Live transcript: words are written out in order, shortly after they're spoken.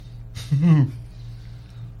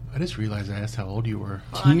I just realized I asked how old you were.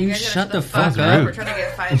 Can you shut the fuck up? We're trying to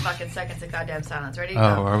get 5 fucking seconds of goddamn silence. Ready? Oh,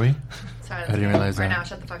 are we? Silence. I didn't realize right that. now,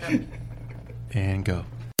 shut the fuck up. And go.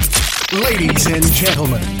 Ladies and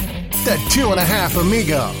gentlemen, the 2.5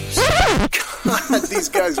 Amigos. God, these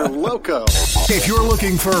guys are loco. If you're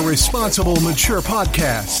looking for a responsible, mature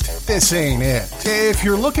podcast, this ain't it. If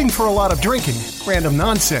you're looking for a lot of drinking, random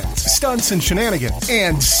nonsense, stunts and shenanigans,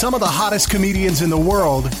 and some of the hottest comedians in the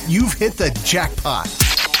world, you've hit the jackpot.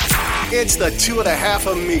 It's the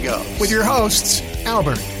 2.5 Amigos with your hosts,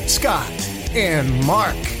 Albert, Scott, and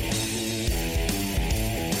Mark.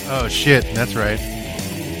 Oh, shit. That's right.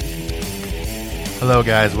 Hello,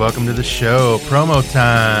 guys. Welcome to the show. Promo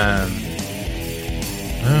time.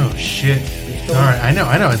 Oh, shit. All right. I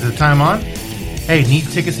know. Is the time on? Hey, need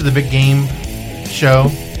tickets to the big game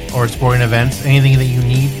show or sporting events? Anything that you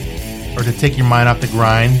need or to take your mind off the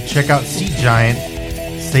grind? Check out Seat Giant.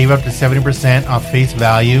 Save up to 70% off face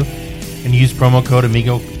value and use promo code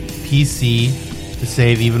AmigoPC to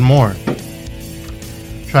save even more.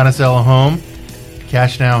 Trying to sell a home?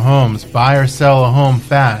 Cash Now Homes. Buy or sell a home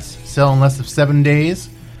fast. Sell in less than 7 days.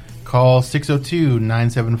 Call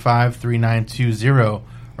 602-975-3920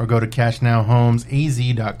 or go to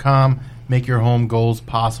cashnowhomesaz.com. Make your home goals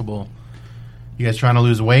possible. You guys trying to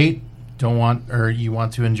lose weight? You want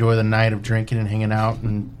to enjoy the night of drinking and hanging out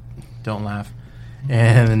and don't laugh.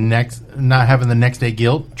 And not having the next day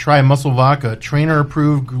guilt? Try Muscle Vodka,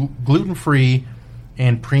 trainer-approved, gluten-free,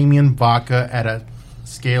 and premium vodka at a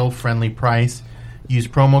scale-friendly price. Use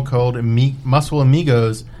promo code Muscle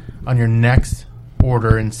Amigos on your next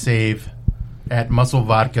order and save at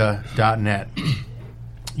musclevodka.net.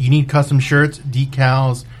 You need custom shirts,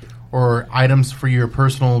 decals, or items for your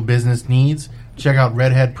personal business needs? Check out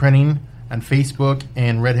Redhead Printing on Facebook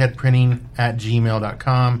and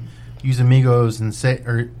redheadprinting@gmail.com. Use Amigos and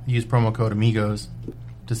use promo code Amigos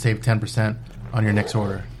to save 10% on your next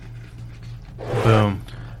order. Boom.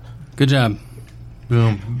 Good job.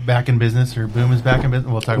 Boom. Back in business, or Boom is back in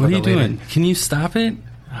business. We'll talk about that later. What are you doing? Can you stop it?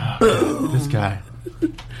 Oh, this guy.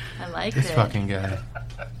 I like This it. fucking guy.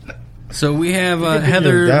 So we have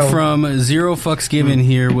Heather from Zero Fucks Given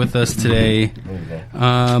here with us today.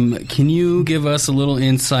 Can you give us a little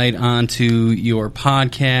insight onto your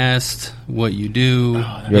podcast, what you do?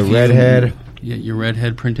 Your Redhead. Your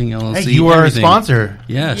Redhead Printing LLC. Hey, you are a sponsor.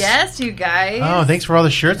 Yes. Yes, you guys. Oh, thanks for all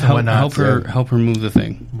the shirts and whatnot. Help her move the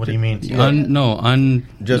thing. What do you mean? Just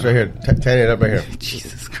right here. Tighten it up right here.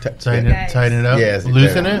 Jesus Christ. Tighten it up? Yes.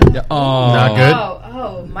 Loosen it? Oh. Not good?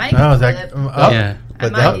 Oh, Mike. Oh, is that up? Yeah.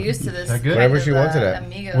 I'm not used to this. Is that good? Whenever she wants it at.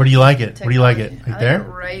 Amigos Where do you like it? Where do you like it? technology. Right there? I like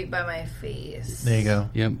it right by my face. There you go.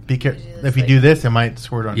 Yep. Be careful. Usually If it's you like- do this, it might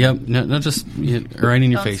squirt on you. Yep. No, just right in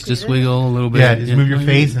your Don't face. squeeze Just it? wiggle a little bit. Yeah, just move your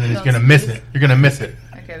face and then it's Don't going to miss squeeze. it. You're going to miss it.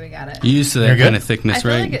 Okay, we got it. You're used to You're that good? kind of thickness, I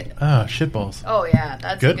feel right? like it. Oh, shitballs. Oh, yeah.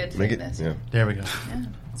 That's Good? a good Make it. thickness. Yeah. There we go. Yeah,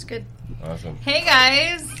 it's good. Awesome. Hey,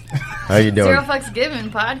 guys. How you doing? Zero Fucks Given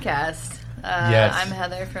podcast. Yes. I'm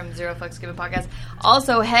Heather from Zero Fucks Given podcast.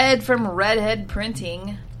 Also, Head from Redhead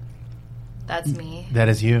Printing. That's me. That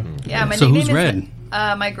is you. Yeah, my So nickname who's is Red?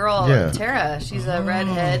 My girl Yeah. Tara. She's a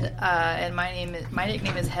redhead, and my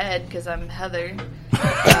nickname is Head because I'm Heather.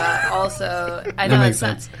 Also, I know That makes it's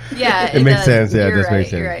not- sense. Yeah, It makes does. sense. Yeah, it you're does right, make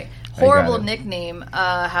sense. You're right. I got Horrible it. nickname.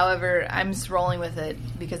 However, I'm just rolling with it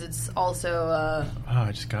because it's also Oh,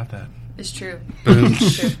 I just got that. it's true. Boom.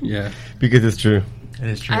 It's true. Yeah. Because it's true. It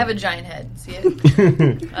is true. I have a giant head. See it?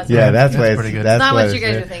 Yeah, that's why pretty it's good. That's Not why what you it's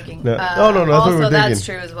guys there. are thinking. No, no, that's also, what we're that's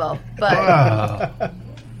thinking. true as well. But Oh,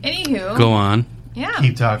 anywho, Go on. yeah,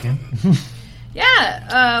 keep talking.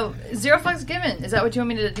 yeah. Zero Fucks Given. Is that what you want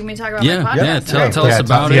me to do? Me to talk about Yeah, my podcast? yeah, tell us Alright.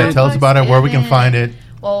 about Yeah, it. tell us about it, where we can find it.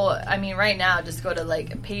 Well, I mean, right now, just go to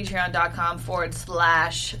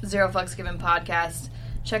patreon.com/Zero Fucks Given podcast.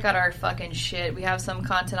 Check out our fucking shit. We have some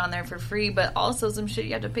content on there for free, but also some shit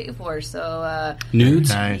you have to pay for. So,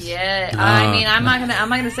 Nudes? Nice. yeah. Ah. I mean, I'm not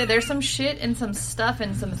gonna say there's some shit and some stuff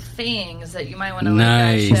and some things that you might want to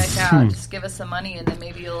Nice. check out. Just give us some money, and then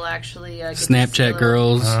maybe you'll actually get to see a Snapchat little-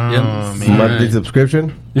 girls. Oh, Yep. man. Monthly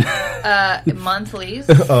subscription? monthlies.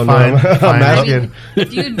 Oh, Fine, no. fine. I'm I asking. mean,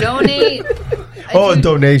 if you donate. Oh,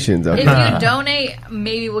 donations. If Okay. you donate,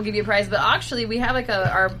 maybe we'll give you a prize. But actually, we have like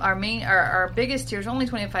our biggest tier is only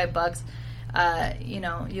 $25.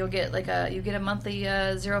 You'll get you get a monthly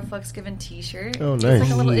Zero Fucks Given T-shirt. Oh, It's nice. like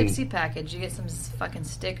a little Ipsy package. You get some fucking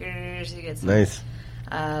stickers. You get some Nice.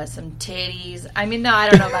 some titties. I mean, no, I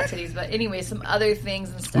don't know about titties, but anyway, some other things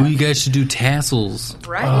and stuff. Ooh, you guys should do tassels.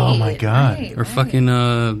 Right? Oh, my God. Right, Or right. fucking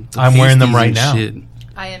I'm wearing them pasties right and now. shit.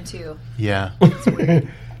 I am too. Yeah.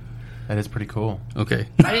 That is pretty cool. Okay.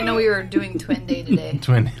 I didn't know we were doing twin day today.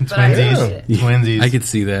 Twinsies. I could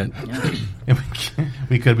see that.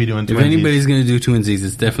 We could be doing twinsies. If anybody's going to do twinsies,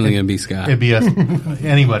 it's definitely going to be Scott. It'd be us.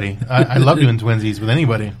 Anybody. I love doing twinsies with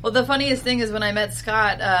anybody. Well, the funniest thing is when I met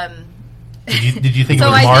Scott. Did you think it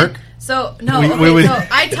was Mark? So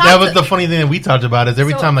I talked. That was the funny thing that we talked about is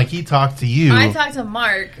every time like he talked to you, I talked to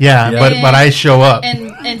Mark. Yeah, but I show up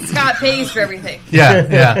and Scott pays for everything. Yeah.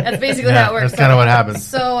 That's basically how it works. That's kind of what happens.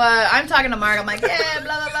 So I'm talking to Mark. I'm like, yeah, blah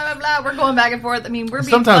blah blah blah blah. We're going back and forth. I mean, we're being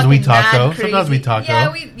sometimes we talk mad though. crazy. Sometimes we talk though.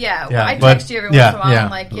 I text you every once in a while. I'm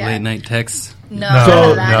like, late night texts.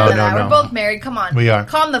 No. No. We're both married. Come on. We are.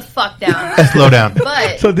 Calm the fuck down. Slow down.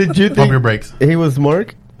 But so did you think pump your brakes? He was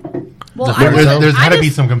Mark? Well, there's had to be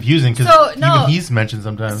some confusing because even he's mentioned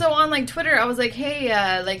sometimes. So on like Twitter, I was like, "Hey,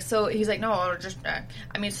 so he's like, no, just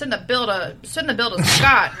send the bill to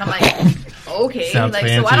Scott." And I'm like, "Okay, sounds like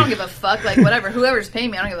fancy. so I don't give a fuck, like whatever, whoever's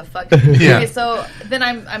paying me, I don't give a fuck." Yeah. Okay, so then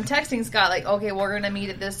I'm texting Scott like, "Okay, we're gonna meet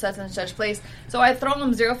at this such and such place." So I throw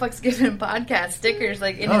him Zero Fucks Given podcast stickers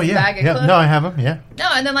like in his bag of clothes. No, I have them. Yeah. No,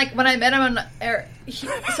 and then like when I met him when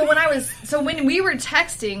we were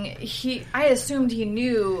texting, I assumed he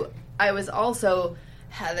knew I was also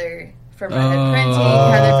Heather from Heather from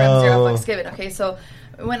Zero Fucks Given. Okay, so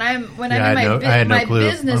when I'm in my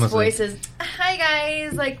business voice is, "Hi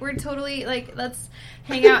guys, like we're totally like let's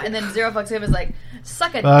hang out," and then Zero Fucks Given is like,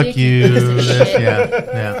 "Suck a fuck dick, you, piece of shit.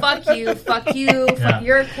 yeah. Fuck you, fuck you're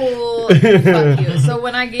cool, fuck you." So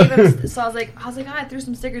when I gave him, so I was like, I threw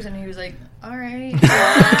some stickers in, and he was like, "All right."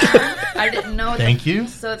 I didn't know. Thank you.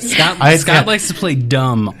 So Scott likes to play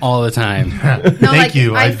dumb all the time. Thank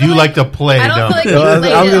you. I do like to play dumb. I don't feel like he played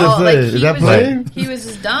it all. Like, is that playing? He was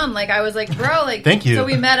just dumb. Like I was like, bro, like thank you. So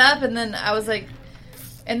we met up, and then I was like,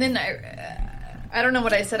 and then I don't know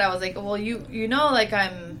what I said. I was like, well, you know, like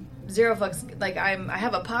I'm Zero Fucks, like I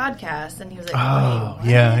have a podcast, and he was like, oh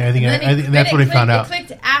yeah, I think that's what he found out. It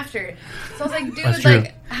clicked after, so I was like, dude, that's true.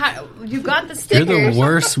 Like you got the stickers. You're the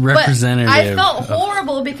worst representative. I felt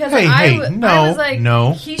horrible because I was like,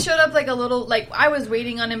 he showed up like a little, like I was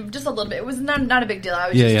waiting on him just a little bit. It was not a big deal. I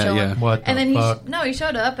was just chilling. Yeah. What and the then fuck? he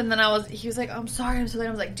showed up, and then he was like, I'm sorry, I'm so late.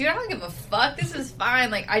 I was like, dude, I don't give a fuck. This is fine.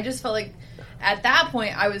 Like I just felt like. At that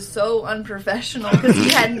point, I was so unprofessional because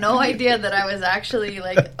he had no idea that I was actually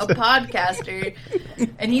like a podcaster,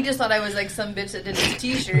 and he just thought I was like some bitch that did his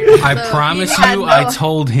t-shirt. I promise you, I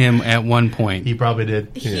told him at one point. He probably did.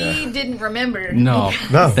 He didn't remember. No,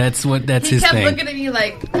 that's his thing. He kept looking at me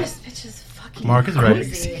like, this bitch is fucking Mark is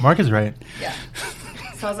crazy. right. Mark is right. Yeah.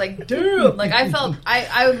 So I was like, dude, like I felt,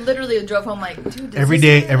 I literally drove home like, dude. Every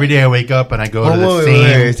day I wake up and I go to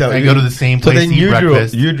the same place to eat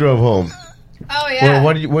breakfast. You drove home. Oh yeah.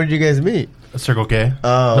 Well, where did you guys meet? Circle K.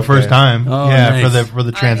 Oh, the first time. Oh, nice. for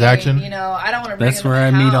the transaction. I mean, I don't want to. That's where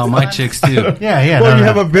I meet all my chicks too. Yeah. Well, you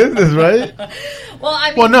have a business, right?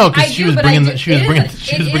 Well, no, because she was bringing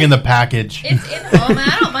the package. It's in home,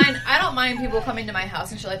 and I don't mind people coming to my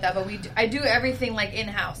house and shit like that. But I do everything like in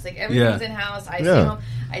house. Like everything's in house. I stay home.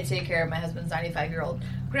 I take care of my husband's 95-year-old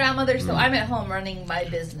grandmother, so I'm at home running my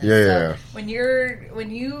business. Yeah. When you we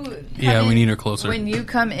need her closer. When you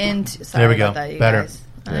come in, there we go. Better.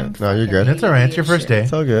 No, you're good. That's all right. It's your first day.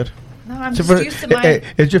 It's all good. No, I'm just used to my... Hey,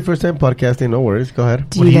 it's your first time podcasting. No worries. Go ahead.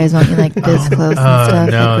 Do you guys want me like this close and stuff?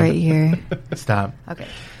 No. Like right here? Stop. Okay.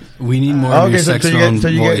 We need more of your sex phone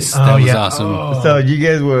voice. That was awesome. Oh. So you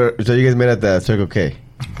guys met at the Circle K.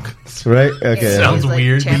 Right? Okay. Sounds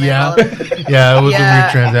weird. Yeah. It was a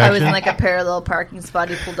weird transaction. I was in like a parallel parking spot.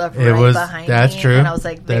 He pulled up behind me. That's true. And I was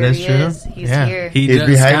like, there he is. He's here. He's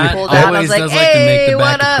behind me. I was like, hey, to make the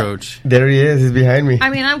what back up? approach. There he is. He's behind me. I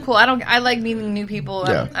mean, I'm cool. I like meeting new people.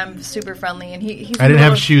 I'm super friendly. And he I didn't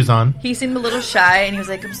have shoes on. He seemed a little shy, and he was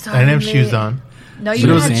like, I'm sorry. I didn't have shoes on. No, you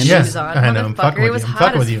had shoes on. I know. I'm fucking with you. I'm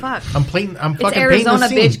fucking with you. I'm fucking painting the scene. It's Arizona,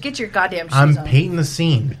 bitch. Get your goddamn shoes on. I'm painting the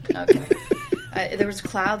scene. Okay. There was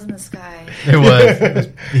clouds in the sky. There was.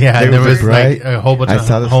 Yeah, there was like a whole bunch of homeless.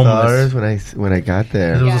 I saw the stars when I got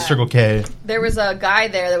there. It was a Circle K. There was a guy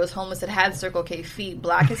there that was homeless that had Circle K feet,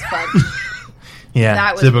 black as fuck. Yeah,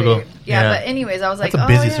 that was typical. Weird. Yeah, but anyways, I was like, that's a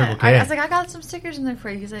busy Circle K. I was like, I got some stickers in there for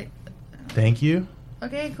you. He's like, thank you.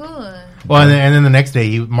 Okay, cool. Well, and then the next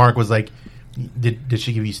day, Mark was like, did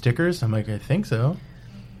she give you stickers? I'm like, I think so.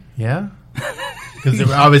 Yeah.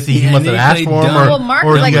 Because obviously he must have asked for them,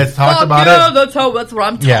 or you guys talked about it. That's what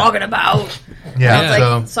I'm talking about.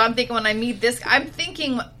 Yeah. So I'm thinking when I meet this, I think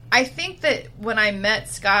that when I met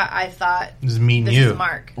Scott, I thought this is meeting this you. is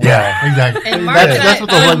Mark. Yeah, exactly. And Mark that's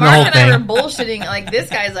what the whole and I thing. were bullshitting. Like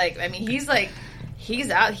this guy's like, I mean, he's like. he's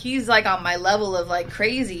out. He's like on my level of like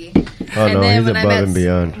crazy. Oh, and no, then he's above and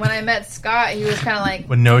beyond. When I met Scott, he was kind of like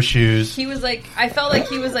with no shoes. He was like, I felt like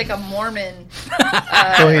he was like a Mormon.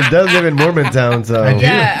 So he does live in Mormontown. So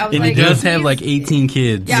yeah, I was and like, he does have like 18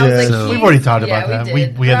 kids. Yeah, I was like, so we've already talked about that.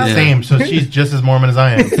 We have the same. So she's just as Mormon as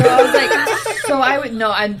I am. So I was like, so I would no.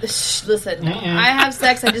 Listen, I have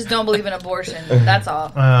sex. I just don't believe in abortion. That's all.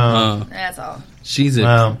 That's all. She's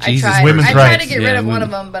a women's rights. I tried to get rid of one of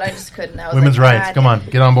them, but I just couldn't. I was women's like, rights. Come on,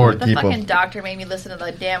 get on board. The fucking doctor made me listen to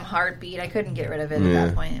the damn heartbeat. I couldn't get rid of it at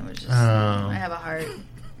that point. It was just I have a heart. It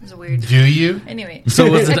was a weird. Do you? Anyway, so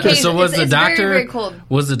was the doctor? Very, very cold.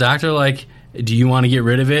 Was the doctor like, do you want to get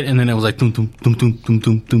rid of it? And then it was like, tum tum tum tum tum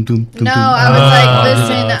tum tum tum. No, I was like,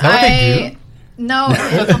 listen, is that what they do? No,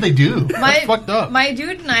 that's what they do. That's fucked up. My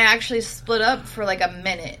dude and I actually split up for like a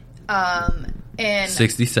minute. And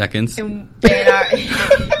 60 seconds. And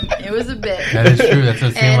it was a bit. That is true. That's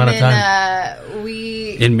the same amount of time.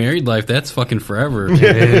 In married life, that's fucking forever. It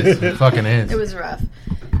is. It fucking is. It was rough.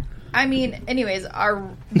 I mean, anyways,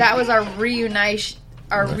 that was our reuniting.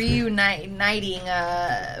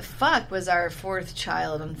 Fuck was our fourth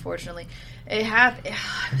child. Unfortunately, it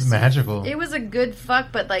was magical. It was a good fuck,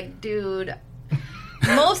 but like, dude.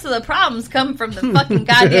 Most of the problems come from the fucking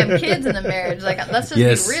goddamn kids in the marriage. Like, let's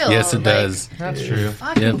just be real. Yes, it does. That's true.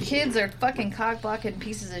 Fucking kids are fucking cock-blocking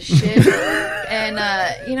pieces of shit. And,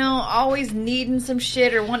 always needing some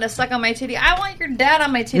shit or wanting to suck on my titty. I want your dad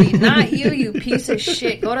on my titty, not you, you piece of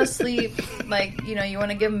shit. Go to sleep. Like, you want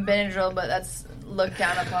to give him Benadryl, but that's looked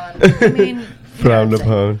down upon. I mean... Frowned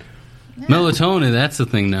upon. Yeah. Melatonin, that's the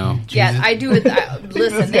thing now. Jesus. Yeah, I do it.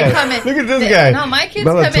 Listen, they come in. Look at this guy. No, my kids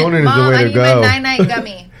come in. Mom, I need my night-night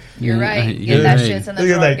gummy. You're right. Get that shit. In the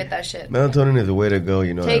drawer. Get that shit. Melatonin is the way to go,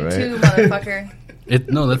 you know Take that, right? Take 2, motherfucker.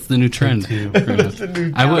 No, that's the new trend.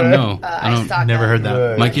 I wouldn't know. I never heard that.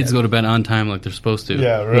 Right. My kids go to bed on time like they're supposed to.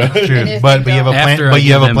 Yeah, right. That's true. But you have a plan. But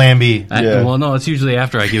you have a plan B. Well, no, it's usually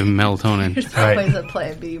after I give them melatonin. There's always a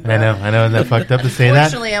plan B, bro. I know. Isn't that fucked up to say that?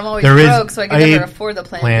 Fortunately, I'm always broke, so I can never afford the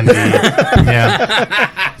plan B.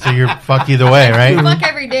 Yeah. So you're fucked either way, right? You fuck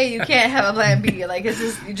every day. You can't have a plan B. Like it's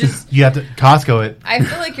just you have to Costco it. I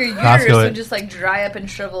feel like your uterus would just like dry up and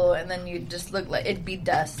shrivel, and then you just look like it'd be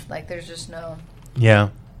dust. Like there's just no. Yeah.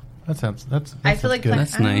 That's I feel like good.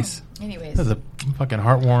 That's nice. Anyways, that's a fucking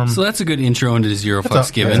heartworm. So that's a good intro into Zero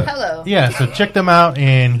Fucks Given. Hello. Yeah, so check them out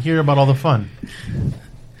and hear about all the fun.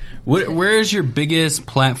 Where is your biggest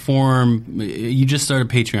platform? You just started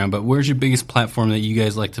Patreon, but where's your biggest platform that you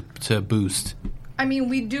guys like to boost? I mean,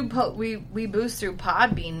 we do we boost through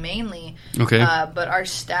Podbean mainly. Okay. But our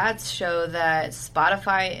stats show that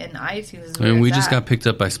Spotify and iTunes is where we just got picked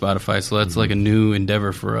up by Spotify, so that's like a new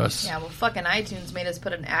endeavor for us. Yeah, well, fucking iTunes made us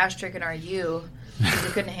put an asterisk in our U because we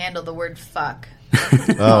couldn't handle the word fuck.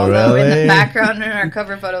 Oh, really? In the background in our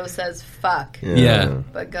cover photo says fuck. Yeah.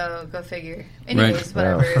 But go figure. Anyways,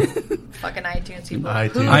 whatever. Fucking iTunes people.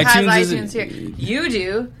 Who has iTunes here? You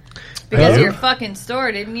do. Because of your fucking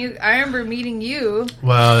store, didn't you? I remember meeting you.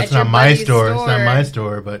 Well, it's not my store. It's not my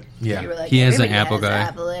store, but yeah. You were like, he is an Apple guy.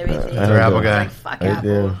 Apple, everything. Apple guy. Like, fuck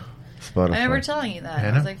Apple. Spotify. I remember telling you that.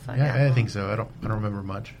 I was like, fuck Apple. I think so. I don't remember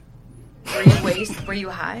much. Were you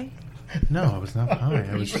high? No, I was not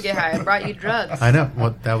high. You should get high. I brought you drugs. I know.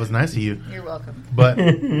 Well, that was nice of you. You're welcome. But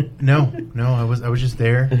no, I was just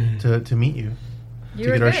there to meet you. To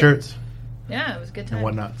get our shirts. Yeah, it was a good time.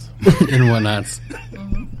 And whatnots.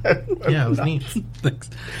 Mm-hmm. Yeah, it was neat. Thanks.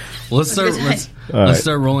 Well, let's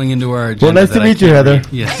start rolling into our agenda. Well, nice to meet you, Heather.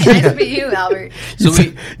 Yes. Hey, nice to meet you, Albert.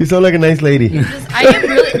 You sound like a nice lady. I'm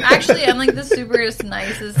like the superest,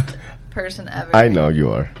 nicest person ever. I know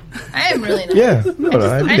you are. I am really nice. Yeah,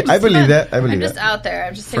 I believe that. I'm just out there.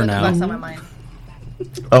 I'm just saying what the fuck's on my mind.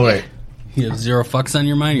 Oh, wait. You have zero fucks on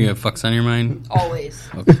your mind? Or you have fucks on your mind? Always.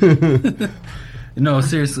 Okay. No,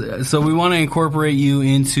 seriously. So we want to incorporate you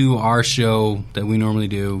into our show that we normally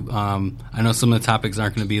do. I know some of the topics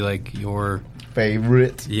aren't going to be like your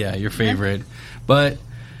favorite. Yeah, your favorite. But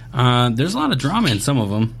there's a lot of drama in some of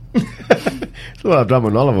them. There's a lot of drama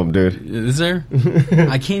in all of them, dude. Is there?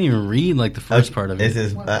 I can't even read like the first part of it. This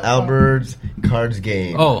is Albert's cards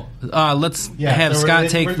game. Oh, let's have Scott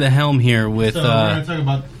take the helm here with. So we're going to talk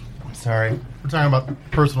about. Sorry, we're talking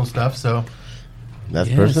about personal stuff. So. That's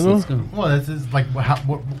personal? Well, this is like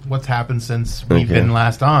what's happened since we've been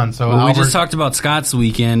last on. So we just talked about Scott's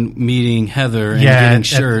weekend meeting Heather and getting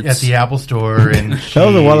shirts. At the Apple store. And that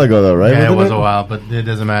was a while ago, though, right? Yeah, it was a while, but it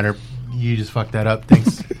doesn't matter. You just fucked that up.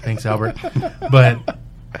 Thanks, Albert. But,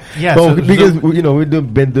 yeah. Well, because, we've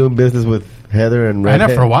been doing business with Heather and Redhead. I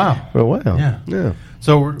know, for a while. Yeah.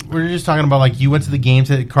 So we're just talking about, like, you went to the game,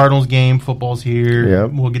 to the Cardinals game, football's here.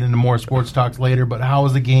 Yep. We'll get into more sports talks later, but how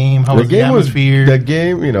was the game? How was the atmosphere? The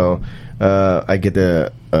game, I get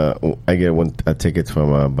tickets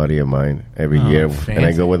from a buddy of mine every year, fancy. And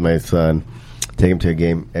I go with my son, take him to a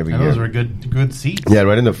game every year. Those were good seats. Yeah,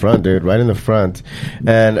 right in the front, dude, right in the front.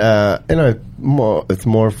 And, it's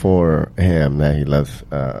more for him that he loves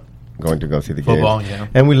going to go see the football, games. Yeah.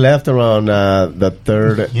 And we left around the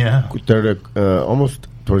third, almost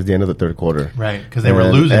towards the end of the third quarter. Right, because they were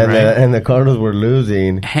losing, right? And the Cardinals were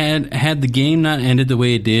losing. Had the game not ended the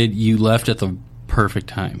way it did, you left at the perfect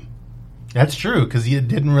time. That's true, because it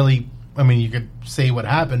didn't really... I mean, you could say what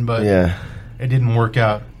happened, but it didn't work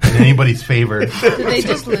out in anybody's favor. Did they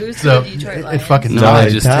just lose to the Detroit Lions? It fucking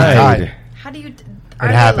tied. How do you... Are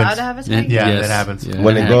they allowed to have a tie? Yeah, it happens. Yeah.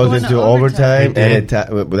 When it goes into overtime, and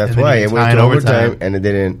that's why it went into overtime, and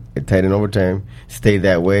it tied in overtime. Stayed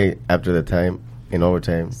that way after the time in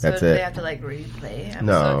overtime. So that's it. They have to replay? I'm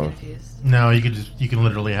so confused. No, you can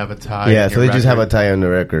literally have a tie. Yeah, so they just have a tie on the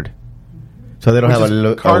record. So they don't have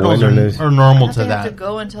a Cardinals are normal to that. They have to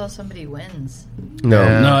go until somebody wins.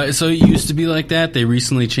 No. So it used to be like that. They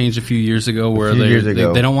recently changed a few years ago where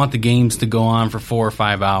they don't want the games to go on for 4 or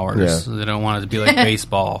 5 hours. Yeah. So they don't want it to be like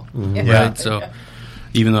baseball, right? Yeah. So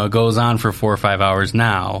even though it goes on for 4 or 5 hours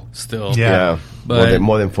now, still, but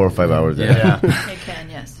more than 4 or 5 hours. Yeah, it can.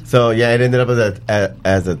 Yes. So it ended up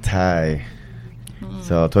as a tie.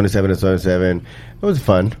 So 27-27. It was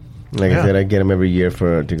fun. Like I said, I get him every year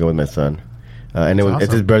to go with my son. And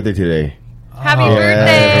it's his birthday today. Happy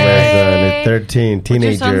birthday! He's 13,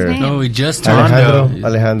 teenager. No, he just turned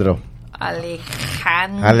Alejandro.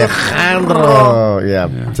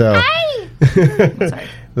 Yeah. So,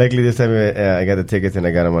 luckily this time I got the tickets and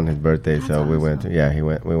I got him on his birthday. That's so we went.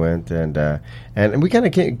 We went and we kind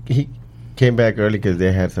of came back early because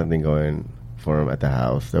they had something going for him at the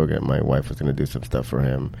house. My wife was going to do some stuff for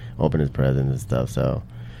him, open his presents and stuff. So.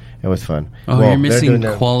 It was fun. You're missing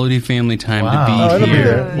quality family time to be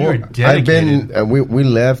here. You're dedicated. We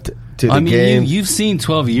left to the game. You've seen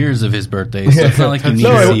 12 years of his birthday, so it's not like you need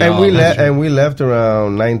to see all. And we left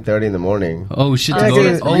around 9:30 in the morning. Oh shit!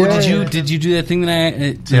 Did you do that thing that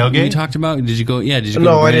tailgate you talked about? Did you go? Yeah, did you go?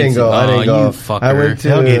 No, I didn't go. You fucker! I went to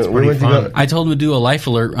tailgate's pretty fun. I told him to do a life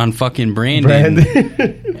alert on fucking Brandon.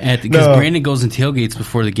 Because Brandon goes and tailgates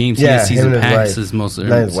before the games. He has season passes most of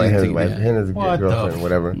his wife, him and his girlfriend,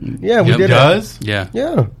 whatever. Yeah, we did. Does? Yeah.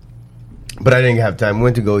 But I didn't have time. We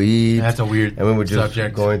went to go eat. That's a weird and we were just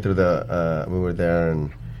subject. Going through we were there and,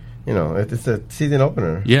 it's a season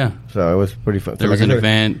opener. Yeah. So it was pretty fun. There was an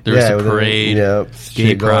event. There was a parade.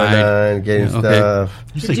 Gay pride. Getting stuff.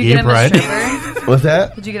 Did you get him a stripper? What's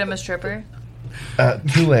that? Did you get him a stripper?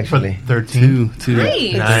 2 actually. 13. 2.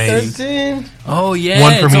 Nice. 13. Oh yeah.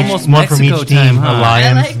 One from almost one Mexico from each team. time, huh?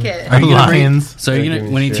 I like it. Are you gonna Lions. So you're gonna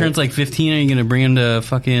when he turns like 15, are you gonna bring him to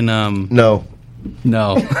fucking No.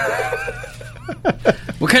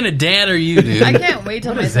 What kind of dad are you, dude? I can't wait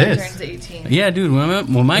till my son turns 18. Yeah, dude.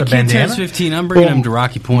 When my kid turns 15, I'm bringing him to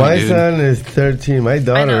Rocky Point, my dude. son is 13. My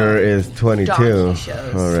daughter is 22. All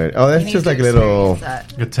right. Oh, that's just like a little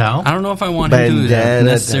guitar. I don't know if I want him to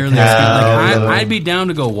necessarily. I'd be down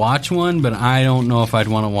to go watch one, but I don't know if I'd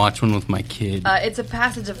want to watch one with my kid. It's a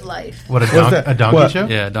passage of life. What, a donkey show?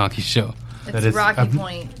 Yeah, a donkey show. It's Rocky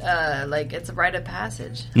Point, it's a rite of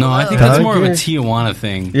passage. No, I think that's more of a Tijuana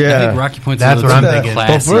thing. Yeah, I think Rocky Point's that's what I'm thinking.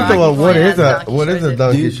 Well, first of all, what is a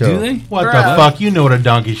donkey show? Do they? What the fuck? You know what a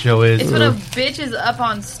donkey show is? It's when a bitch is up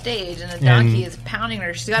on stage and the donkey is pounding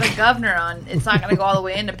her. She's got a governor on. It's not going to go all the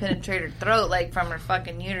way in to penetrate her throat like from her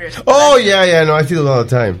fucking uterus. Oh yeah. No, I see those all the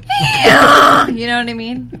time. You know what I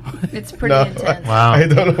mean? It's pretty intense. Wow. I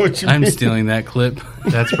don't know what you mean. I'm stealing that clip.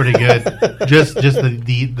 That's pretty good. Just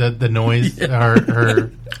the noise. Her.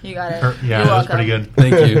 You got it. That was pretty good.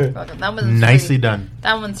 Thank you. That one's nicely free. Done.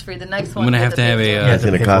 That one's free. The next one. I'm gonna have to have it's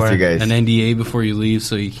gonna cost you guys an NDA before you leave,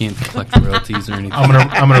 so you can't collect royalties or anything. I'm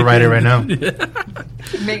gonna write it right now.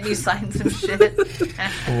 Make me sign some shit.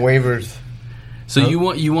 Waivers. So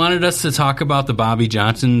you wanted us to talk about the Bobby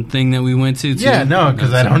Johnson thing that we went to? Too? Yeah, no,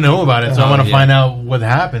 because I don't know about it, so I want to find out what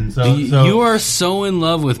happened. So you are so in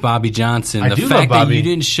love with Bobby Johnson. The fact that you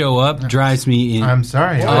didn't show up drives me in. I'm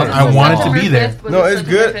sorry. I wanted to be there. No, it's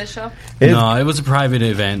good. No, it was a private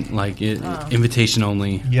event, invitation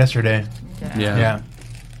only. Yesterday. Yeah.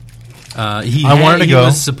 He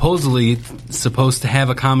was supposed to have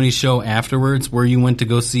a comedy show afterwards where you went to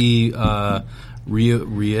go see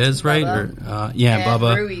Ruiz, right?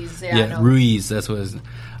 Bubba. Ruiz. Ruiz. That's what it is.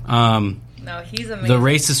 No, he's amazing. The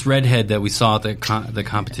racist redhead that we saw at the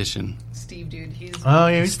competition. Steve dude. He's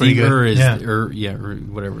he's pretty good.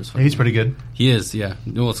 Whatever. He's pretty good. He is. Yeah.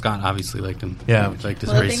 Well, Scott obviously liked him. Yeah. The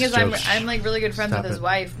thing is, I'm like really good friends with his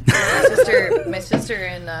wife, my sister,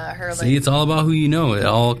 and her. See, it's all about who you know. It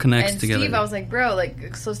all connects together. Steve, I was like, bro,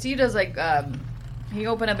 like, so Steve does like, he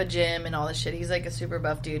opened up a gym and all this shit. He's like a super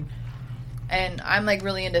buff dude. And I'm, like,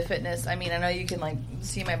 really into fitness. I mean, I know you can, like,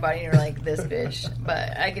 see my body and you're like, this bitch.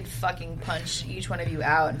 But I could fucking punch each one of you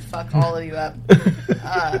out and fuck all of you up.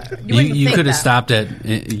 You could have stopped at...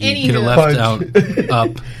 You could have left out up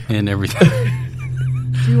and everything.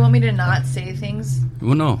 Do you want me to not say things?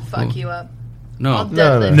 Well, no. Fuck you up? No.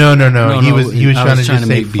 No. He was trying to just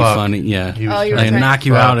say be fuck. Funny. Yeah. Like knock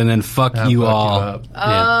you out and then fuck you all.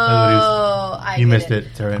 You missed it.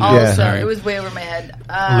 Sorry. Also, it was way over my head.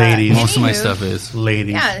 Ladies. Most of my stuff is.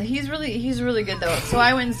 Ladies. Yeah, he's really good though. So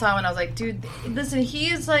I went and saw him and I was like, dude, listen,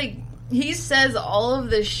 he says all of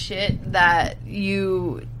the shit that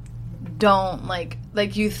you don't like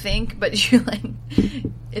you think, but you like.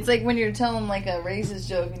 It's like when you're telling like a racist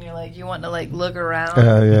joke and you're like, you want to like look around.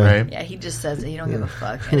 Right. Yeah, he just says it. He don't give a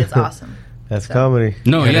fuck, and it's awesome. That's comedy.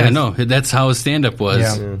 No, that's how his stand-up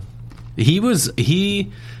was. Yeah. He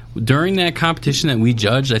during that competition that we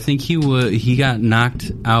judged, I think he got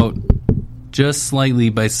knocked out just slightly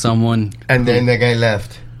by someone, and then the guy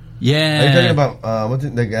left. Yeah, are you talking about what's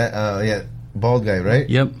it? The guy, bald guy, right?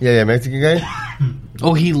 Yep. Yeah, Mexican guy.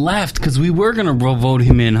 Oh, he left because we were gonna vote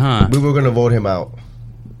him in, huh? We were gonna vote him out.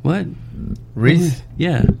 What? Reese?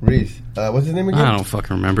 Yeah. Reese. What's his name again? I don't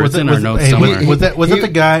fucking remember. It's in our notes somewhere. Was that the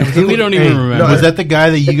guy? We don't even remember. Was that the guy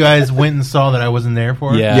that you guys went and saw that I wasn't there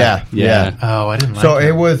for? Yeah. Oh, I didn't like So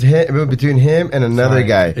him. it was between him and another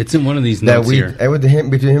guy. It's in one of these notes here. It was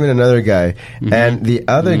between him and another guy. Mm-hmm. And the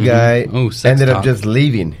other guy ended up just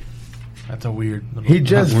leaving. That's a weird... He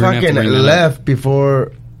just fucking left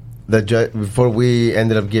before... before we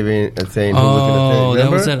ended up saying who was going to say. Remember?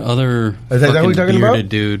 That was that other is that what you're talking about?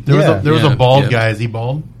 Dude. There was a bald guy. Is he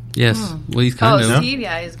bald? Yes. Well, he's kind of. Steve,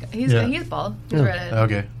 he's bald. He's redhead.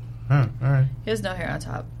 Okay. All right. He has no hair on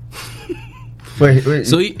top. Wait.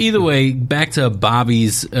 So either way, back to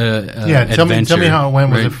Bobby's adventure. Tell me how it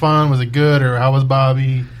went. Was it fun? Was it good? Or how was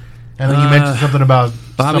Bobby? And then you mentioned something about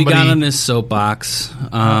Bobby got on his soapbox.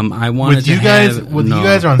 I wanted with you to guys. have, with you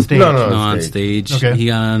guys are on stage. No, on stage. Okay. He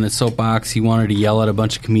got on his soapbox. He wanted to yell at a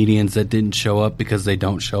bunch of comedians that didn't show up because they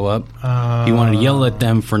don't show up. He wanted to yell at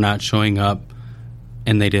them for not showing up,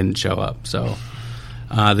 and they didn't show up. So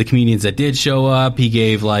the comedians that did show up, he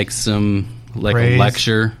gave like a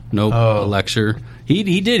lecture. A lecture.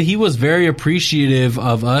 He did. He was very appreciative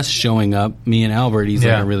of us showing up. Me and Albert. He's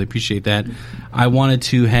like, I really appreciate that. I wanted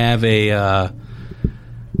to have an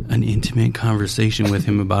intimate conversation with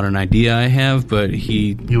him about an idea I have, but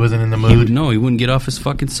he wasn't in the mood. He wouldn't get off his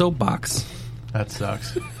fucking soapbox. That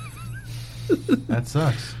sucks. That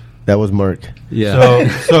sucks. That was Mark. Yeah.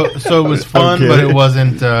 So it was fun, but it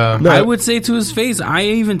wasn't. I would say to his face. I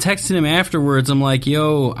even texted him afterwards. I'm like,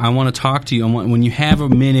 "Yo, I want to talk to you. When you have a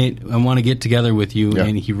minute, I want to get together with you." Yeah.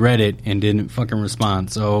 And he read it and didn't fucking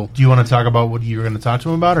respond. So, do you want to talk about what you were going to talk to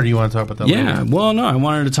him about, or do you want to talk about that? Yeah. Later? Well, no. I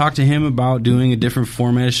wanted to talk to him about doing a different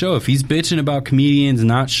format of show. If he's bitching about comedians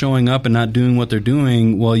not showing up and not doing what they're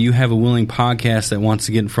doing, well, you have a willing podcast that wants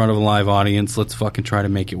to get in front of a live audience. Let's fucking try to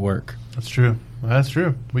make it work. That's true. Well, that's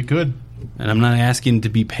true. We could. And I'm not asking to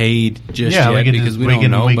be paid just yet because we don't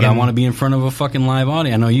know, but I want to be in front of a fucking live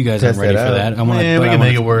audience. I know you guys aren't ready for that. We can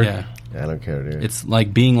make it work. Yeah, I don't care, dude. It's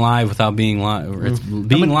like being live without being live. It's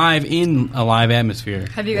being live in a live atmosphere.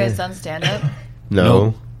 Have you guys done stand-up?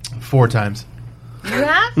 No. 4 times. You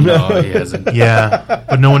have? No, he hasn't. Yeah,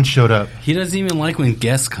 but no one showed up. He doesn't even like when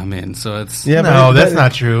guests come in, so it's... Yeah, no, that's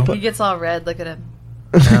not true. He gets all red. Look at him.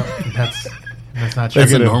 No, that's not true.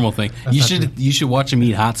 That's a normal thing. You should watch him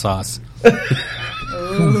eat hot sauce.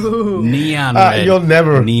 Neon red. You'll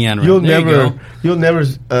never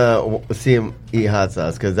see him eat hot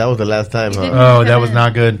sauce because that was the last time. Oh, that was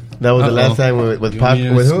not good. That was the last time with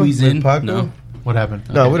Paco. With who? With Paco? No. What happened?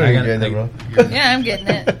 No, we don't need you in there, bro. Yeah, I'm getting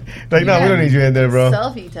it. We don't need you in there, bro.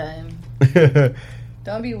 Selfie time.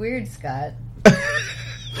 Don't be weird, Scott.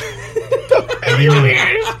 Don't be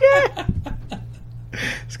weird, Scott.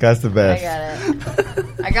 Scott's the best. I got it.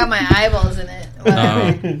 I got my eyeballs in it.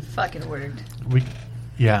 Whatever. Fucking worked.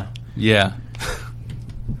 Yeah.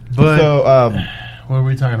 But what were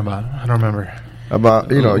we talking about? I don't remember. About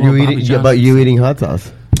you eating hot sauce.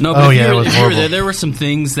 No, but it was horrible. There were some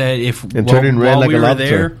things that while we were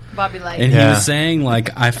there, Bobby liked. And he was saying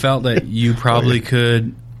I felt that you probably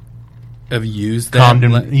could have used that. Calmed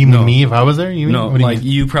him. You mean me if I was there?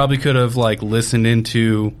 You probably could have listened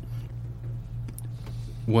into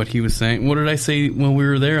what he was saying. What did I say when we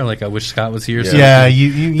were there? Like, I wish Scott was here. Yeah,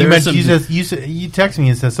 you text me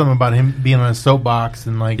and said something about him being on a soapbox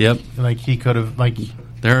and like he could have like.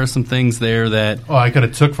 There are some things there that I could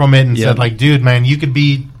have took from it and said like, dude, man, you could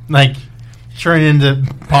be like turning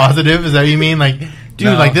into positive. Is that what you mean? Like,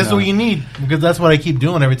 dude, this is what you need, because that's what I keep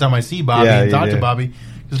doing every time I see Bobby and talk to Bobby,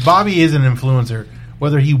 because Bobby is an influencer,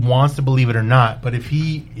 whether he wants to believe it or not. But if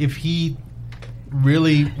he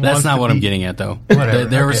really that's not what I'm getting at, though.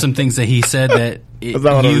 There were some things that he said that you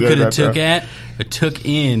could have took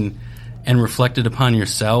in and reflected upon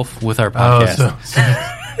yourself with our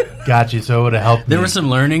podcast. Got you. So it would have helped. There were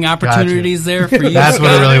some learning opportunities there for you. That's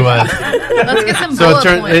what it really was. Let's get some bullet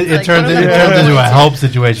points. It turns into a help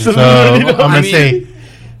situation. So I'm going to say,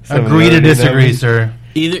 agree to disagree, sir.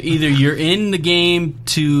 Either you're in the game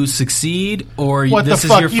to succeed, or what this the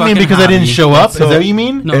fuck? is your you fucking mean because hobby. I didn't show up? Is that what you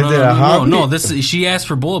mean? No. She asked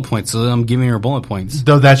for bullet points, so I'm giving her bullet points.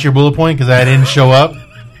 So that's your bullet point because I didn't show up.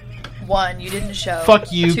 1, you didn't show.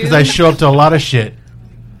 Fuck you, because I show up to a lot of shit.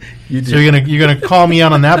 You so you're gonna call me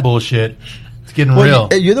out on that bullshit? It's getting real.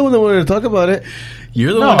 You're the one that wanted to talk about it.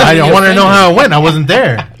 You're the one. I wanted to know how it went. I wasn't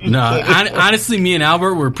there. No, honestly, me and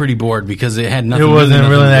Albert were pretty bored because it had nothing. It wasn't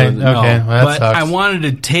really that. Okay, well, that but sucks. I wanted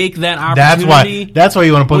to take that opportunity. That's why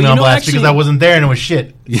you want to put me on blast, because I wasn't there and it was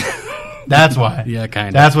shit. That's why. Yeah, kind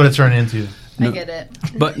of. That's what it turned into. I get it.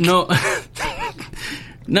 But no.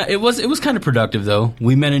 No, it was kind of productive though.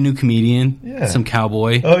 We met a new comedian, some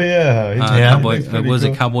cowboy. Oh yeah, cowboy. Was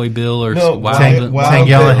it Cowboy Bill or Wild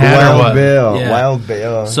Bill? Yeah. Wild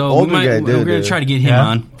Bill. So we're gonna try to get him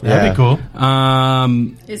on. That'd be cool.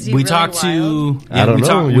 Is he we really talked wild? to. Yeah,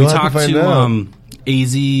 we talked to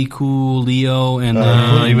AZ, Cool, Leo, and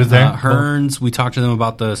he was there. Hearns. We talked to them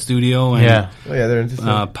about the studio and they're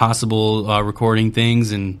interested. possible recording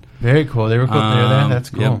things and. Very cool. They were cool.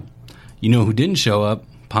 That's cool. Yep. You know who didn't show up?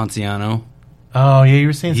 Ponciano. Oh yeah, you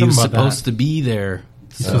were saying something about that. He was supposed to be there.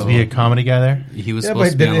 He's supposed to be a comedy guy there. He was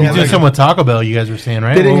supposed to be. He's doing something with Taco Bell. You guys were saying,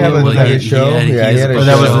 right? Did he have a show? He had a show.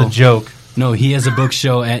 That was a joke. No, he has a book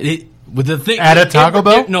show at it with the thing at a Taco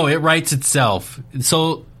Bell. No, it writes itself.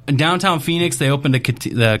 So in downtown Phoenix, they opened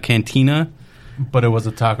the cantina. But it was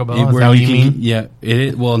a Taco Bell. Is that what you mean? Yeah.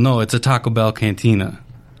 Well, no, it's a Taco Bell cantina.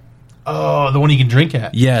 Oh, the one you can drink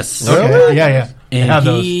at. Yes. Okay. Yeah. And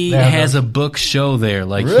he has a book show there.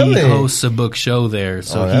 Like, he hosts a book show there.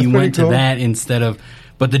 So he went to that instead of...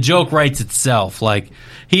 But the joke writes itself. Like,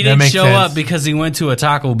 he didn't show up because he went to a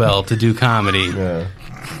Taco Bell to do comedy. Yeah.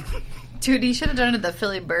 Dude, he should have done it at the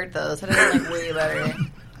Philly Bird, though. So that would way better. It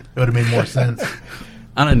would have made more sense.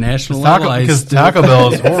 On a national level, because Taco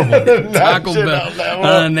Bell is horrible. Taco Bell.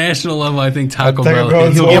 On a national level, I think Taco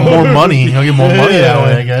Bell. He'll get more money. He'll get more money that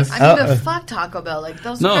way, I guess. I mean, but fuck Taco Bell. Like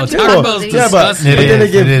those. No, Taco Bell's disgusting.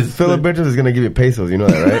 It is. Philip Bridges is going to give you pesos. You know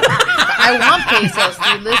that, right? I want pesos,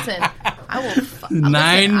 dude. Listen,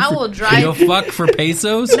 I will drive. You'll fuck for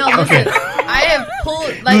pesos? No, listen. I have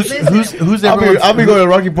pulled like who's I'll be going to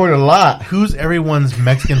Rocky Point a lot. Who's everyone's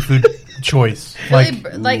Mexican food choice?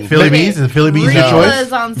 Philly Bees? Is Philly Bees your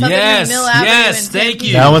choice? On yes, thank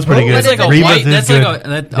you. That one's pretty good. That's like a white.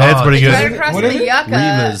 That's pretty good. Right across the Yucca,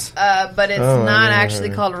 Rivas. But it's not actually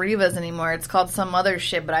called Rivas anymore. It's called some other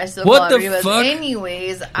shit, but I still call it Rivas. Fuck?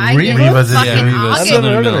 Anyways, I Rivas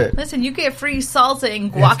get listen, you get free salsa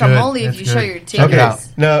and guacamole if you show your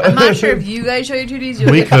titties. No, I'm not sure if you guys show your titties.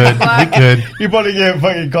 We could. You probably get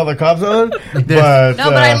fucking call the cops on. But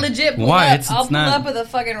I legit pull why? up. I'll pull up with a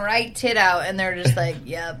fucking right tit out, and they're just like,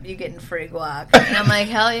 "Yep, you getting free guac," and I'm like,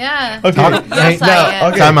 "Hell yeah!" Okay, yes, I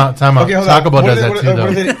am. okay. Time out. Okay, Taco Bell does that too,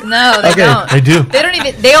 though. No, they don't. They do. They don't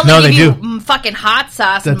even. They only give you fucking hot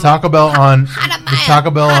sauce. The Taco Bell on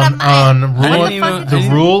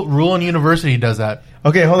Rule and University does that.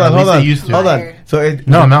 Okay, hold on. So I'm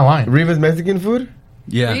not lying. Riva's Mexican food?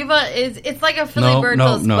 Yeah. Riva it's like a Philly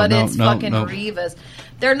Bertos, but it's fucking Rivas.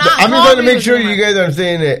 They're not. I'm just trying to make sure you guys are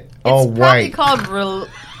saying it all white. It's probably called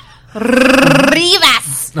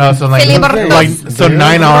Rivas. Oh, so 9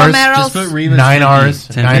 hours. Just put Rivas. 9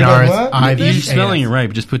 hours. 9 hours. You're spelling it right.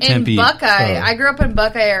 Just put Tempe. In Buckeye. I grew up in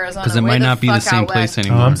Buckeye, Arizona. Because it might not be the same place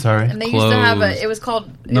anymore. Oh, I'm sorry. And they used to have it was called.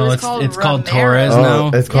 It's called Torres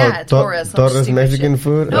now. It's called Torres Mexican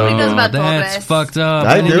food. Nobody knows about Torres. That's fucked up.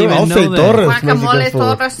 I do. I'll say Torres Mexican food. Guacamole,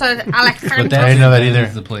 I didn't know that either.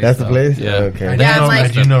 That's the place? Yeah. Okay. I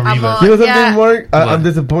do know Rivas. You know something, Mark? I'm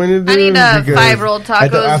disappointed. I need 5 rolled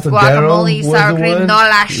tacos, guacamole, sour cream, no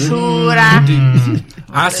la shura.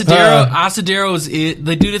 Asadero is it,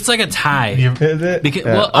 dude. It's like a tie. Is it? Because,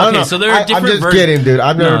 well, so there are different. I'm just kidding, dude.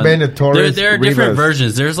 I've never been to Torres. There are different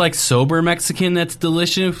versions. There's like sober Mexican that's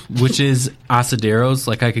delicious, which is Asaderos.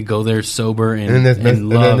 Like I could go there sober and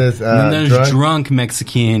love. And then there's drunk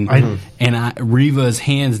Mexican, and Riva's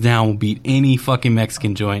hands down will beat any fucking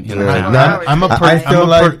Mexican joint in the town. I still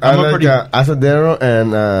like Asadero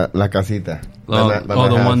and La Casita. The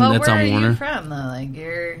one that's on Warner. Where are you from, though? Like,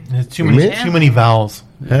 there's too many vowels.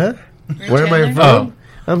 Huh? Where am I from? Oh.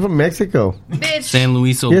 I'm from Mexico. Bitch. San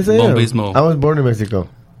Luis Obispo. I was born in Mexico.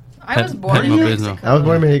 I was born in Mexico. I was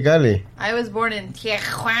born in Mexicali. I was born in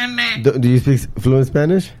Tijuana. Do you speak fluent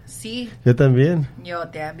Spanish? Sí. Yo también. Yo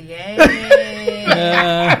también.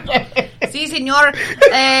 Sí, señor.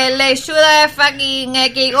 Le ayuda fucking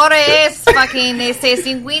que gore es fucking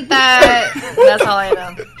 50. That's all I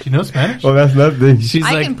know. She knows Spanish? Well, that's nothing. She's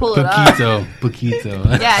I like can pull it up. Poquito.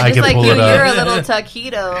 Yeah, just like you're a little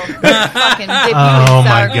taquito. Fucking dip you in sour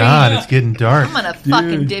my cream. God, it's getting dark. I'm gonna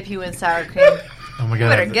fucking dip you in sour cream. Oh my God! You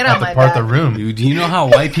better get on my part back. the room. Dude, do you know how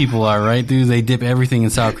white people are, right, dude? They dip everything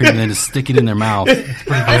in sour cream and then just stick it in their mouth. It's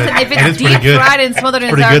pretty good. Listen, if it's deep fried and smothered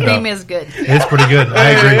in sour cream, is good. It's pretty good.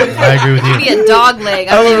 I agree with you. It'd be a dog leg.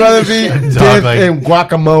 I would rather be dipped in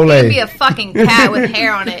guacamole. It'd be a fucking cat with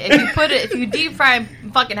hair on it. If you deep fry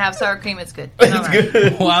and fucking have sour cream, it's good. It's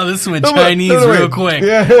good. Wow, this went Chinese real quick.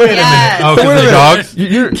 Yeah, wait a minute. Oh, because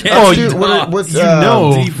they're dogs? What's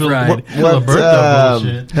deep fried.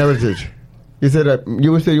 What's heritage? You said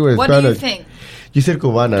you were Spanish. What do you think? You said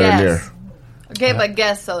Cubana earlier. Okay, but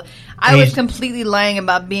guess. So I was completely lying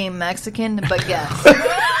about being Mexican, but guess.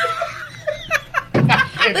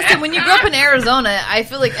 Listen, when you grow up in Arizona, I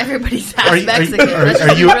feel like everybody's half Mexican.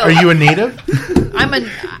 Are you a native?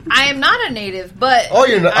 I am not a native, but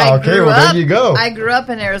you're not. Okay, well there you go. I grew up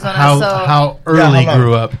in Arizona. How early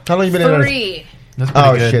grew up? How long you been in 3? That's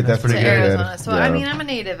pretty good. Shit, that's pretty good. Arizona. So I mean, I'm a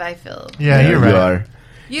native. I feel. Yeah, you're right. You are.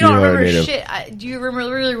 You don't remember shit. Do you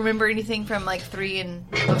really remember anything from like 3 and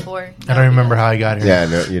before? I don't remember how I got here. Yeah,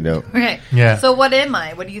 no, you don't. Right. Yeah. So what am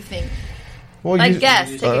I? What do you think? Well, guess.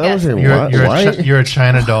 Take a guess. You're a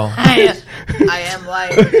China doll. I am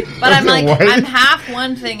white, but I'm like I'm half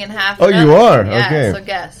one thing and half. Oh, another. you are. Yeah, okay. So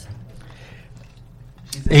guess.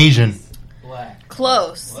 Asian.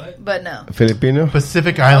 Close, but no. Filipino.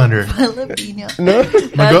 Pacific Islander. Filipino. No.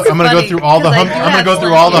 I'm gonna go through all the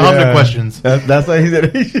Humda questions. That's why he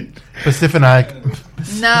said Asian. Pacific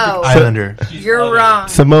Islander. You're wrong.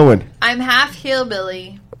 Samoan. I'm half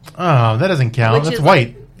hillbilly. Oh, that doesn't count. That's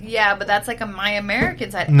white. Yeah, but that's like my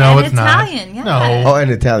American side. No, and it's Italian, not. Yeah. No. Oh,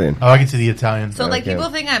 and Italian. Oh, I can see the Italian. So, people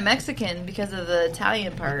think I'm Mexican because of the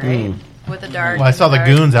Italian part, right? With the dark. Well, I saw the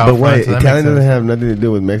goons out front. But wait, so Italian doesn't have nothing to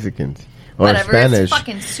do with Mexicans. Or Whatever, Spanish. it's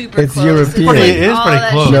fucking super it's close. European. It is pretty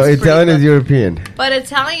close. No, Italian is European. But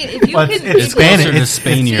Italian, if you can it's Spanish. It's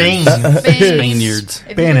Spaniards. Spaniards.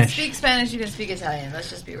 If you can speak Spanish, you can speak Italian. Let's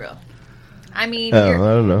just be real. I mean, I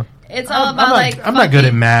don't know. It's all about I'm not good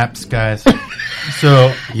at maps, guys.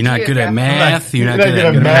 So you're not good at math. You're not good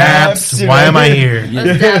at maps. Why am I here?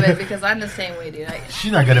 Let's dab it because I'm the same way, dude.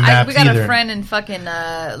 She's not good at maps We got either. a friend in fucking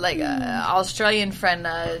Australian friend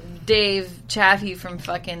Dave Chaffee from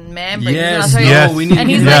fucking Manbury. Yes. And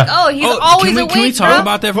he's like, he's always awake. Can we talk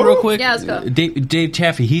about that real quick? Yeah, let's go. Dave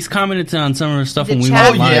Chaffee. He's commented on some of the stuff when we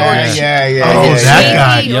went Chaffee. live. Yeah. Oh, that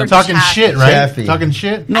guy. Yep. Talking shit, right? Chaffee. Talking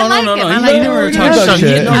shit? No. He never talked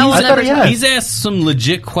shit. He's asked some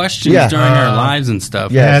legit questions during our lives and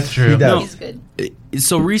stuff. Yeah, that's true. He's good.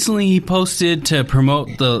 So recently he posted to promote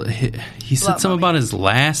he said something about his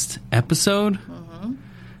last episode. Mm-hmm.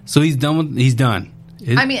 So he's done.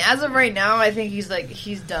 I mean, as of right now, I think he's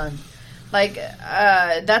done.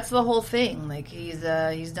 That's the whole thing. Like he's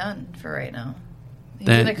done for right now. He's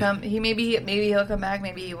gonna come. Maybe he'll come back.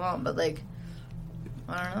 Maybe he won't. But I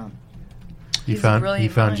don't know. He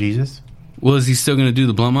found Jesus. Well, is he still going to do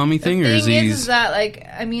the Blunt Mommy thing, or is he? Is that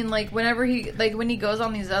whenever he when he goes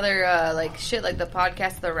on these other shit like the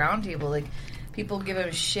podcast, the Roundtable, people give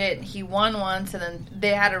him shit. He won once, and then they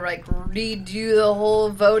had to redo the whole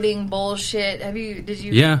voting bullshit. Did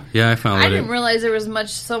you? Yeah, I found it. I didn't realize there was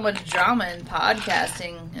so much drama in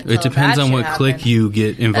podcasting. It depends on what clique you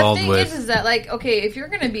get involved with. The thing is that okay, if you're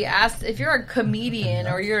going to be asked, if you're a comedian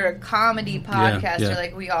or you're a comedy podcaster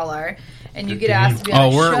like we all are. And you get asked to be on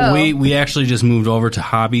a show. We actually just moved over to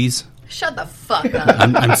hobbies. Shut the fuck up.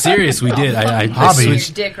 I'm serious. We did. I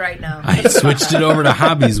switched your dick right now. I switched it over to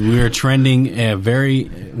hobbies. We are trending very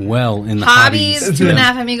well in the hobbies.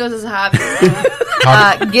 2.5 Amigos is hobbies.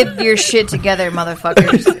 Get your shit together,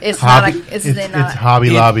 motherfuckers. It's Hobby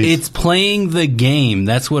Lobby. It's playing the game.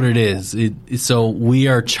 That's what it is. So we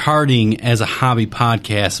are charting as a hobby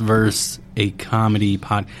podcast versus a comedy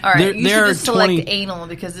podcast. All right, you should just select anal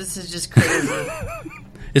because this is just crazy.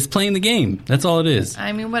 It's playing the game. That's all it is.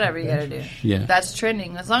 I mean, whatever you gotta do. Yeah. That's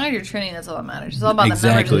trending. As long as you're trending, that's all that matters. It's all about the numbers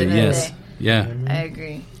at the end of the day. Yeah. I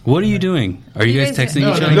agree. What are you doing? Are you guys texting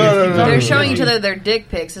each other? No. They're showing each other their dick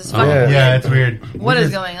pics. It's fucking weird. Yeah, it's weird. What is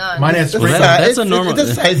going on? Mine has sprinkles. That's a normal.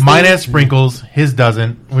 Mine has sprinkles. His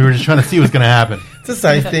doesn't. We were just trying to see what's going to happen. It's a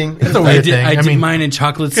size thing. It's a weird thing. I did mine in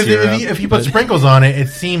chocolate syrup. Because if you put sprinkles on it, it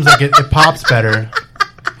seems like it pops better.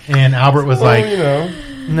 And Albert was like,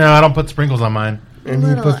 no, I don't put sprinkles on mine. And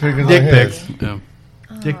he puts sprinkles on Dick his. pics. Yeah.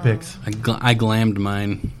 Dick pics. I glammed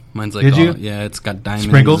mine. Mine's like, did you? Yeah, it's got diamonds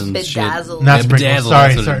Sprinkles? and Bedazzled. shit. Not sprinkles.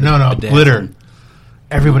 Sorry. No. Bedazzled. Glitter.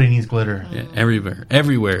 Everybody needs glitter. Yeah, everywhere.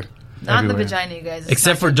 Not in the vagina, you guys. It's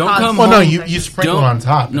Except for not don't come Well, home. no, you sprinkle it on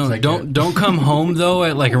top. No, like don't come home though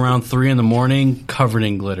at like around 3 a.m. covered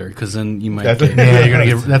in glitter because then you might. That's Get, Yeah, you're gonna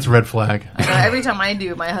get. That's a red flag. Every time I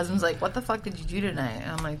do, my husband's like, "What the fuck did you do tonight?"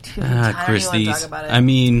 And I'm like, "Dude, I don't even want to Christie's. talk about it." I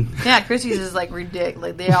mean, yeah, Christie's is like ridiculous.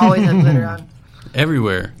 Like they always have glitter on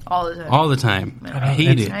everywhere, all the time. all the time. I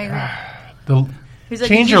hate it. I agree. He's like,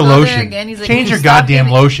 Change "Did you your go there lotion. again?" He's like, Change "Will your you stop goddamn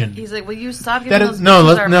giving-" lotion. He's like, "Will you stop giving That those is no.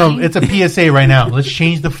 bitches our money?" It's a PSA right now. Let's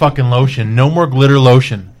change the fucking lotion. No more glitter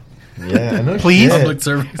lotion. Yeah, I know. Please? Shit. Public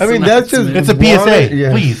service. I mean, that's just. It's a PSA.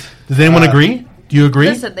 Yeah. Please. Does anyone agree? Do you agree?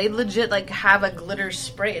 Listen, they legit like have a glitter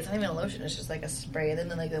spray. It's not even a lotion. It's just like a spray. And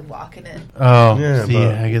then they walk in it. Oh, Yeah, see,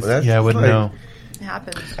 but I guess. that's Yeah, I wouldn't like- know. It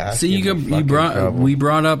happens. So Asking we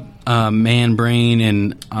brought up man brain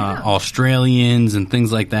and Australians and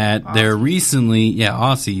things like that. Aussies. They're recently,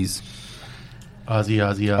 Aussies.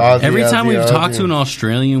 Aussie. Every time we've talked to an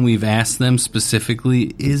Australian, we've asked them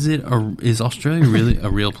specifically, is Australia really a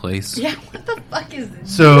real place? Yeah, what the fuck is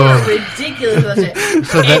this? So- Ridiculous.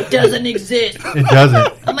 It doesn't exist. It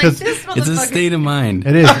doesn't. I'm like, 'Cause this motherfucker. It's a state of mind.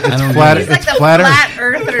 it is. It's flat. He's like It's the flat. flat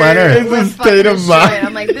earther. Flat Earth. It's a with state of fucking mind. shit.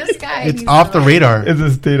 I'm like, this guy. It's needs off to, the like- radar. It's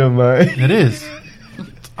a state of mind. It is.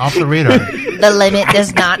 It's off the radar. The limit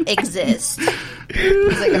does not exist.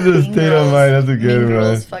 It's like It's a state of mind. That's a good Mean one.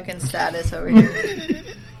 Girls fucking status over here.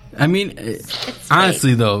 I mean,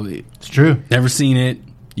 honestly, though, It's true. never seen it.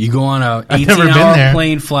 You go on a I've never been 18-hour there.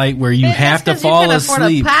 plane flight where you Man, have to that's 'cause fall you can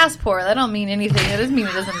asleep. afford a passport. That don't mean anything. That doesn't mean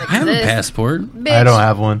it doesn't exist. I have a passport. Bitch, I don't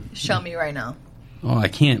have one. Show me right now. Oh, I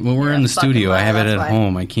can't. When we're You're in a the studio, fucking I have it liar, at that's why.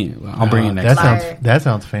 home. I can't. I'll bring it next time. Liar. That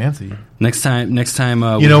sounds fancy. Next time. You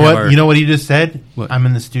we know have what? You know what he just said? What? I'm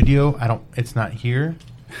in the studio. It's not here.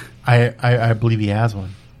 I believe he has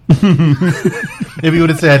one. If he would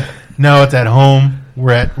have said, "No, it's at home.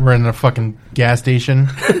 We're in a fucking gas station,"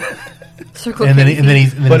 Circle and then K.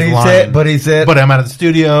 he's But he said. "But I'm out of the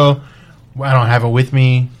studio. I don't have it with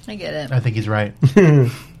me." I get it. I think he's right. I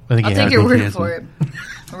think I'll he take has your one. word has for it.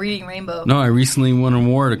 Reading Rainbow. No, I recently won an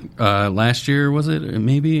award last year. Was it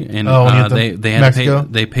maybe? And when you hit they had to pay. Mexico?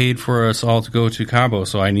 They paid for us all to go to Cabo,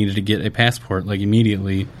 so I needed to get a passport like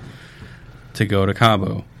immediately to go to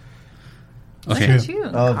Cabo. Look Okay. at you.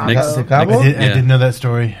 Next- to Cabo? I didn't know that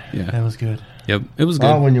story. Yeah. That was good. Yep, it was good.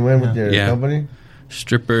 Oh, when you went with your Yeah. company?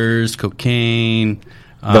 Strippers, cocaine.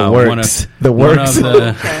 The works. The one works. of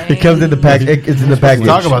the- It comes in the pack. It's in the package.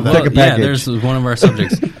 Talk about that. It's like a yeah, package. there's one of our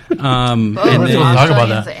subjects. Both And let's then talk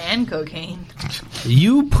about Australians that. and cocaine.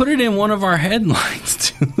 you put it in one of our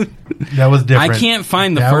headlines, dude. That was different. I can't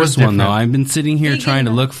find the That was first one though. different. I've been sitting here trying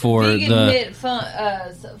to look for vegan the hit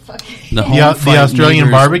fucking the, home The fight Australian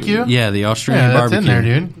neighbors- barbecue? Yeah, the Australian Yeah, that's barbecue. in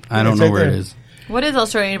there, dude. I don't It's know right where there. it is. What is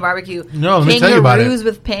Australian barbecue? No, let me tell you about it. Kangaroos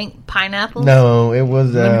with pineapples? No, it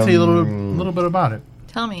was. Let me tell you a little bit about it.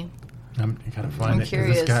 Tell me. I'm gotta find I'm it. 'Cause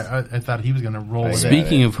curious. This guy, I thought he was gonna roll with it.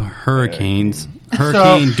 Speaking of hurricanes,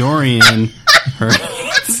 Hurricane Dorian.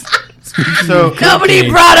 So Nobody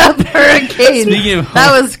brought up hurricane. Speaking of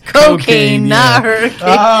that was cocaine, not yeah. hurricane.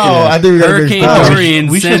 Oh, I think Hurricane Dorian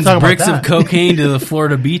We should sends talk about bricks that. of cocaine to the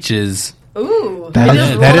Florida beaches. Ooh. That I is-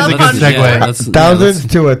 just that rolled is a up good on- segue. Yeah, that's- Thousands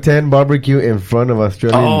to attend barbecue in front of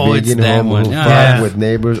Australian Oh, it's vegan that home one. who Yeah. fought with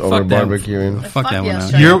neighbors over that. barbecuing. Fuck that Fuck one yeah, out.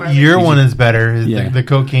 Australia. your one is better. Yeah. The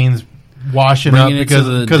cocaine's washing Bringing up it to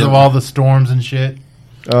the because of all the storms and shit.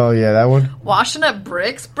 Oh yeah, that one. Washing up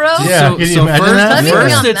bricks, bro? Yeah. So, can you so imagine first, that? Let me first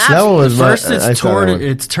be on it's that. That one was first my, it's I saw that one.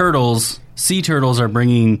 it's turtles. Sea turtles are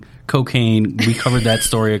bringing cocaine. We covered that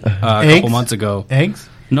story a Eggs? couple months ago. Eggs?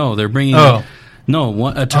 No, they're bringing. Oh. No,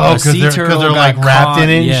 a because sea turtle they're like wrapped in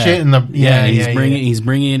it and shit. And he's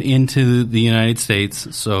bringing it into the United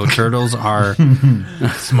States. So turtles are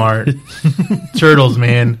smart. Turtles,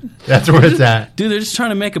 man, that's where it's at. Dude, they're just trying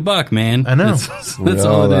to make a buck, man. I know. That's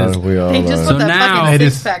all it is. They just put that fucking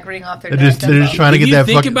six-pack ring off their neck. They're just trying to get that. If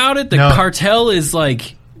you think about it, the cartel is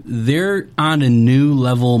like. They're on a new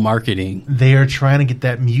level marketing. They are trying to get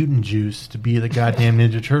that mutant juice to be the goddamn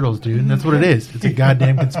Ninja Turtles, dude. That's what it is. It's a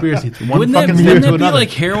goddamn conspiracy. It's one fucking step to another. Like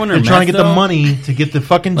heroin or They're meth, trying to get the money to get the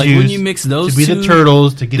fucking like juice. When you mix those to be the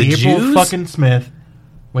Turtles, to get April Jews? fucking Smith.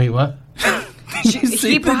 Wait, what?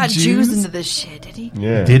 He brought Jews into this shit, did he?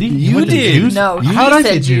 Yeah. Did he? You did. Jews? No, how did I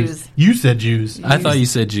say Jews? You said Jews. I thought you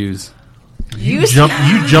said Jews. You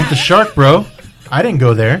jumped the shark, bro. I didn't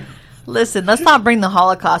go there. Listen, let's not bring the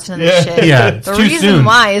Holocaust into this shit. Yeah, the reason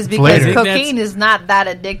why is because cocaine is not that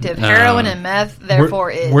addictive. Heroin and meth, therefore,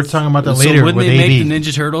 is. We're talking about that later. So wouldn't with they AD. make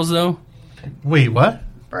the Ninja Turtles though? Wait, what?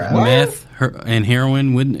 Bro. Meth and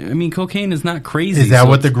heroin wouldn't. I mean, cocaine is not crazy. Is that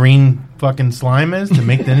what the green fucking slime is to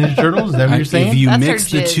make the Ninja Turtles? Is that what you're saying? If you That's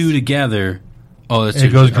mix the two together,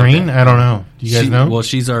 it goes green. Okay. I don't know. Do you guys know? Well,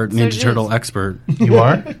 she's our Ninja Turtle expert. You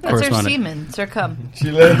are. That's her semen. Sir, come.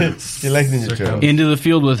 She likes Ninja Turtles. Into the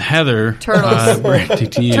field with Heather. Turtles.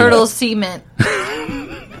 Turtle cement.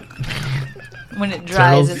 When it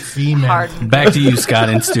dries, it's hard. Back to you, Scott,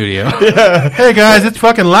 in studio. Hey guys, it's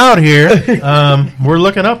fucking loud here. We're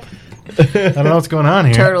looking up. I don't know what's going on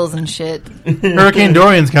here. Turtles and shit. Hurricane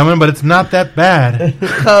Dorian's coming, but it's not that bad.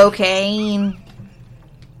 Cocaine.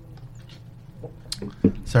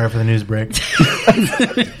 Sorry for the news break.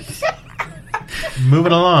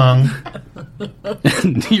 Moving along.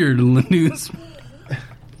 Your news.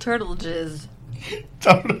 Turtle jizz.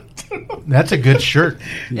 That's a good shirt.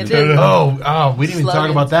 It did. Oh, we didn't even talk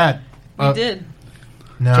about that. We did.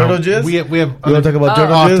 No. Turtle jizz? We have you want to talk about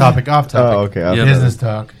turtle jizz? Off topic. Oh, okay. Business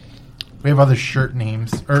talk. We have other shirt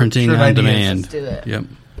names. Printing on ideas. demand. Let's do it. Yep.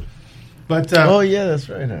 But, yeah, that's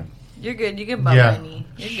right. You're good. You can bump my knee.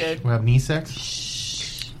 You're good. We have knee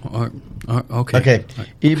sex. Okay. Okay.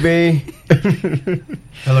 eBay.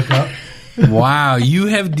 I look up. Wow, you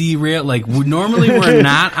have derailed. Like normally we're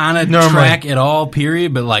not on a track at all.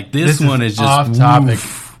 Period. But like this one is just off topic.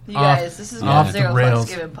 You guys, this is a Zero Fucks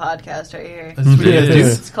Given podcast right here.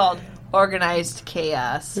 It's called Organized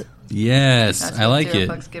Chaos. Yes, I like it.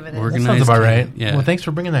 Organized. Sounds about right. Yeah. Well, thanks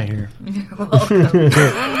for bringing that here. You're welcome.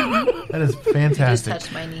 That is fantastic. You just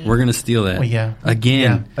touched my knee. We're gonna steal that. Well, yeah.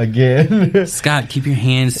 Again. Scott, keep your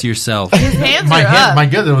hands to yourself. His hands are up. My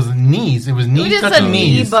God, it was knees. It was knees touching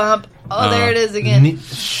knees. Knee bump. Oh, there it is again.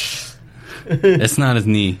 It's not his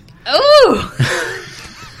knee. Ooh.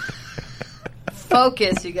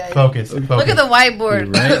 Focus, you guys. Focus. Look at the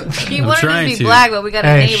whiteboard. Right? He wanted it to be black, but we got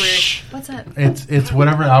a neighbor. What's that? It's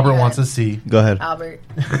whatever Albert wants to see. Go ahead. Albert.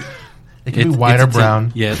 It can be white or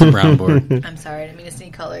brown. It's a brown board. I'm sorry, I didn't mean to see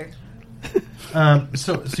color.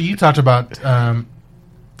 So you talked about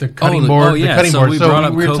the cutting board. Yeah. The cutting board.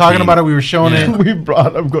 So we were talking about it. We were showing it. We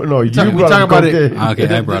brought up. No, you we brought talk up about cocaine. it.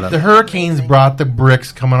 Okay, I brought up. The hurricanes brought the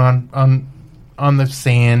bricks coming on the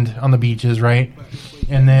sand on the beaches, right?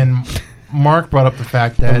 And then Mark brought up the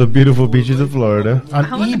fact that on the beautiful beaches of Florida on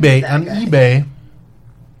eBay.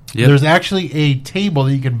 Yep. There's actually a table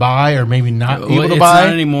that you could buy or maybe not able to buy. It's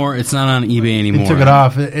not anymore. It's not on eBay anymore. They took it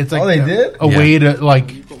off. It's like they did? A way to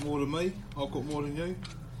like. You've got more than me. I've got more than you.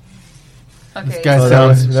 Okay. This guy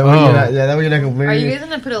sounds. That way you're not complaining. Are you guys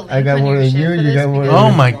gonna put a link I got on more your than shit you. for You this? got more.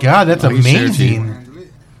 Oh my God, that's amazing. Handle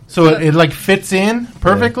it. So it like fits in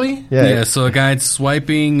perfectly. Yeah. So a guy's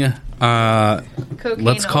swiping. Cocaine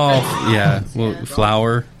Let's call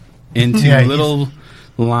flour into little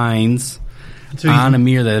lines on a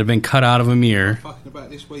mirror that have been cut out of a mirror. Fucking about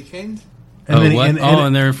this weekend.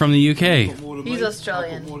 And they're from the UK. He's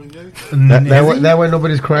Australian. That way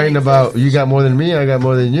nobody's crying about you got more than me. I got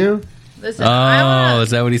more than you. Listen, is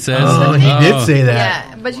that what he says? Oh, he did say that.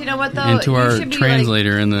 Yeah, but you know what though? Into our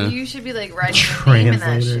translator like, in the. You should be like writing your name in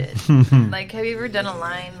that shit. Like, have you ever done a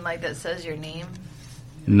line like that says your name?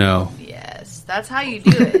 No. Yes, that's how you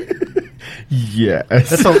do it. Yes.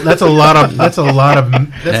 That's a lot of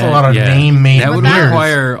name made. That would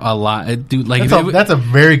require a lot, dude. Like that's a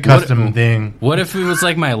very custom thing. What if it was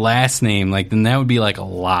like my last name? Like then that would be like a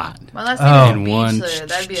lot. My last name is Beachler.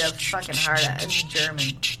 That'd be a fucking hard ass. It's German.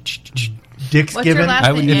 Dick's What's given. your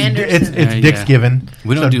last name? Anderson. It's Dick's given.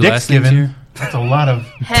 We don't do Dick's last names given. here. That's a lot of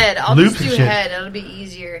head. I'll loops just do shit. head. It'll be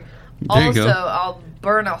easier. There you go. I'll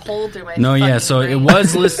burn a hole through my so brain. it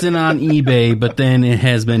was listed on eBay, but then it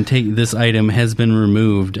has been this item has been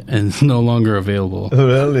removed and is no longer available.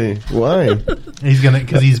 Really? Why?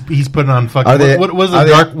 Because he's putting on fucking.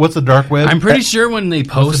 What's the dark web? I'm pretty sure when they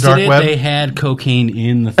posted it, they had cocaine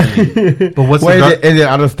in the thing. But what's is it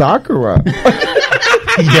out of stock or what?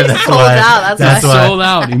 Yeah, that's sold why. out. That's why. Sold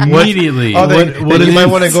out immediately. You might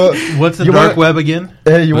want to go. What's the dark web again?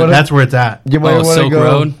 That's where it's at. You might want to Silk go.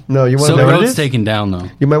 Road. No, you want Silk Road's taken down though.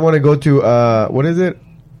 You might want to go to what is it?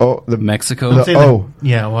 Oh, the Mexico.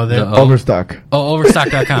 Overstock. Oh,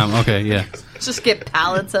 Overstock.com. Okay, yeah. Just get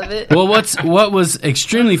pallets of it. Well, what was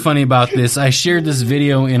extremely funny about this? I shared this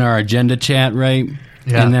video in our agenda chat, right?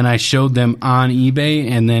 Yeah. And then I showed them on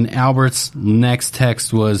eBay, and then Albert's next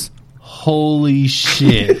text was, "Holy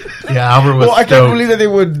shit!" Yeah, Albert was. Well, I can't believe that they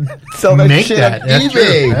would sell that shit on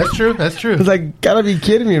eBay. That's true. It's like, gotta be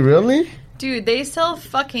kidding me, really? Dude, they sell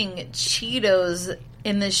fucking Cheetos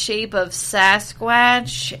in the shape of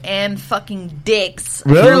Sasquatch and fucking dicks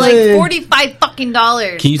for like $45 fucking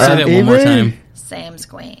dollars. Can you say that one more time? Sam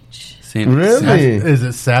Squanch. Really? Is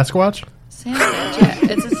it Sasquatch? Sasquatch, yeah,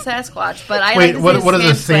 it's a Sasquatch. But I wait, like to what is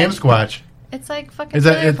a Sam Squatch? It's like fucking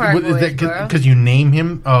Trailer Park Boys, bro. Because you name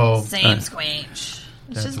him? Oh, Sam Squanch.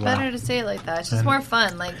 It's just better to say it like that. It's just more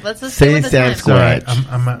fun. Like, let's just say with the time.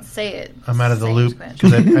 Squatch. Say it. I'm out of the loop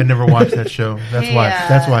because I never watched that show. That's why.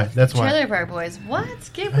 That's why. Trailer Park Boys. What?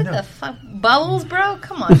 Get with the Bubbles, bro.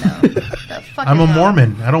 Come on now. I'm a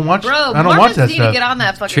Mormon. I don't watch. Bro, I don't watch that stuff. To get on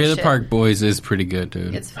that fucking Trailer shit. Park Boys is pretty good,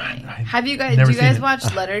 dude. It's funny. Do you guys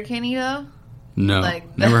watch Letterkenny though? No,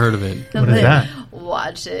 never heard of it. What is that?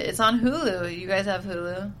 Watch it. It's on Hulu. You guys have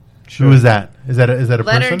Hulu? Sure. Who is that? Is that a person?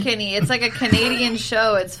 Letterkenny. It's like a Canadian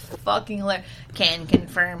show. It's fucking can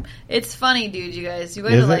confirm. It's funny, dude. You guys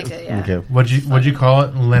will like it. Yeah. Okay. What'd you call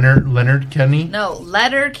it? Leonard Kenny? No,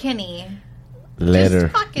 Letterkenny.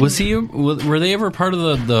 Was he? Were they ever part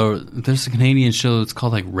of the? There's a Canadian show that's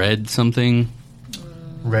called like Red something.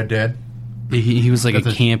 Red Dead. He was like a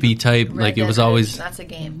campy type. Red like Dead it was always. That's a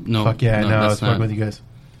game. No, fuck yeah, no, I was fucking with you guys.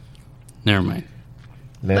 Never mind.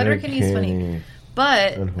 Letterkenny's funny,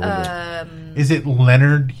 but is it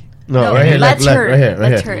Leonard? No, right here.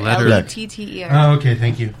 Letterkenny. Letterkenny. Oh, okay.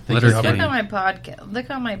 Thank you. Look on my podcast. Look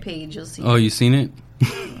on my page. You'll see. Oh, you seen it?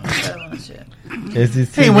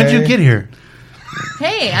 Hey, when'd you get here?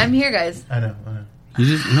 Hey, I'm here, guys. I know.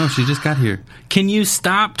 She just got here. Can you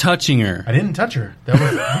stop touching her? I didn't touch her.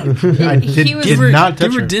 I did not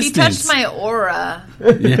touch her. He touched my aura.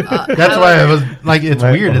 Yeah. That's why I was like, it's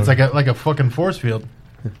weird. It's like a fucking force field.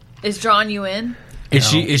 Is drawing you in? Is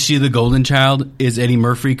she the golden child? Is Eddie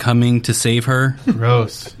Murphy coming to save her?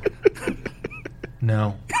 Gross.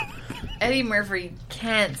 No. Eddie Murphy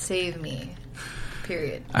can't save me.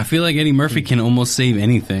 Period. I feel like Eddie Murphy can almost save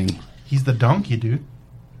anything. He's the donkey, dude.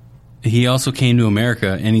 He also came to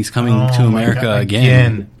America, and he's coming to America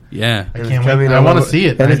again. Yeah. I can't wait. I want to see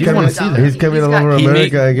it. I do want to see that. He's coming all over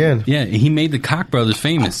America again. Yeah, he made the Koch brothers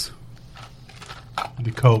famous.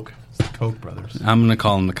 The Koch brothers. I'm going to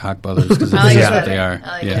call them the Koch brothers because that's what they are.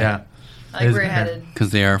 I like I like where you're headed. Because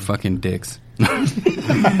they are fucking dicks.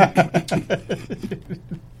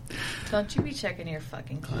 Don't you be checking your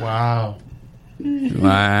fucking clothes. Wow.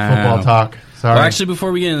 Football talk. Sorry. Well, actually,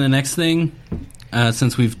 before we get into the next thing,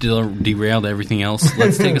 since we've derailed everything else,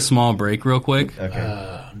 let's take a small break real quick.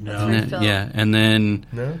 Okay. No. And then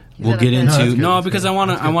we'll get into because I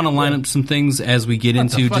want to line up some things as we get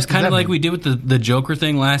into just kind of like we did with the Joker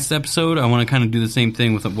thing last episode. I want to kind of do the same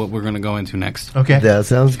thing with what we're going to go into next. Okay, that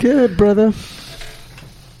sounds good, brother.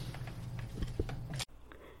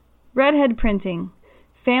 Redhead Printing,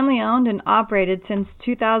 family owned and operated since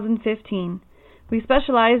 2015. We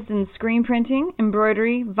specialized in screen printing,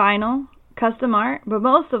 embroidery, vinyl, custom art, but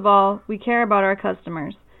most of all, we care about our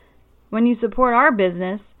customers. When you support our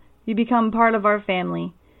business, you become part of our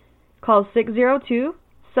family. Call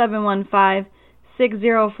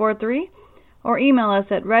 602-715-6043 or email us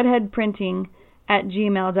at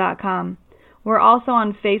redheadprinting@gmail.com. We're also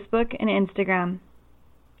on Facebook and Instagram.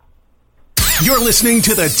 You're listening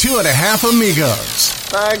to the 2.5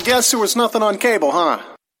 Amigos. I guess there was nothing on cable, huh?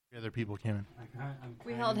 Other people came in.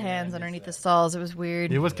 We held hands underneath the stalls. It was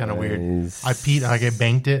weird. It was kind of weird. I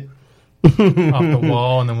banked it off the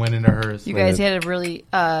wall and then went into hers. You guys had a really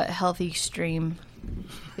healthy stream,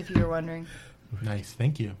 if you were wondering. Nice,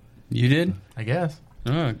 thank you. You did? I guess.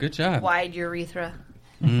 Oh, good job. Wide urethra.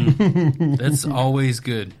 That's always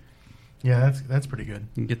good. Yeah, that's pretty good.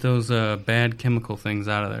 You get those bad chemical things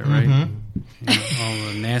out of there, right? Mm-hmm.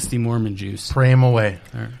 All the nasty Mormon juice. Pray them away.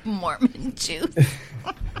 Right. Mormon juice.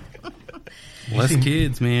 Less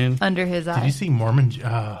kids, man. Under his eye. Did you see Mormon?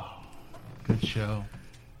 Oh, Good show.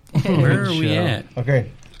 Where are we at?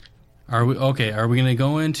 Okay. Are we gonna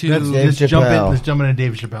go into? Let's jump into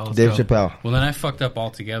Dave Chappelle. Dave Chappelle. Well, then I fucked up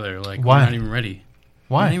altogether. Like, why? We're not even ready.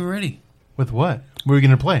 Why? We're not even ready. With what? What are we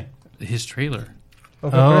gonna play? His trailer.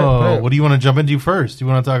 Okay, what do you want to jump into first? Do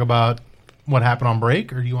you want to talk about what happened on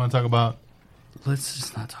break, or do you want to talk about? Let's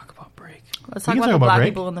just not talk about break. Let's talk about the black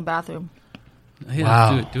people in the bathroom. Yeah,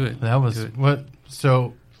 wow, do it. That was what?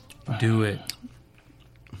 So, do it.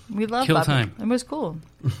 We love kill bathroom. time. It was cool.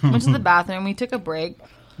 Went to the bathroom. We took a break.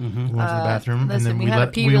 We went to the bathroom, listen, and then we had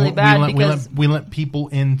to pee really bad because we let people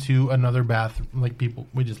into another bathroom. Like people,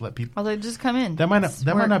 we just let people. I was like, just come in. That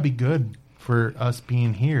might not be good for us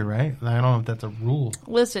being here, right? I don't know if that's a rule.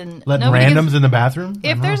 Listen, letting randoms in the bathroom.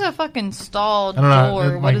 If there's a fucking stall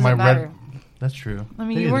door, what does it matter? That's true. I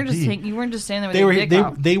mean, you weren't just standing there with your dick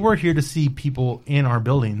out. They were here to see people in our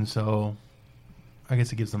building, so I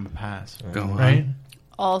guess it gives them a pass. Go on. Right?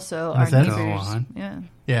 Also, our neighbors. Go on. Yeah.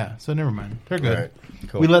 Yeah. So never mind. They're good. Right.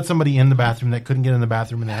 Cool. We let somebody in the bathroom that couldn't get in the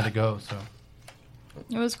bathroom and they had to go. So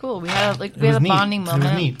it was cool. We had a bonding moment. It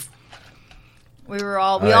was neat. We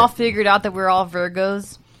all figured out that we're all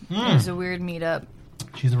Virgos. It was a weird meetup.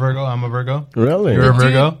 She's a Virgo. I'm a Virgo. Really? You're a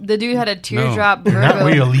Virgo? The dude had a teardrop Virgo. Not,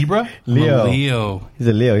 were you a Libra? Leo. He's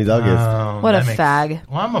a Leo. He's August. What a fag.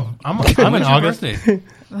 Well, I'm in August.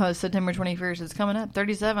 Oh, September 21st. It's coming up.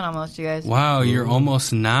 37 almost, you guys. Wow, you're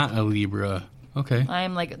almost not a Libra. Okay.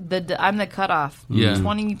 I'm like I'm the cutoff. Yeah.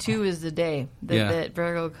 22 is the day that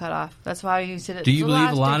Virgo cutoff. That's why you said it. Do you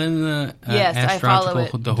believe a lot in the yes, I follow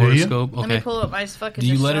it. The horoscope? Okay. Let me pull up my fucking. Do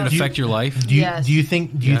you let it affect your life? Do you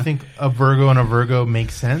think a Virgo and a Virgo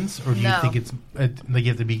makes sense, or do you think it's like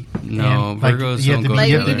you have to be? No, Virgos don't go together.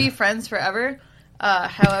 Like we'd be friends forever.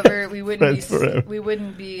 However, we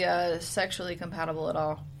wouldn't be sexually compatible at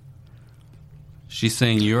all. She's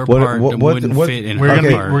saying your part wouldn't fit in her part.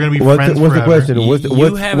 We're going to be friends What's forever. the question?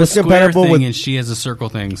 You have a square thing and she has a circle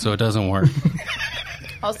thing, so it doesn't work.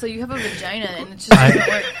 Also, you have a vagina and it just doesn't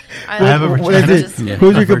work. I have a vagina.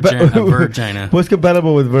 Who's a vagina. What's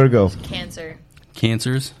compatible with Virgo? Cancer.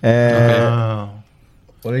 Cancers? Okay.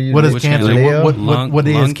 What are you? What is Cancer? What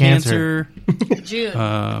day is Cancer? June.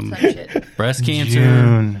 Some shit. Breast cancer.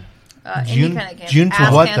 June. Any kind of cancer. June to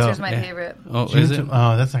Ass what cancer though? is my favorite. Oh, is it?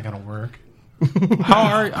 Oh, that's not going to work.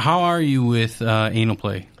 How are you with anal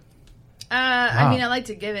play? I mean, I like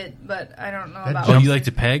to give it, but I don't know about. Oh, you like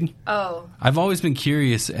to peg? Oh, I've always been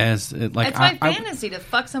curious as like. It's my fantasy to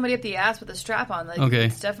fuck somebody up the ass with a strap on. Like, okay,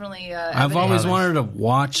 it's definitely. I've always wanted to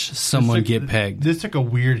watch someone get pegged. This took a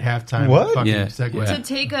weird halftime.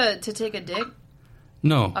 Segue. To take a dick.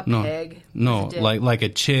 No, peg. No, like a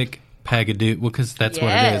chick. Peg a dude, because that's what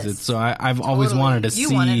it is. So I've always wanted to see.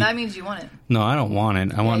 You want it. That means you want it. No, I don't want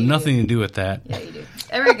it. I want nothing to do with that. Yeah, you do.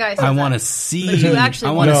 Every guy says I want to see. But you actually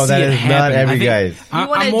I want to see it happen. Not every guy. You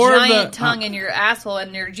want a giant tongue in your asshole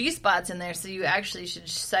and your G spots in there, so you actually should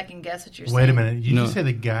second guess what you're saying. Wait a minute. You just say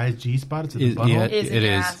the guy's G spot is in the butthole? Yeah, it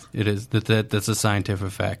is. It is. That's a scientific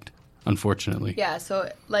fact. Unfortunately. Yeah. So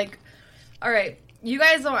all right. You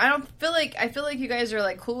guys don't. I feel like you guys are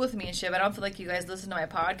like cool with me and shit. But I don't feel like you guys listen to my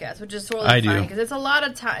podcast, which is totally fine because it's a lot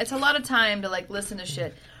of time. It's a lot of time to like listen to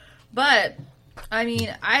shit. But I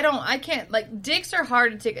mean, I can't. Like, dicks are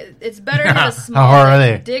hard to take. It's better to have a small. How hard are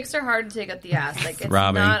they? Dicks are hard to take up the ass. Like, it's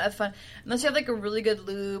not a fun unless you have like a really good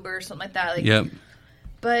lube or something like that. Like, yep.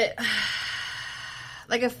 But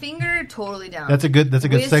like a finger, totally down. That's a good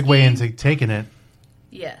segue into taking it.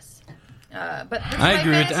 Yes. But I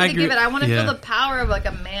agree. I want to feel the power of like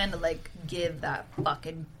a man to like give that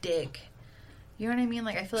fucking dick. You know what I mean?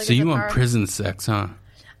 Like I feel like. So you want prison sex, huh?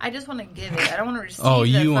 I just want to give it. I don't want to receive. Oh,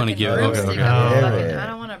 you want to give it? Okay. I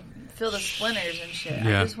don't want to feel the splinters and shit.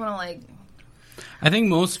 Yeah. I just want to like. I think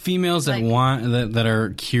most females that want that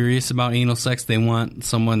are curious about anal sex, they want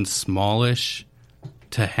someone smallish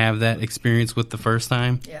to have that experience with the first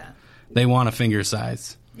time. Yeah. They want a finger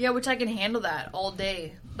size. Yeah, which I can handle that all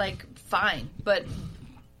day. Like, fine. But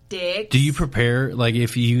dicks. Do you prepare? Like,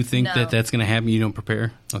 if you think that's going to happen, you don't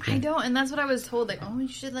prepare? Okay. I don't, and that's what I was told. Like, oh, you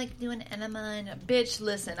should, like, do an enema. And bitch,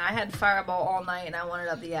 listen, I had Fireball all night, and I wanted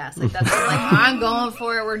up the ass. Like, that's like, I'm going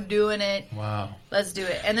for it. We're doing it. Wow. Let's do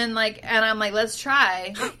it. And then, like, and I'm like, let's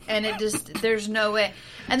try. And it just, there's no way.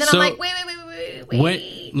 And then I'm like, wait.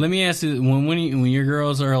 Let me ask you, when your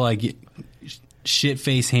girls are, like,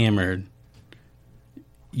 shit-face hammered,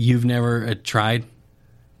 you've never tried?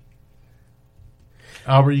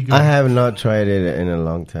 Albert, you go. I have not tried it in a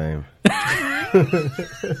long time. Good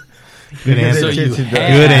answer. So good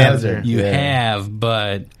answer. You have,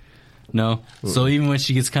 but no. So even when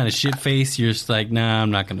she gets kind of shit-faced, you're just like, nah, I'm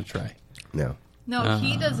not going to try. No. No,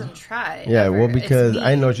 he doesn't try. Yeah, ever. well, because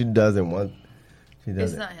I know she doesn't want. She doesn't.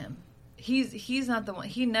 It's not him. He's not the one.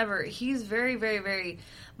 He never. He's very, very, very.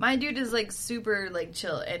 My dude is like super like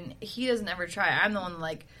chill, and he doesn't ever try. I'm the one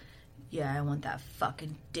like, yeah, I want that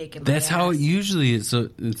fucking dick in my That's ass. how it usually is. So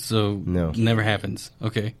No. never happens.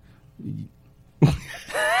 Okay.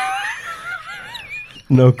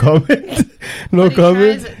 No comment. No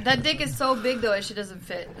comment. That dick is so big though, it shit doesn't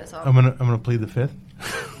fit. That's all. I'm gonna plead the fifth.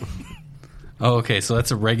 Oh, okay. So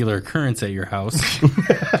that's a regular occurrence at your house.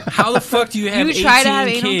 How the fuck do you have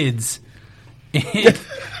 18 kids?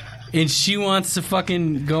 And she wants to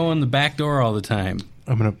fucking go in the back door all the time.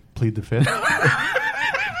 I'm gonna plead the fifth.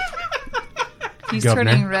 He's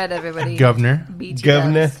turning red, everybody. Governor.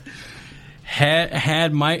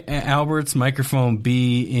 Had Albert's microphone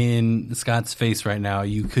be in Scott's face right now,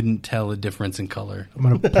 you couldn't tell a difference in color. I'm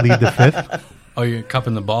gonna plead the fifth. Oh, you're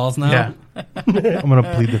cupping the balls now? Yeah. I'm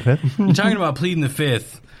gonna plead the fifth. You're talking about pleading the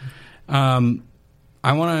fifth.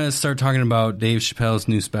 I want to start talking about Dave Chappelle's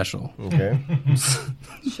new special. Okay.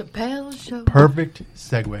 Chappelle Show. Perfect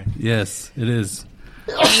segue. Yes, it is.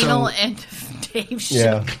 Anal and Dave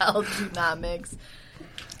Chappelle do not mix.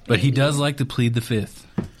 But he does like to plead the fifth.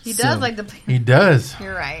 He does like to He does.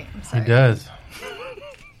 You're right. I'm sorry. He does.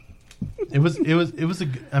 It was a.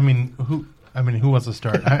 Who wants to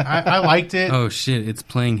start? I liked it. Oh shit! It's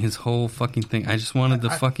playing his whole fucking thing. I just wanted the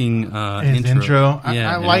fucking his intro.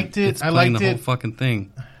 Yeah, I liked it. It's playing the whole fucking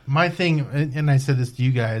thing. My thing, and I said this to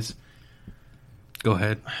you guys. Go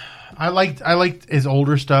ahead. I liked his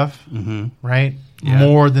older stuff, right? Yeah.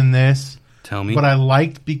 More than this. Tell me. But I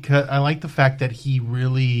liked the fact that he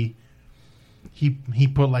really he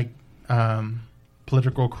put like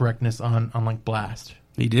political correctness on like blast.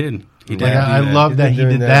 He did. He did. Like, I love that he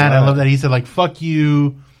did that. I love that he said like "fuck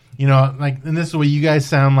you," you know. Like, and this is what you guys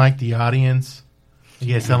sound like, the audience.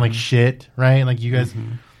 You guys sound like shit, right? Like you guys,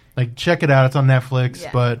 like check it out. It's on Netflix. Yeah.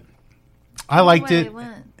 But I liked it.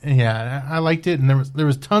 Yeah, I liked it, and there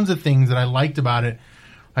was tons of things that I liked about it.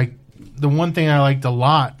 Like the one thing I liked a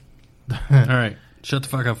lot. All right, shut the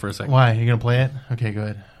fuck up for a second. Why? You gonna play it? Okay, go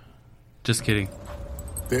ahead. Just kidding.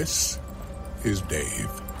 This is Dave.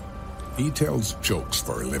 He tells jokes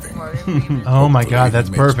for a living. Oh my God, that's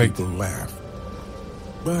perfect. People laugh.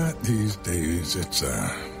 But these days, it's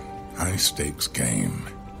a high-stakes game.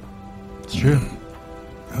 It's true.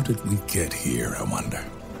 How did we get here, I wonder?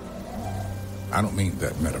 I don't mean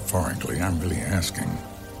that metaphorically. I'm really asking,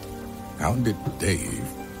 how did Dave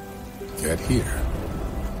get here?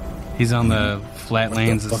 He's on the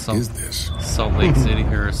flatlands of Salt Lake City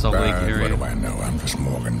or Salt Lake area. What do I know? I'm just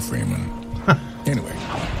Morgan Freeman. Anyway.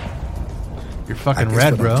 You're fucking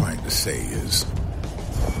red, bro. What I'm trying to say is,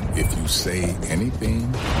 if you say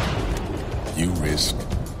anything, you risk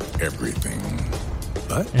everything.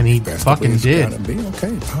 And he fucking did. Be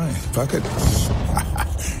okay, fine, fuck it.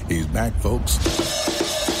 He's back, folks.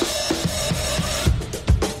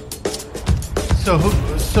 So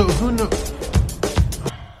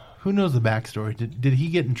who knows the backstory? Did he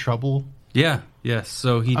get in trouble? Yeah. Yes.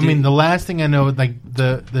 So he. I mean, the last thing I know, like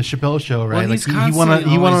the Chappelle Show, right? Well, like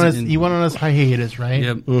he went on his hiatus, right?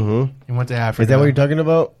 Yep. Mm-hmm. He went to Africa. Is that what you're talking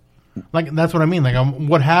about? Like that's what I mean. Like,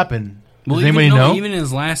 what happened? Well, does anybody know? Even in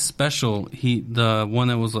his last special, the one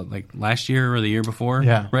that was like last year or the year before,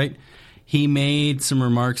 yeah, right? He made some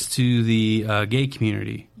remarks to the gay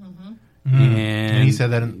community, and he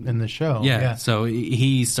said that in the show. Yeah. So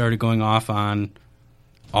he started going off on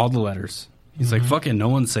all the letters. He's like, "Fucking, no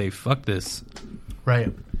one's safe. Fuck this."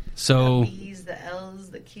 Right. The So B's, the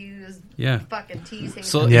L's, the Q's, yeah, fucking T's.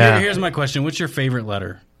 So here's my question: what's your favorite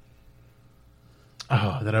letter?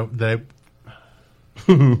 Oh, that I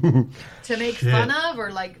to make fun of,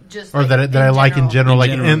 or like just, or like that I like in general,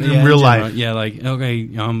 like in real life. Yeah, like okay,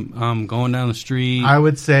 I'm going down the street. I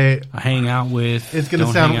would say I hang out with. It's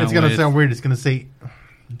gonna sound weird. It's gonna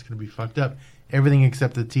be fucked up. Everything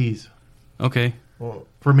except the T's. Okay. Well,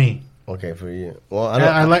 for me. Okay, for you. Well,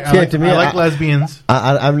 I like lesbians.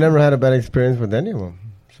 I've never had a bad experience with anyone.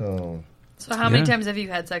 So how many times have you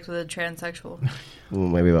had sex with a transsexual? Well,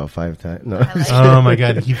 maybe about 5 times. No. Oh my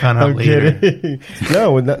God, he found out later.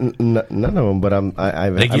 No, none of them. But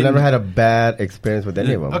I've never had a bad experience with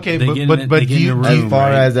any of them. Okay, but do you, as far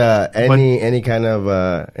as any kind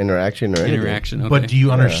of interaction or interaction? Okay. But do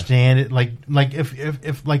you understand it? Like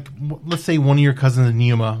if like let's say one of your cousins in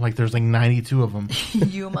Yuma, like there's like 92 of them.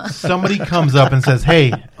 Yuma. Somebody comes up and says,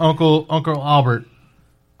 "Hey, Uncle Albert,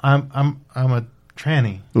 I'm a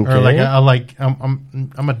tranny," okay. or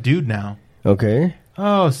I'm a dude now. Okay.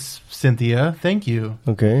 Oh, Cynthia, thank you.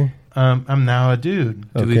 Okay. I'm now a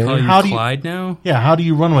dude. Do we call you Clyde now? Yeah. How do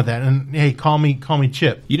you run with that? And hey, call me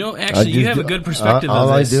Chip. You know, actually, you have a good perspective. All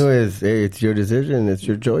of this. I do is, hey, it's your decision. It's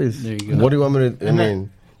your choice. There you go. What do you want me to? I mean,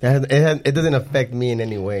 it doesn't affect me in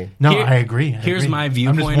any way. No, I agree. Here's my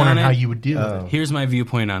viewpoint I'm just wondering on it. how you would deal with it. Here's my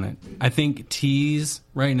viewpoint on it. I think T's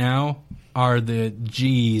right now are the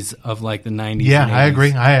G's of like the 90s. Yeah, and 80s. I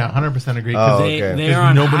agree. I 100% agree. Because they are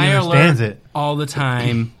on nobody high understands alert it all the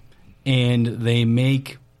time, and they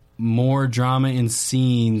make more drama in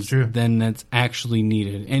scenes than that's actually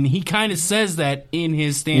needed. And he kind of says that in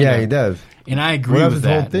his stand-up. Yeah, he does. And I agree with his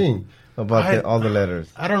that. whole thing about all the letters.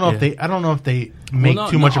 I don't know if they make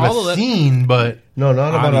too much of a scene, but not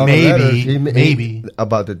about all the letters. Maybe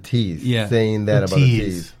about the T's. Yeah. Saying that about the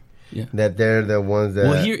T's. Yeah. That they're the ones that...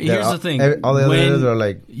 Well, here's the thing. All the other letters are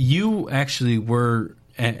like... You actually were...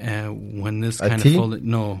 when this kind of T? folded...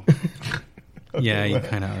 No. Yeah, you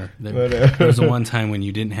kind of are. There was a one time when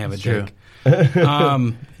you didn't have a dick.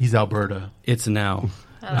 He's Alberta. It's now.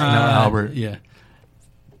 Albert. Yeah.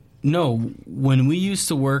 No, when we used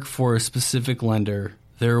to work for a specific lender,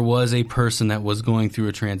 there was a person that was going through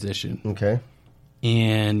a transition. Okay.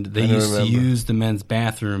 And they used to use the men's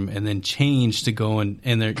bathroom and then change to go and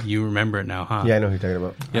you remember it now, huh? Yeah, I know who you're talking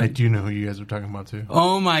about. Yeah. I do know who you guys are talking about too.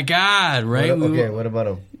 Oh my God! Right? What about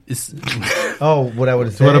him? What I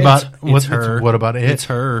would say. What about it's her? What about it? It's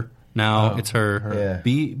her. Now it's her. Yeah.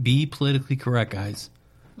 Be politically correct, guys.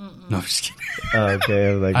 No, I'm just kidding.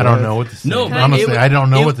 Okay, I don't know what to say. No, honestly, I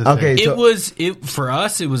don't know what to say. Okay, for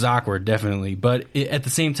us. It was awkward, definitely. But at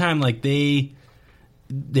the same time, like they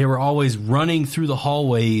were always running through the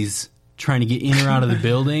hallways trying to get in or out of the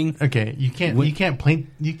building. Okay, you can't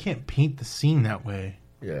paint the scene that way.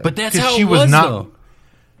 Yeah. But that's how it was though.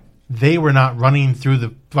 They were not running through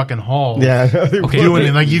the fucking hall. Yeah. Okay. Doing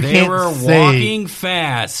it like they were walking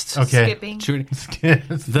fast. Okay. Skipping.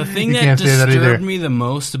 The thing that disturbed me the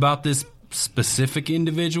most about this specific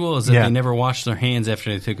individual is that they never washed their hands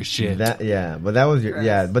after they took a shit. But that was your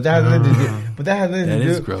but that has nothing to do. But that has nothing to do. That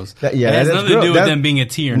is gross. That has nothing to do with them being a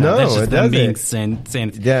T or not. No, that's just them being sanitary.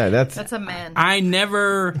 sanitary. Yeah, that's a man. I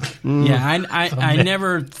never. I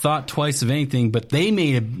never thought twice of anything. But they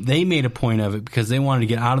made a point of it because they wanted to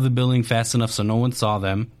get out of the building fast enough so no one saw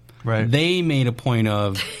them. Right. They made a point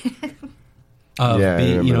of. I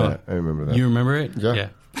remember that. You remember it? Yeah.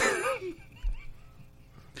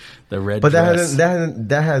 The red but dress.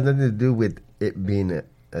 that has nothing to do with it being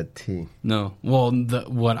a T. No. Well,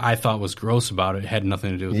 what I thought was gross about it had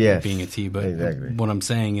nothing to do with it being a T. But what I'm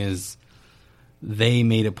saying is they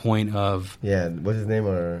made a point of... Yeah, what's his name?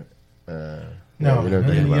 Or our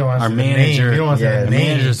manager. The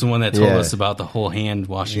manager's the one that told us about the whole hand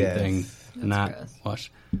washing thing. That's not gross.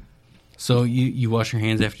 wash. So you wash your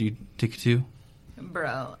hands after you take a two?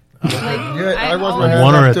 Bro. I wash my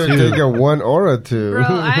hands after take a one or a two. Bro,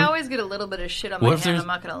 I always get a little bit of shit on my hand. I'm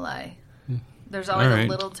not gonna lie. There's always a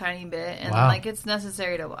little tiny bit, and like it's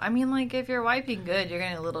necessary to. I mean, like if you're wiping good, you're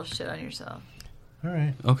getting a little shit on yourself. All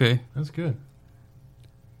right. Okay. That's good.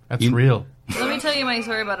 That's real. Let me tell you my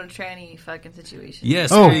story about a tranny fucking situation.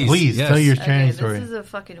 Yes. Please tell your tranny story. This is a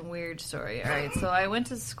fucking weird story. All right, so I went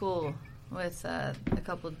to school with a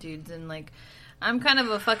couple dudes, and like. I'm kind of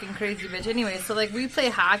a fucking crazy bitch anyway, so like we play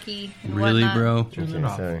hockey and really, whatnot.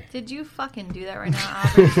 Bro? Sorry. Did you fucking do that right now,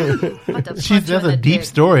 Albert? That's a deep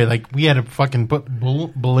story. Like we had to fucking put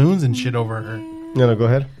balloons and shit over her. No, go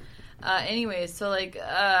ahead. Anyways, so like,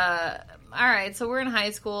 all right, so we're in high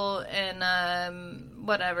school and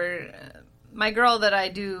whatever. My girl that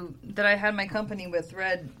I had my company with,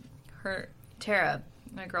 Tara,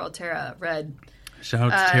 my girl Tara, Red.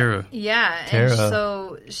 Shout out to Tara. Yeah, Tara. And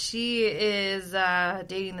so she is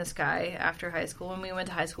dating this guy after high school, and we went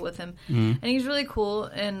to high school with him. Mm-hmm. And he's really cool,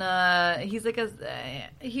 and he's like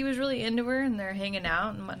he was really into her, and they're hanging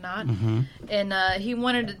out and whatnot. Mm-hmm. And he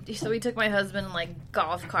wanted to, so he took my husband like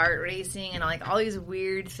golf cart racing and like all these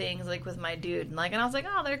weird things like with my dude, and I was like,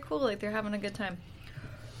 oh, they're cool, like they're having a good time.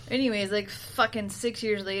 Anyways, like fucking 6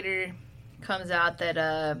 years later, comes out that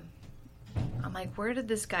I'm like, where did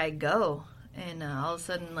this guy go? And all of a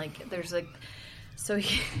sudden, like, there's, like... So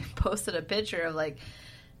he posted a picture of, like,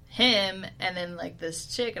 him and then, like,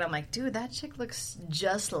 this chick. And I'm like, dude, that chick looks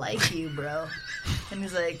just like you, bro. And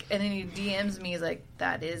he's like... And then he DMs me. He's like,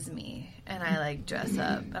 that is me. And I, like, dress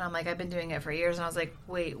up. And I'm like, I've been doing it for years. And I was like,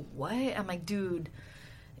 wait, what? I'm like, dude,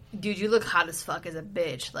 you look hot as fuck as a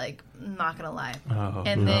bitch. Like, I'm not gonna lie. Oh,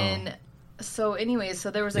 and then... So, anyways,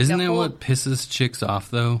 so there was, like, Isn't that what pisses chicks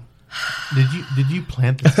off, though? Did you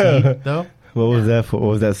plant the seed, though? What was that for? What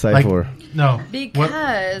was that site for? No.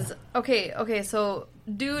 Because, okay, so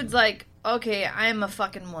dudes, like, okay, I'm a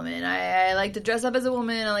fucking woman. I like to dress up as a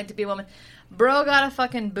woman. I like to be a woman. Bro got a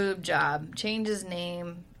fucking boob job. Changed his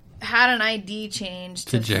name. Had an ID change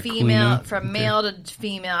to female, from male to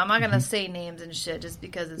female. I'm not going to say names and shit just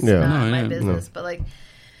because it's not my business. But, like,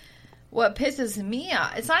 what pisses me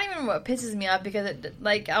off, it's not even what pisses me off because,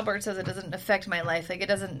 like Albert says, it doesn't affect my life. Like, it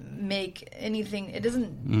doesn't make anything, it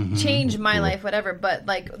doesn't change my life, whatever. But,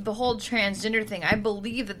 like, the whole transgender thing, I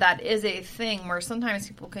believe that is a thing where sometimes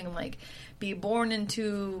people can, like, be born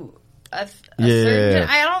into a certain,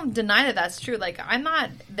 I don't deny that that's true. Like, I'm not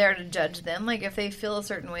there to judge them. Like, if they feel a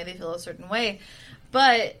certain way, they feel a certain way.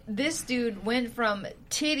 But this dude went from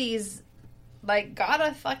titties, like, got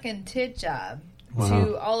a fucking tit job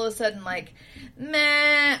to all of a sudden, like,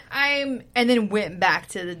 and then went back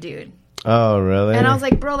to the dude. Oh, really? And I was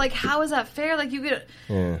like, bro, like, how is that fair? Like, you get,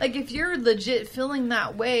 like, if you're legit feeling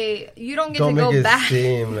that way, you don't get to go back.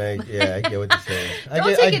 Seem like, I get what you're saying.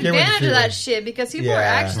 Don't take advantage of that shit because people are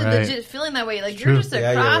actually legit feeling that way. Like, you're just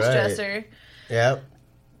a cross-dresser. Right. Yep.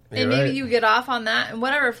 And maybe you get off on that and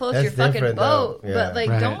whatever floats your fucking boat. But,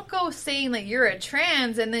 like, don't go saying, like, you're a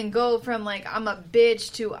trans and then go from, like, I'm a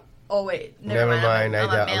bitch to... Oh, wait. Never mind. I'm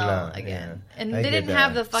a male again. Yeah. And they didn't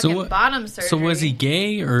have the fucking bottom surgery. So was he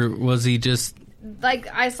gay or was he just... Like,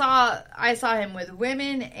 I saw him with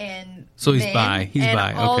women and so he's bi. He's and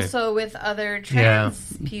bi. Okay. also with other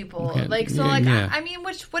trans people. Okay. Like, so, like, I mean,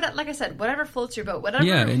 like I said, whatever floats your boat. Whatever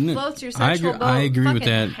floats your sexual boat. I agree with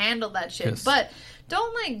that. Handle that shit. Yes. But...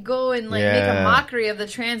 don't, like, go and, like, make a mockery of the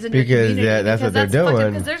transgender community. That's what they're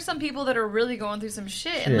doing. Because there's some people that are really going through some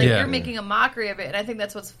shit. And, like, you're making a mockery of it. And I think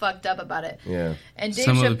that's what's fucked up about it. Yeah. And Dave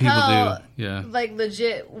Chappelle, like,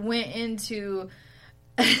 legit went into...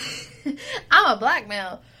 I'm a black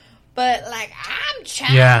male. But, like, I'm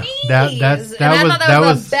Chinese. Yeah, that was the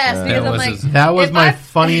best. Because I'm like... That was my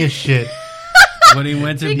funniest shit. When he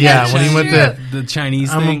went to... when he went to... The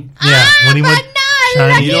Chinese thing? When he went...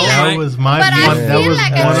 Chinese, that was my one. That was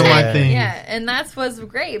one of my things. Yeah, and that's what's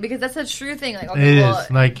great because that's a true thing. Like, okay, well,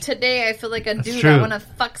 like, today I feel like a dude. I want to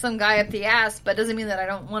fuck some guy up the ass, but doesn't mean that I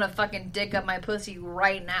don't want to fucking dick up my pussy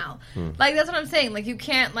right now. Like, that's what I'm saying. Like, you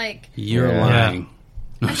can't, like, you're lying.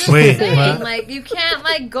 I'm just saying, like, you can't,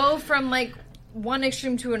 like, go from, like, one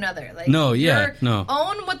extreme to another. Like,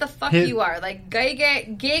 own what the fuck you are. Like, gay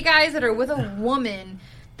guys that are with a woman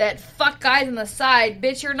that fuck guys on the side,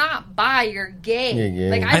 bitch. You're not bi, you're gay. Yeah.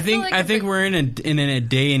 Like, I think we're in a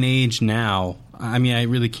day and age now. I mean, I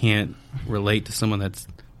really can't relate to someone that's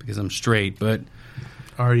because I'm straight, but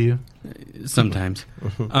are you? Sometimes.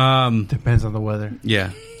 Depends on the weather. Yeah.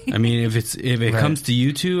 I mean, if it comes to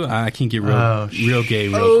you two, I can get real gay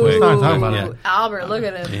real quick. Albert, look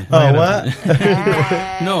at him. Yeah. Oh, what?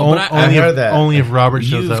 No, but I heard that. Only if Robert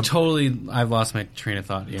shows up. I've lost my train of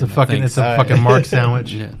thought. It's a fucking Mark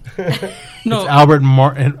sandwich. Yeah. No, it's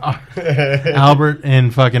Albert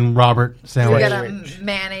and fucking Robert sandwich. You got a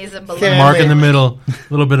mayonnaise and bologna. Mark in the middle. A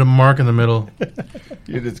little bit of Mark in the middle.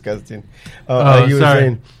 You're disgusting. You were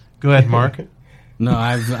saying. Go ahead, Mark. No,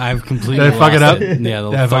 I've completely. Did I fuck it up? Yeah,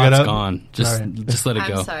 the thought's gone. Just let it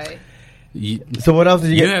go. I'm sorry. So what else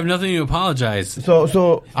did you get? You have nothing to apologize.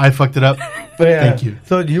 So I fucked it up. Thank you.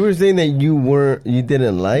 So you were saying that you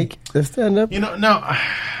didn't like the stand up? No.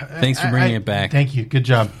 Thanks for bringing it back. Thank you. Good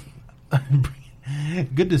job.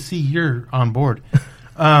 Good to see you're on board.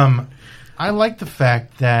 I like the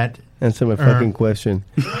fact that answer my fucking question.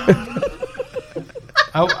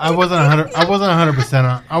 I wasn't 100%.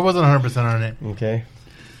 I wasn't 100% on it. Okay.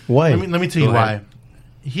 Why? Let me tell you why.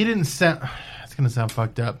 He didn't sound. It's gonna sound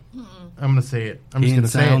fucked up. I'm gonna say it. I'm just gonna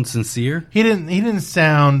say it. He didn't sound sincere. He didn't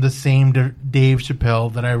sound the same Dave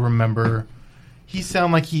Chappelle that I remember. He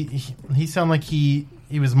sounded like he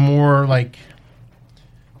was more like.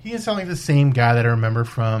 He didn't sound like the same guy that I remember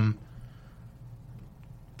from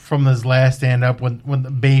his last stand up when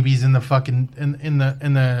the baby's in the fucking in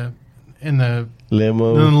the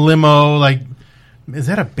limo, like, is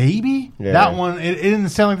that a baby? Yeah. That one, it didn't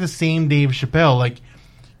sound like the same Dave Chappelle. Like,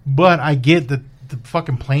 but I get that the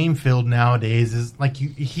fucking playing field nowadays is like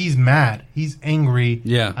he's mad, he's angry.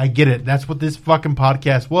 Yeah, I get it. That's what this fucking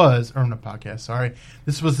podcast was, or not podcast. Sorry,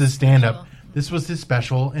 this was his stand up. This was his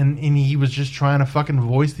special, and he was just trying to fucking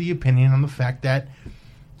voice the opinion on the fact that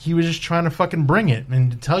he was just trying to fucking bring it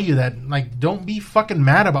and to tell you that, like, don't be fucking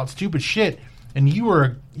mad about stupid shit. And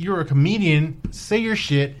you're a comedian. Say your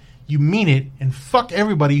shit. You mean it, and fuck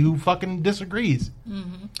everybody who fucking disagrees.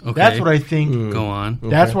 Mm-hmm. Okay. That's what I think. Go on.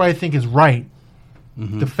 That's what I think is right.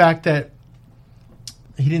 Mm-hmm. The fact that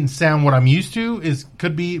he didn't sound what I'm used to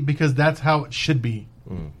could be because that's how it should be.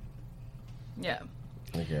 Yeah.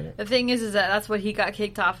 The thing is that's what he got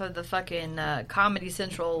kicked off of the fucking Comedy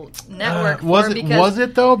Central network. Was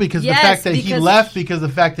it though? Because the fact that he left because the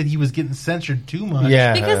fact that he was getting censored too much.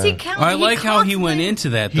 Yeah, because I like how he went into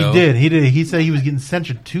that. Though he did. He said he was getting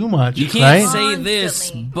censored too much. You can't say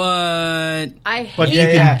this, but you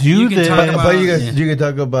can do this. You can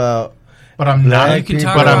talk about. But I'm not. You can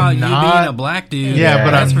talk about you being a black dude. Yeah,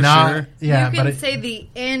 but I'm not. Sure. Yeah, you can say the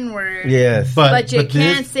N word. Yes, but you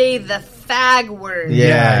can't say the fag word.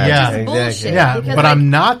 Yeah, Which is bullshit. Yeah, but I'm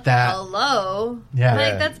not that. Hello.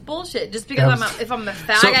 Yeah, that's bullshit. Just because if I'm a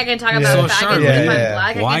fag, I can talk about faggots. If I'm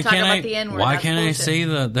black, I can talk about the N word. Why can't I say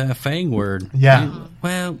the fag word? Yeah.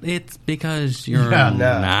 Well, it's because you're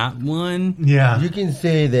not one. Yeah, you can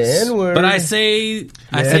say the N word, but I say the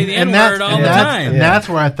N word all the time. And that's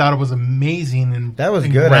where I thought it was amazing and that was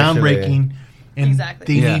good, groundbreaking. And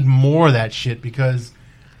they need more of that shit because.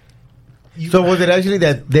 So was it actually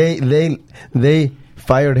that they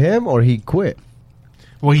fired him or he quit?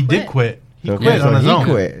 Well, he did quit. He quit on his own.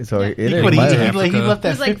 Quit. So he left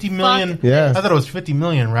that 50 million. I thought it was 50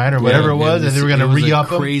 million, right, or whatever it was, and they were going to re-up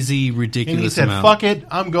him. Crazy, ridiculous. And he said, amount. "Fuck it,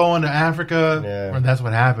 I'm going to Africa." Or that's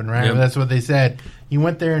what happened, right? Yep. That's what they said. He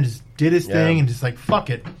went there and just did his thing and just like, fuck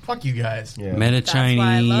it, fuck you guys. Met a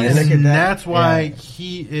Chinese, and that's why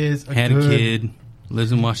he is a kid.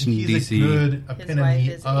 Lives in Washington, D.C. He's a good epitome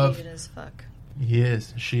his wife is of. Asian as fuck. He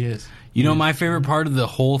is. She is. You know, my favorite part of the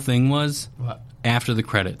whole thing was what? After the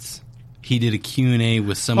credits. He did a Q&A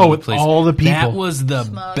with some of the with all the people. That was the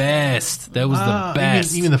best. That was the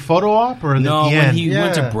best. Even the photo op or no, the when end? he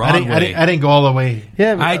went to Broadway. I didn't go all the way.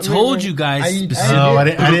 Yeah, I told you guys. I didn't see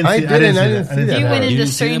that. He went into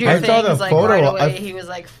Stranger Things like right away. He was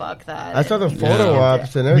like, "Fuck that." I saw the photo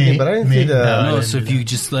ops and everything, but I didn't see the. No, so if you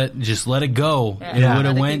just let it go, it would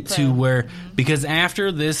have went to where because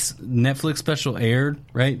after this Netflix special aired,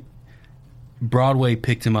 right? Broadway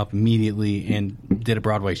picked him up immediately and did a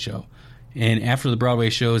Broadway show. And after the Broadway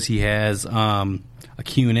shows, he has a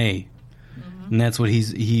Q&A. And that's what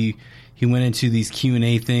he went into these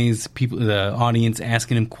Q&A things, people, the audience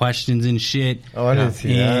asking him questions and shit. Oh, I didn't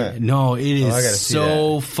see that. No, it is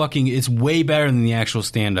so fucking, it's way better than the actual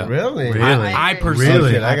stand-up. Really? I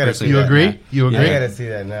personally, I gotta see. You agree? You agree? I gotta see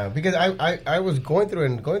that now because I was going through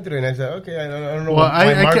it and I said, okay, I don't know. Well,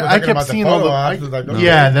 I kept seeing all the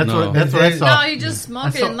yeah, that's what I saw. No, he just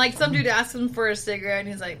smoking. Like some dude asked him for a cigarette, and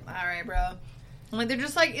he's like, "All right, bro." Like they're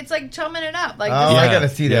just like it's like chumming it up. Like I gotta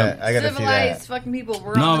see that. I gotta see that. Civilized fucking people.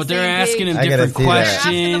 We're no, but they're asking him different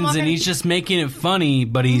questions, and he's just making it funny.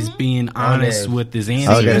 But he's being honest with his answers.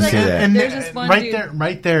 I gotta see that. And there's this one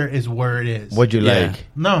right there is where it is. What'd you like?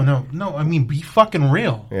 No. I mean, be fucking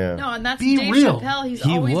real. Yeah. No, and that's be Dave real. Chappelle.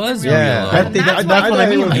 He was real. Yeah, that's what I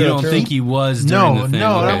mean. You don't think he was during the thing?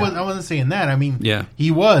 No, I wasn't saying that. I mean,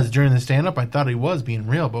 he was during the stand-up. I thought he was being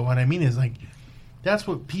real, but what I mean is like. That's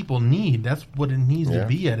what people need. That's what it needs to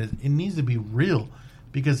be at. It needs to be real.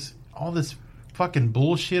 Because all this fucking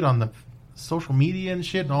bullshit on the social media and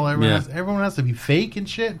shit and all that, everyone has to be fake and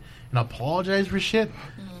shit and apologize for shit.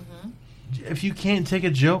 Mm-hmm. If you can't take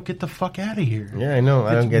a joke, get the fuck out of here. Yeah, I know.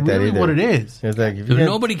 I don't get that either. What it is. It's like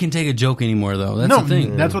nobody can take a joke anymore, though. That's the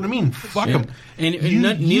thing. That's what I mean. Fuck them.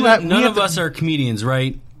 And none of us are comedians,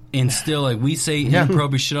 right? And still, like, we say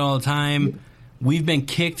inappropriate shit all the time. We've been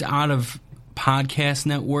kicked out of podcast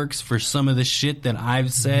networks for some of the shit that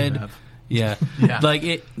I've said. Yeah.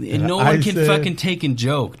 Like no one can fucking take a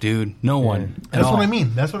joke, dude. No one. That's what I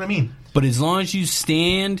mean. But as long as you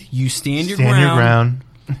stand your ground.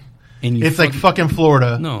 And it's like fucking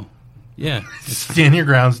Florida. No. Yeah. Stand your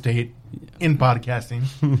ground state in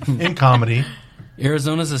podcasting, in comedy.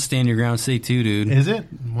 Arizona's a stand your ground state too, dude. Is it?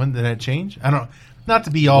 When did that change? I don't. Not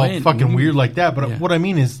to be all fucking weird like that, but what I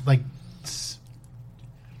mean is like.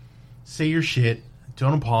 Say your shit.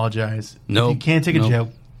 Don't apologize. No, if you can't take a joke.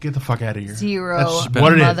 Get the fuck out of here. Zero That's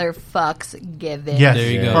what motherfucks given. Yes,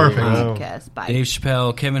 there you go. Perfect. Podcast. Bye. Dave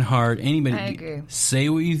Chappelle, Kevin Hart, anybody. I agree. Say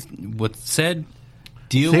what's said.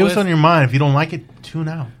 Say what's on your mind. If you don't like it, tune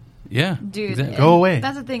out. Yeah, dude, exactly. Go away.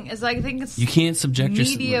 That's the thing. Is like I think it's you can't subject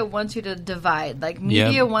media yourself. wants you to divide. Like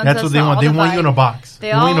media wants that's us what they to want. all They divide. want you in a box.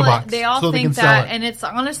 They all so think that, and it's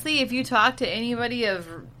honestly, if you talk to anybody of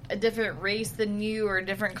a different race than you or a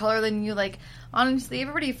different color than you, like honestly,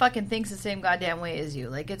 everybody fucking thinks the same goddamn way as you.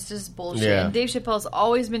 Like it's just bullshit. Yeah. And Dave Chappelle's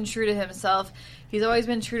always been true to himself. He's always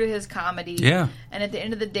been true to his comedy. Yeah. And at the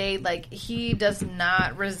end of the day, like, he does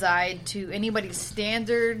not reside to anybody's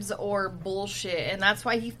standards or bullshit. And that's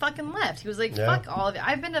why he fucking left. He was like, fuck all of it.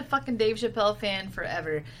 I've been a fucking Dave Chappelle fan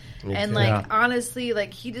forever. And, like, honestly,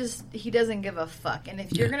 like, he doesn't give a fuck. And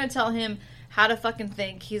if you're going to tell him how to fucking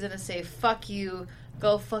think, he's going to say, fuck you.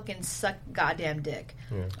 go fucking suck goddamn dick.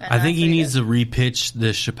 Yeah. I think he needs to repitch the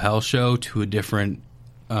Chappelle Show to a different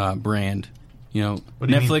brand. You know,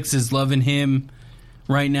 Netflix is loving him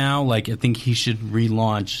right now. Like, I think he should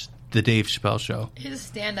relaunch the Dave Chappelle Show. His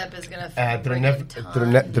stand-up is going to through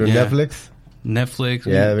Netflix? Netflix.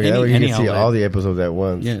 Yeah, you can see all the episodes at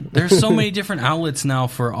once. Yeah, there's so many different outlets now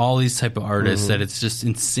for all these type of artists that it's just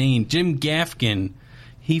insane. Jim Gaffigan,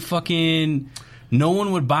 he fucking... No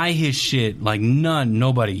one would buy his shit. Like,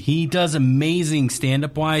 nobody. He does amazing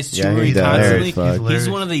stand-up wise. Yeah, he's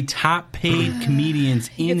one of the top paid comedians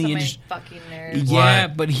in the industry. Fucking nerd. Yeah,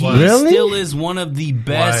 but he still is one of the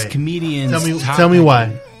best comedians. Tell me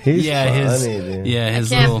why. He's funny,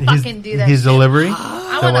 his I can't fucking do that. His delivery.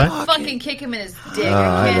 I want to fucking kick him in his dick.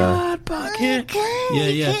 I can't.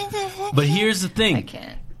 Yeah. But here's the thing. I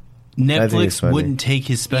can't. Netflix wouldn't take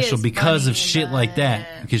his special because of shit like that.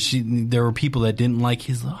 Because there were people that didn't like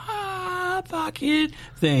his fucking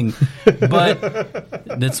thing. But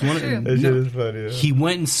that's one of funny. He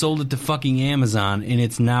went and sold it to fucking Amazon, and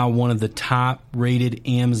it's now one of the top rated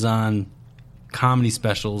Amazon comedy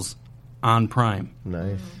specials on Prime.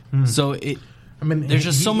 Nice. So there's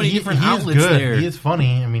just so many different outlets there. He is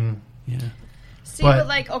funny. I mean, See, but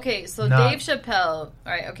like, okay, so Dave Chappelle, all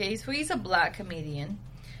right, okay, so he's a black comedian.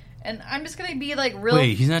 And I'm just going to be like real...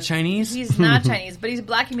 Wait, he's not Chinese? He's not Chinese, but he's a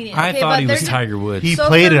black comedian. I thought he was Tiger Woods. He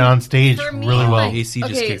played it on stage really well. Like, AC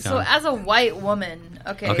just kicked on. So as a white woman,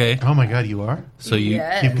 okay. Oh my God, you are? So you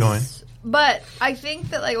keep going. But I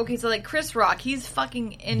think that, like, okay, so like Chris Rock, he's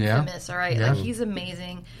fucking infamous, all right? Yeah. Like, he's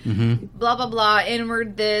amazing. Blah, blah, blah,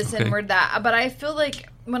 inward this, inward that. But I feel like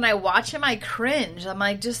when I watch him, I cringe. I'm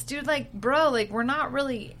like, just, dude, like, bro, like, we're not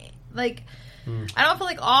really, like, I don't feel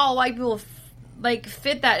like all white people like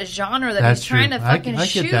fit that genre that he's trying to fucking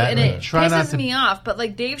shoot, and it pisses me off. But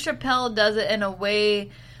like Dave Chappelle does it in a way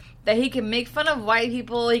that he can make fun of white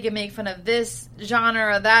people, he can make fun of this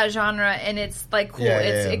genre or that genre, and it's like cool.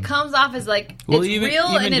 It comes off as like it's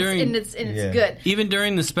real and it's good. Even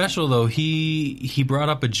during the special though, he brought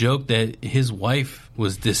up a joke that his wife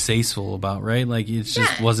was distasteful about, right? Like it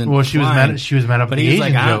just wasn't. Well, she was mad about the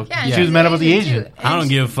Asian joke. She was mad about the Asian. I don't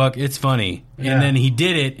give a fuck. It's funny. Yeah. And then he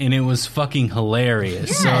did it, and it was fucking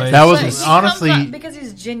hilarious. So that was honestly because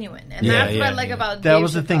he's genuine, and that's what I like about. That Dave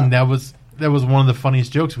was the Chappelle. thing. That was one of the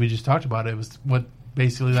funniest jokes we just talked about. It was what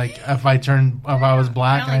basically like if I was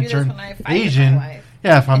black and I turned Asian.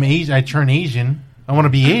 Yeah, if I'm Asian, I turn Asian. I want to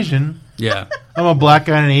be Asian. Yeah, I'm a black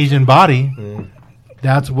guy in an Asian body.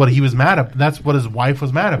 That's what he was mad at. That's what his wife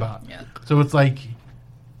was mad about. Yeah. So it's like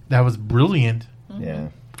that was brilliant. Yeah.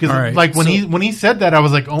 Because like when he said that, I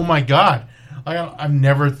was like, oh my God, I've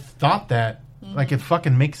never thought that. Like, it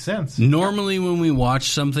fucking makes sense. Normally, when we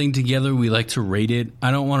watch something together, we like to rate it.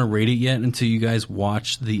 I don't want to rate it yet until you guys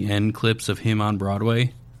watch the end clips of him on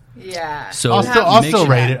Broadway. Yeah. So I'll still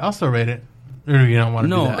rate it. I'll still rate it. Or you don't want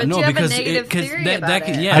to do that? But you have a negative theory about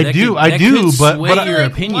it. Yeah, I do, but your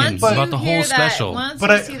like, opinion about the whole special.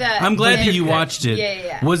 I'm glad that you watched it.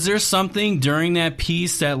 Yeah. Was there something during that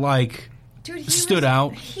piece that like stood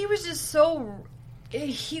out? He was just so.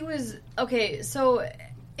 He was okay. So.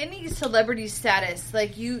 Any celebrity status,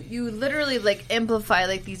 like you literally like amplify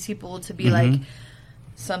like these people to be like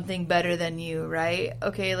something better than you, right?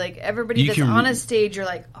 Okay, like everybody that's on a stage, you're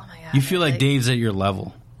like, oh my God. You feel like Dave's at your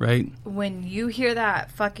level, right? When you hear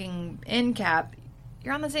that fucking end cap,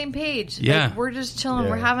 you're on the same page. Yeah. Like, we're just chilling.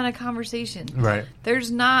 We're having a conversation. Right. There's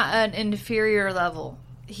not an inferior level.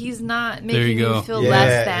 He's not making you feel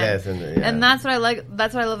less than. And that's what I like.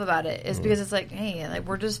 That's what I love about it is because it's like, hey, like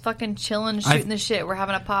we're just fucking chilling, shooting the shit. We're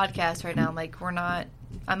having a podcast right now. Like we're not.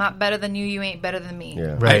 I'm not better than you. You ain't better than me.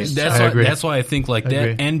 Yeah. Right. That's why I think like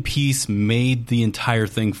that end piece made the entire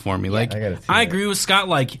thing for me. Like I agree with Scott.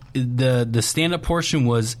 Like the stand up portion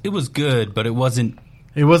was good, but it wasn't.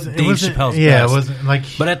 It wasn't Dave Chappelle's best. It wasn't like.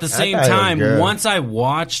 But at the same time, once I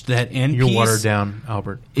watched that end piece, you're watered down,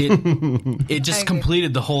 Albert. It just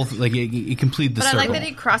completed the whole. Like it completed the circle. But I like that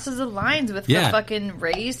he crosses the lines with the fucking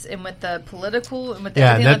race and with the political and with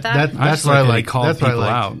everything like that. That's what I like. Call people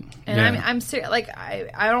out. And I'm serious. Like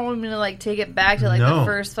I don't want to like take it back to like the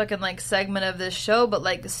first fucking like segment of this show, but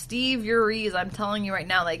like Steve Uriz, I'm telling you right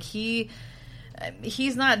now, like he's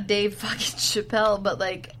not Dave fucking Chappelle, but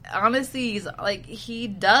like honestly, he's like he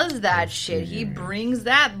does that shit. He brings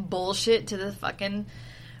that bullshit to the fucking.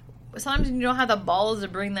 Sometimes you don't have the balls to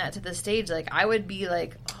bring that to the stage. Like I would be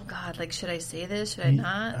like, oh God, like should I say this? Should I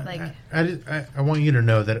not? Like I want you to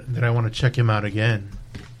know that I want to check him out again.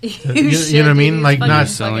 You know what I mean? Like not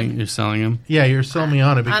selling. You're selling him. Yeah, you're selling me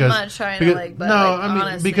on it because I'm not trying to but no, like, I mean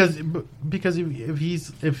honestly, because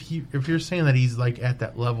if you're saying that he's like at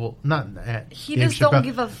that level, not at he Dave just Chappelle, don't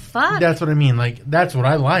give a fuck. That's what I mean. Like that's what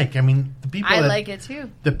I like. I mean, the people I like it too.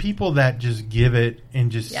 The people that just give it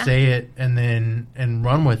and just say it and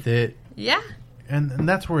run with it. Yeah. And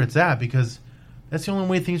that's where it's at because that's the only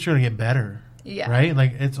way things are going to get better. Yeah. Right?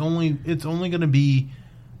 Like it's only going to be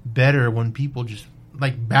better when people just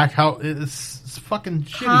like back out. It's fucking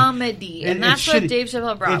shitty. Comedy. And that's what Dave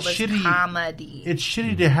Chappelle brought was comedy. It's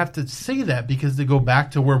shitty to have to say that because to go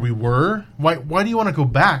back to where we were. Why do you want to go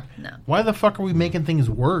back? No. Why the fuck are we making things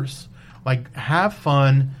worse? Like have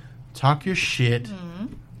fun, talk your shit. Mm-hmm.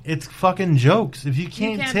 It's fucking jokes. If you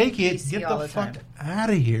can't take it, get the fuck out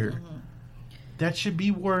of here. Mm-hmm. That should be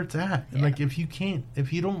where it's at. Yeah. Like if you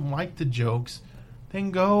don't like the jokes, then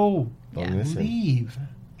go. Leave.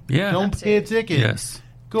 Yeah. Don't pay a ticket. Yes.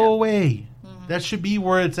 Go away. Mm-hmm. That should be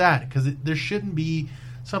where it's at because there shouldn't be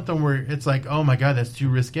something where it's like, oh my god, that's too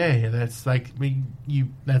risque. That's like you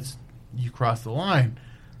cross the line.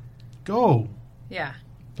 Go. Yeah.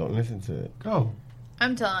 Don't listen to it. Go.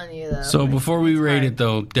 I'm telling you though. So before we rate it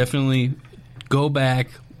though, definitely go back.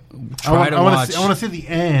 I want to see the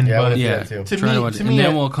end. Yeah, but to me, and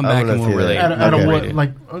then we'll come back and we'll relate. I don't want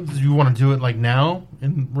like. Do you want to do it like now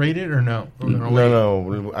and rate it or no?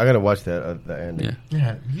 No. I gotta watch that at the end.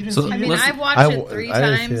 Yeah. You didn't see I mean, I've watched it 3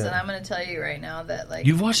 times, and I'm going to tell you right now that like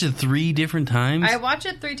you've watched it 3 different times. I watch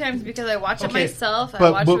it 3 times because I watch it myself. I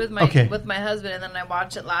watch it with my husband, and then I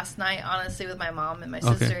watched it last night, honestly, with my mom and my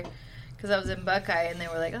sister. Because I was in Buckeye, and they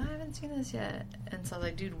were like, oh, I haven't seen this yet. And so I was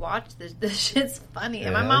like, dude, watch this. This shit's funny.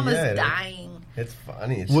 And my mom was dying. It's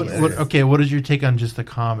funny. What is your take on just the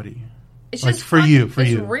comedy? It's like just for funny. you.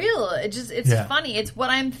 It's real. It's funny. It's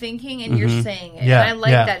what I'm thinking, and you're saying it. Yeah. And I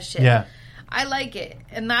like that shit. Yeah. I like it.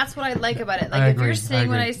 And that's what I like about it. Like, if you're saying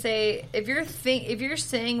what I say, if you're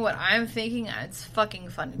saying what I'm thinking, it's fucking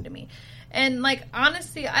funny to me. And, like,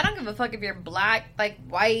 honestly, I don't give a fuck if you're black, like,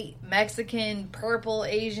 white, Mexican, purple,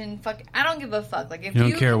 Asian, fuck. I don't give a fuck. Like, if you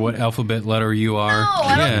don't care what alphabet letter you are. No,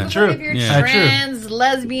 I don't give a fuck if you're trans,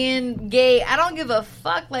 lesbian, gay. I don't give a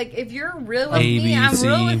fuck. Like, if you're real with me, I'm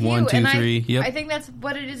real with you. 1, 2, 3. Yep. I think that's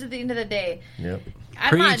what it is at the end of the day. Yep.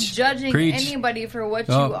 I'm not judging anybody for what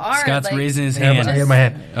you are. Scott's like, raising his hand. I got my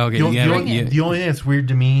hand. Okay, the only thing that's weird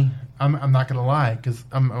to me, I'm not going to lie, because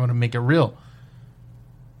I'm going to make it real.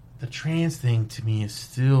 The trans thing to me is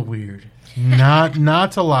still weird.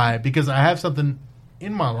 Not to lie, because I have something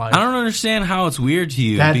in my life. I don't understand how it's weird to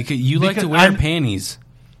you because you like to wear panties.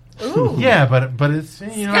 Ooh. Yeah, but it's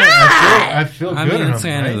I feel good. I mean, it's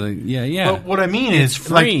kind of like, yeah. But what I mean is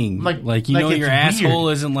freeing. Like your asshole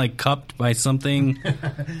isn't like cupped by something.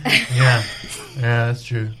 Yeah, that's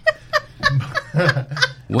true.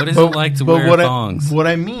 What is it like to wear thongs? What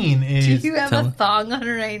I mean is, do you have a thong on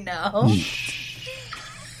right now?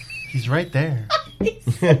 He's right there.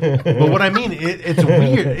 But what I mean, it's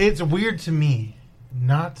weird. It's weird to me.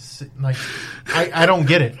 Not like I don't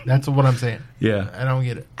get it. That's what I'm saying. Yeah, I don't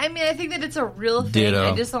get it. I mean, I think that it's a real thing.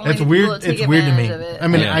 Ditto. I just don't like people to take advantage of it. I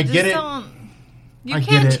mean, I get it. You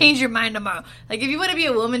can't change your mind tomorrow. Like, if you want to be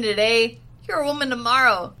a woman today, you're a woman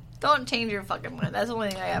tomorrow. Don't change your fucking mind. That's the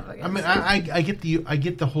only thing I have against. I mean, I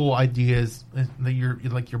get the whole idea is that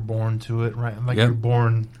you're born to it, right? Like you're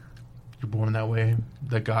born that way.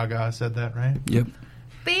 The Gaga said that, right? Yep.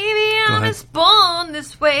 Baby, I was born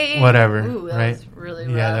this way. Whatever. Ooh, that was really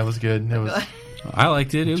rough. Yeah, that was good. That was. I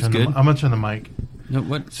liked it. It was good. I'm gonna turn the mic. No,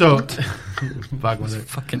 what? So, fuck with it.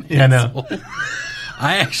 Fucking asshole. No.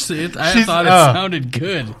 I thought it sounded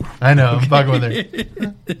good. I know. I'm fucking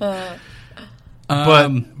with her.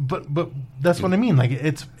 But that's what I mean. Like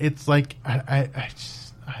it's like I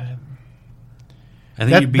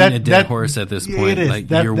think you're being a dead horse at this point.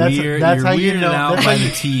 Like you're weirded out by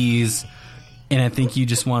the T's, and I think you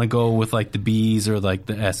just want to go with like the B's or like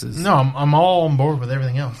the S's. No, I'm all on board with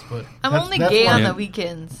everything else. But I'm only gay on the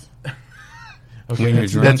weekends. Okay,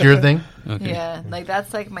 that's your thing. Okay. Yeah, like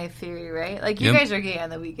that's like my theory, right? Like you guys are gay on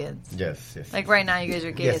the weekends. Yes. Like right now, you guys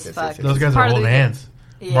are gay as fuck. Those guys are holding hands.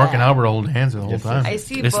 Yeah. Mark and Albert are holding hands the whole time. I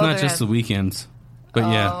see. It's not just the weekends, but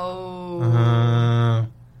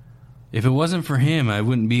if it wasn't for him, I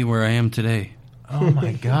wouldn't be where I am today. Oh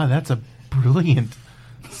my god, that's a brilliant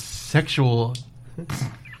sexual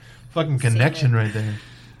fucking connection right there.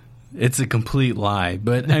 It's a complete lie,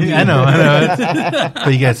 but I mean, I know.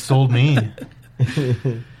 But you guys sold me.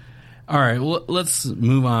 All right, well, let's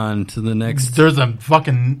move on to the next. There's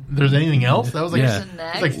anything else? That was like,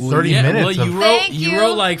 like 30 minutes. Well, you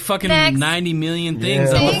wrote like fucking 90 million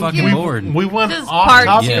things on the fucking board. We went this is off part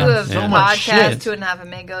topic. 2 of so the much podcast, shit. 2.5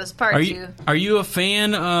 Amigos, part 2. Are you a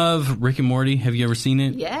fan of Rick and Morty? Have you ever seen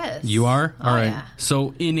it? Yes. You are? All right. Yeah.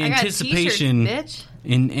 So in I got anticipation, t-shirts, bitch.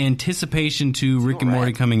 in anticipation to Rick and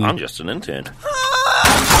Morty coming in. I'm just an intern.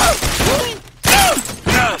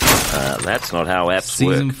 That's not how apps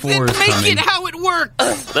Season work. 4 is coming. Make it how it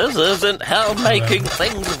works. This isn't how making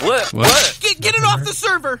things work. What? Get it off the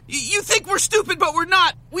server. You think we're stupid, but we're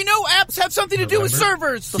not. We know apps have something to do with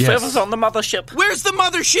servers. The server's on the mothership. Where's the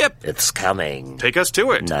mothership? It's coming. Take us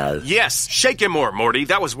to it. No. Yes, shake him more, Morty.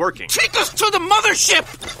 That was working. Take us to the mothership.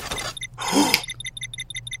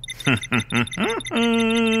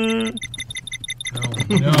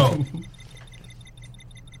 No.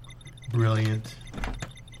 Brilliant.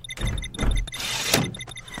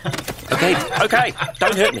 Okay,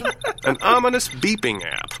 don't hurt me. An ominous beeping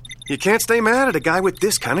app. You can't stay mad at a guy with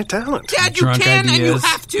this kind of talent. Dad, you Drunk can ideas. and you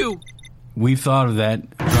have to. We've thought of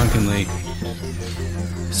that drunkenly.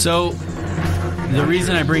 So, the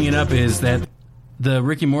reason I bring it up is that the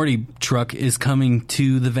Rick and Morty truck is coming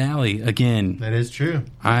to the Valley again. That is true.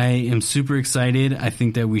 I am super excited. I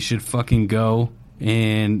think that we should fucking go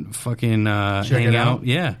and fucking hang out.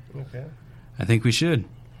 Yeah. Okay. I think we should.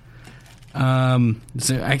 So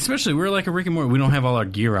especially, we're like a Rick and Morty. We don't have all our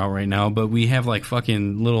gear out right now, but we have like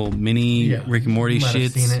fucking little mini Rick and Morty You might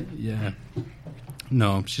have shits. seen it. Yeah.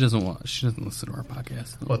 No, she doesn't listen to our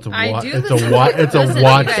podcast. Well, it's a I watch. do It's a listen- watch. It's a listen,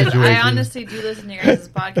 watch you guys, situation. I honestly do listen to your guys'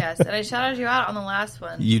 podcast, and I shouted you out on the last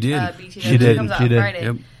one. You did. BTW She did. comes out She did. Friday.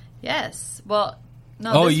 Yep. Yes. Well,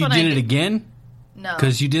 no. Oh, this you one did I it again? No,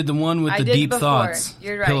 Because you did the one with I the did deep before. thoughts.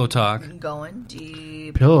 You're right. Pillow talk. Going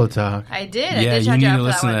deep. Pillow talk. I did. Yeah, I did you shout need out to for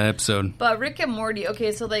listen to one. that episode. But Rick and Morty.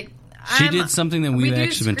 Okay, so like She did something that we've we do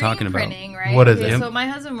actually been talking screen about. printing, right? What is okay, it? So my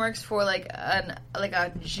husband works for like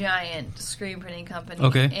a giant screen printing company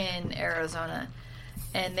in Arizona,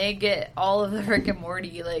 and they get all of the Rick and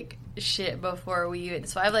Morty like shit before we even.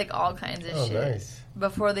 So I have like all kinds of shit nice.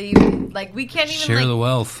 before they even like we can't even Share like, the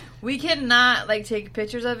wealth. We cannot like take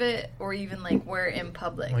pictures of it or even like wear it in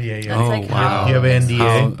public. Oh, yeah. That's, Oh, like, wow. how You have an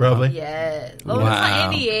NDA, probably. Yeah. Well, Wow. it's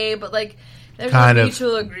not NDA, but like there's Kind a of.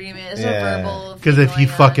 mutual agreement. It's Yeah. a verbal. Because if you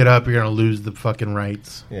going fuck on. it up, you're gonna lose the fucking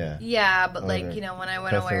rights. Yeah. Yeah, but like Okay. you know, when I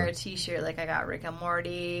went to wear a That's T-shirt, like I got Rick and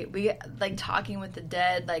Morty. We like Talking with the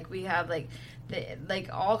Dead. Like we have like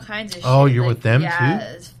all kinds of. Oh, shit. you're like, with them,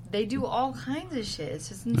 yeah, too? they do all kinds of shit. It's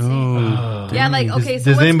just insane. Oh, Yeah, like Does- okay. So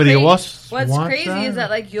does what's anybody crazy, else What's watch crazy that? is that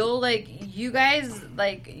like you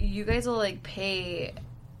guys will like pay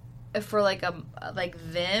for like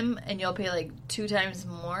them, and you'll pay like 2 times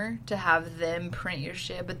more to have them print your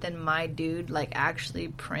shit. But then my dude like actually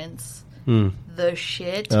prints the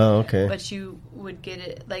shit. Oh, okay. But you would get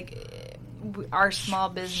it like our small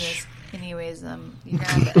business. Anyways, you're gonna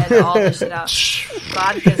have to edit all this shit out.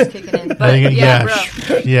 Vodka's kicking in, but I think, yeah,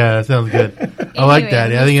 bro. Yeah, that sounds good. I like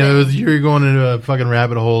that. I think listen. you're going into a fucking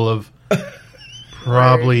rabbit hole of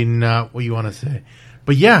probably not what you want to say.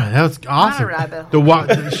 But yeah, that was awesome. rabbit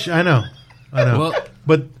The I know. Well,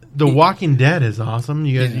 but The Walking Dead is awesome.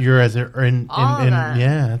 You guys, you're as in All of that.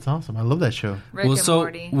 yeah, that's awesome. I love that show. Rick and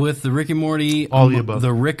Morty. with the Rick and Morty, All the above. the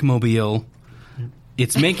Rickmobile,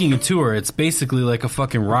 it's making a tour. It's basically like a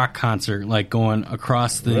fucking rock concert, like going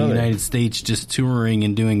across the United States, just touring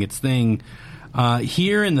and doing its thing.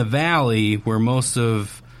 Here in the Valley, where most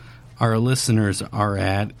of our listeners are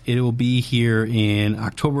at, it will be here in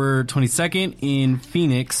October 22nd in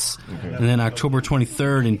Phoenix, and then October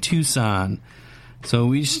 23rd in Tucson. So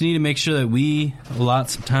we just need to make sure that we allot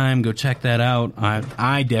some time, go check that out.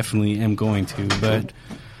 I definitely am going to, but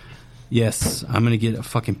yes, I'm going to get a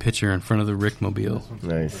fucking picture in front of the Rickmobile.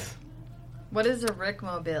 Nice. What is a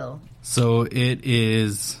Rickmobile? So it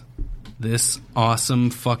is this awesome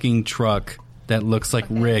fucking truck that looks like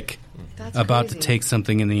Rick That's about crazy. to take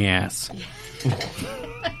something in the ass.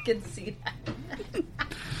 I can see that.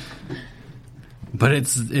 But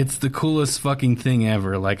it's the coolest fucking thing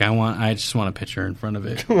ever. Like I just want a picture in front of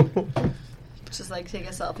it. Just like take a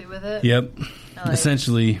selfie with it. Yep. I like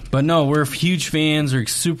Essentially. But no, we're huge fans. We're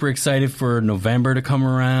super excited for November to come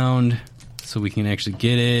around so we can actually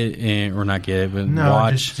get it or not get it, but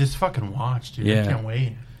watch. Just fucking watch, dude. Yeah. I can't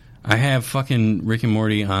wait. I have fucking Rick and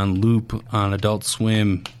Morty on loop on Adult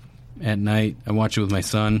Swim at night. I watch it with my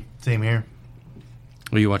son. Same here.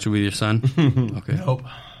 Oh, you watch it with your son? Okay. Nope.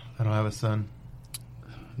 I don't have a son.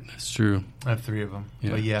 That's true. I have 3 of them. Yeah,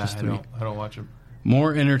 But yeah, just I 3. don't watch them.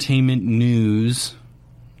 More entertainment news,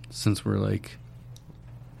 since we're like...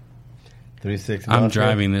 3-6. I'm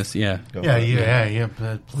driving this. Yeah. Yeah.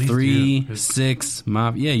 Please 3-6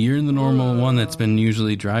 Mafia. Yeah, you're the normal one that's been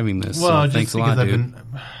usually driving this. Well, so thanks a lot, dude.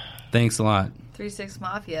 Thanks a lot. 3-6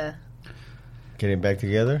 Mafia. Getting back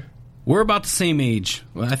together. We're about the same age.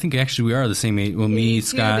 Well, I think actually we are the same age. Well, me,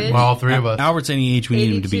 Scott. Well, all three of us. Albert's any age we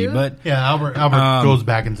need him to be, but yeah, Albert goes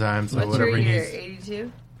back in time. So what's whatever your year? he's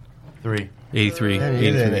 82. 83. Yeah,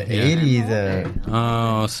 you're in the 80s.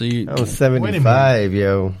 Oh, so you... I was 75,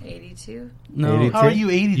 yo. 82? No. 82? How are you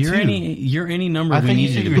 82? You're any number we think need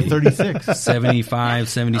you to were be. 36. 75,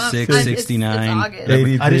 76, 69.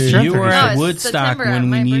 It's 82. You were at No, Woodstock September. when we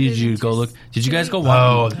My needed birthday's you to in go look. Did you guys go 2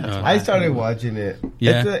 watch? I started watching it.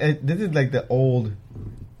 Yeah. This is like the old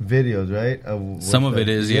videos, right? Of Some of it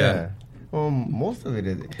is, yeah. Well, most of it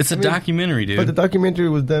is. It's a documentary, dude. But the documentary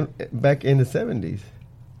was done back in the 70s.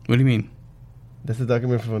 What do you mean? That's a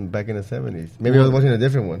documentary from back in the 70s. Maybe I was watching a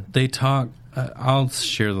different one. They talk. I'll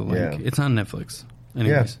share the link. Yeah. It's on Netflix.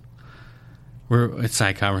 Anyways, it's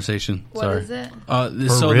side conversation. What Sorry. is it?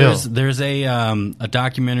 So real. there's a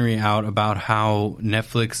documentary out about how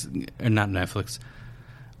Netflix, or not Netflix.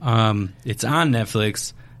 It's on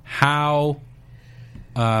Netflix. How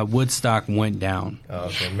Woodstock went down. Oh,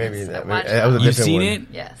 okay. Maybe that was a You've different seen one. it?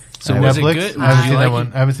 Yes. So was it Netflix? good? I haven't seen that like one.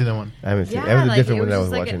 it? I haven't seen that one. I haven't seen it. Yeah, That was a different one that I was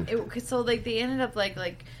just watching. So they ended up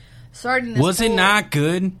like starting this. Was it not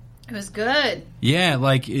good? It was good. Yeah,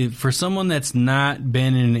 for someone that's not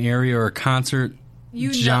been in an area or a concert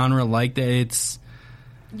genre like that, it's...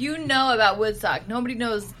 You know about Woodstock. Nobody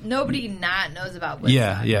not knows about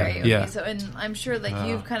Woodstock. Yeah, right? Okay, yeah. So, and I'm sure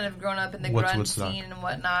you've kind of grown up in the grunge Woodstock? scene and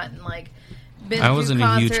whatnot, and been I to wasn't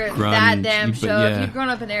a huge concert, grunge, that damn but show. yeah. If you've grown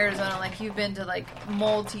up in Arizona, you've been to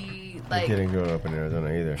multi I didn't grow up in Arizona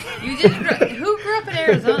either. You didn't. Who grew up in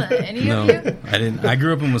Arizona? Any No, of you? I didn't. I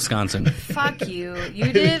grew up in Wisconsin. Fuck you.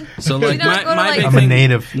 You did. So Did you not go to, my big I'm thing, a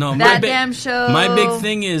native. No, that damn show. My big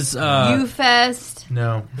thing is U-Fest.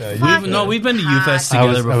 No. We've been to U-Fest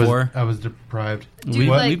together before. I was deprived.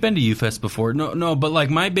 We've been to U-Fest before. No, but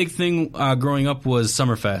my big thing growing up was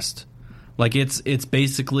Summerfest. It's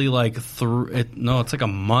basically it's like a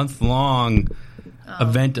month-long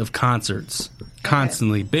event of concerts.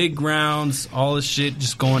 Constantly. Big grounds, all this shit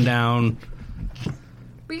just going down.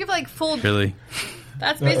 We have full... Really?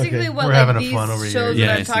 That's basically what We're having these fun over shows here.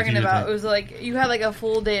 that Yeah, I'm talking it's about. It was you had a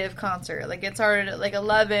full day of concert. It started at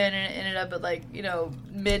 11 and it ended up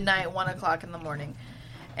at midnight, 1 o'clock in the morning.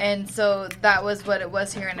 And so that was what it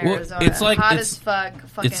was here in Arizona. It's hot as fuck.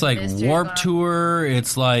 It's like Warped Tour.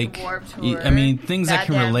 It's like Warped Tour. I mean, things that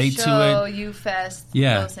can relate to it. U-Fest.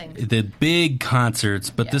 Yeah, those things. the big concerts,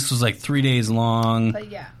 but this was 3 days long. But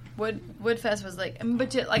yeah, Woodfest was but I'm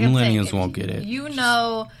Millennials saying, won't get it. You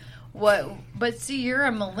know what? But see, you're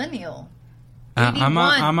a millennial. I'm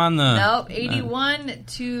on the 81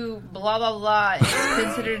 to blah blah blah is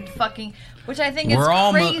considered fucking, which I think is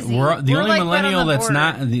crazy. We're the only millennial that's border.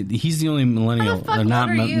 not. He's the only millennial, not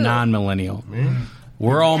non-millennial.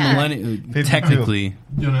 We're all millennial, technically.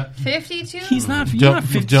 52. He's not. You're not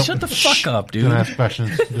 50. Shut the fuck up, dude. Don't ask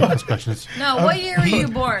questions. Don't ask questions. No, what year were you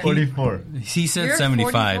born? 44. He said You're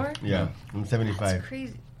 75. 44? Yeah, I'm 75. That's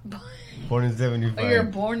crazy. Born in 75. Oh, you're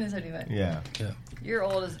born in 75. Yeah. You're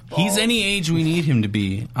old as balls. He's any age we need him to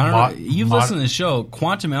be. I don't know. You've listened to the show,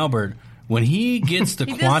 Quantum Albert. When he gets to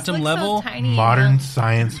quantum level, modern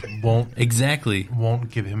science won't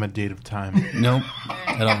give him a date of time. Nope,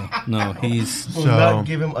 at all. No, he's will not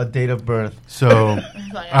give him a date of birth. So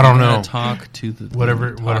I don't know. Talk to the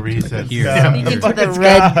whatever he said. Here. Speaking to the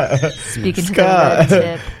red. Speaking to the red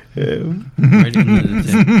tip. Right in the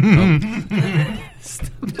tip.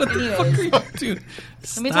 What the fuck are you doing?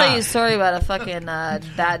 Let me tell you a story about a fucking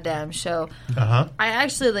that damn show. I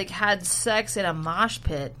actually had sex in a mosh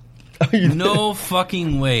pit. No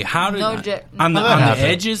fucking way. How did on the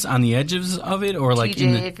edges of it, or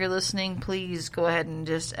TJ, if you're listening, please go ahead and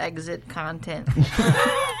just exit content.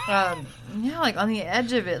 On the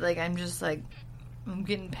edge of it, I'm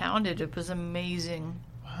getting pounded. It was amazing.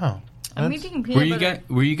 Wow. I'm eating peanut butter.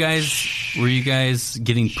 Were you guys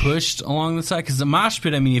getting pushed along the side? Because the mosh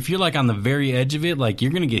pit, I mean, if you're on the very edge of it,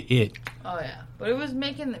 you're gonna get hit. Oh yeah, but it was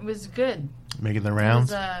good. Making the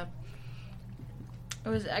rounds. It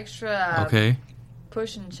was extra. Okay.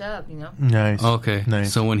 Push and shove, Nice. Okay.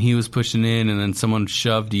 Nice. So when he was pushing in, and then someone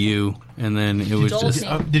shoved you, and then it was just.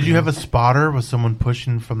 Did you have a spotter? Was someone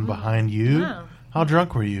pushing from behind you? No. How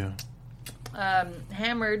drunk were you?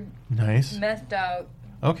 Hammered. Nice. Methed out.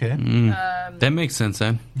 Okay. That makes sense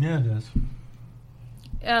then. Yeah, it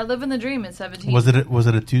does. Living the dream at 17. Was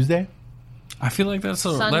it a Tuesday? I feel like that's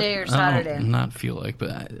a Sunday or Saturday. Not feel like,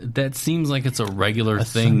 but that seems like it's a regular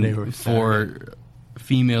thing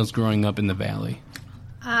females growing up in the valley?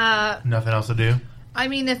 Nothing else to do.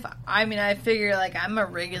 I figure like I'm a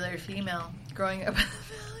regular female growing up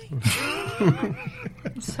in the valley,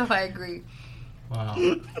 so I agree. Wow.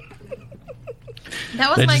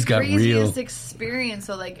 That was my craziest experience.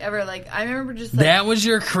 So like ever, like I remember just like, that was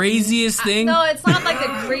your craziest thing. No, it's not like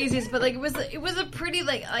the craziest, but like it was a pretty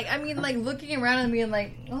like looking around and being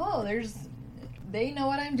like, oh, they know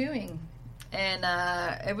what I'm doing,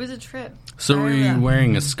 and it was a trip. So were you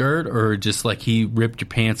wearing a skirt or just like he ripped your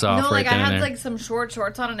pants off? No, right like I had there? like some shorts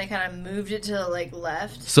on and I kind of moved it to the like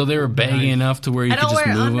left. So they were baggy enough to where you could just move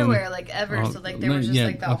them. I don't wear underwear like ever, so like they were just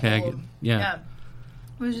like the whole. Yeah.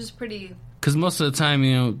 It was just pretty. Because most of the time,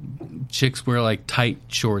 you know, chicks wear like tight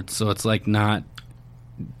shorts, so it's like not.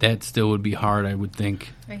 That still would be hard, I would think.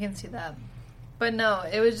 I can see that, but no,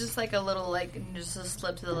 it was just like a little like just a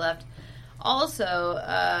slip to the left. Also,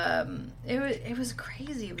 it was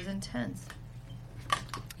crazy. It was intense.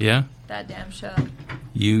 Yeah. That damn show.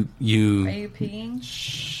 You. Are you peeing?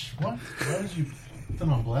 Shh. What? Why did you put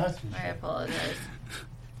them on blast? I apologize.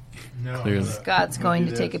 No. Scott's going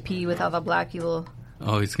to take a pee with all the black people.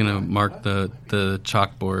 Oh, he's gonna mark the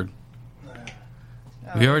chalkboard.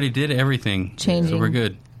 We already did everything, so we're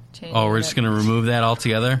good. Oh, we're just gonna remove that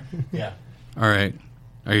altogether. Yeah. All right.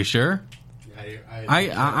 Are you sure? I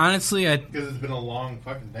honestly, because it's been a long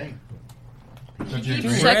fucking thing.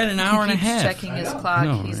 We're at an hour and a half. Checking his clock.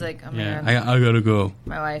 No, he's like, I'm yeah, I gotta go.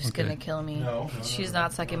 My wife's gonna kill me. She's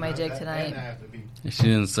not sucking my dick tonight. She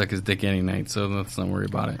didn't suck his dick any night, so let's not worry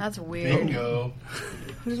about it. That's weird. Bingo.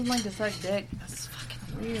 Who doesn't like to suck dick? That's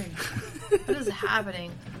fucking weird. What is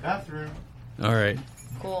happening? Bathroom. All right.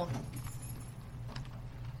 Cool.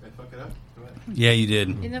 Did I fuck it up? Go ahead. Yeah, you did.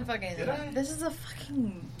 You didn't fucking. This is a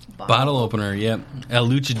fucking bottle opener. Yep. El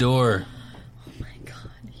Luchador. Oh my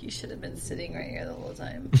god. He should have been sitting right here the whole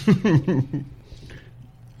time.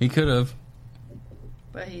 He could have.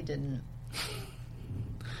 But he didn't.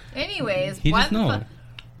 Anyways, he just know.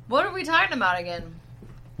 What are we talking about again?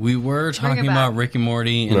 We were talking about Rick and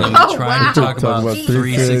Morty, and then we tried to talk about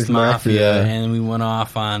 3 6 Mafia, and we went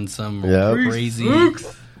off on some crazy.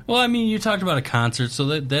 Well, I mean, you talked about a concert,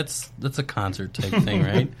 so that's a concert type thing,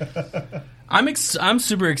 right? I'm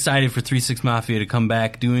super excited for 3 6 Mafia to come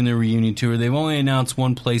back doing their reunion tour. They've only announced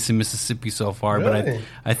one place in Mississippi so far, but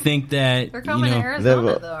I think that they're coming to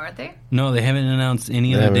Arizona though, aren't they? No, they haven't announced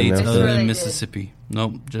any other dates other than Mississippi.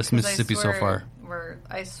 Nope, just Mississippi so far.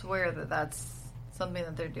 I swear that's something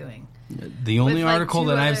that they're doing. The only article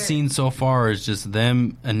that I've seen so far is just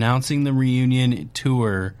them announcing the reunion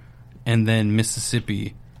tour and then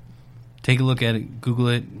Mississippi. Take a look at it, Google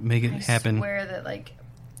it, make it happen. I swear that like.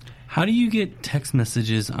 How do you get text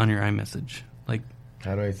messages on your iMessage? Like,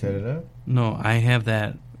 how do I set it up? No, I have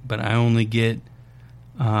that, but I only get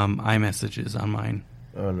iMessages on mine.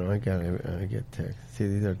 Oh no, I get text. See,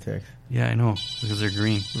 these are texts. Yeah, I know because they're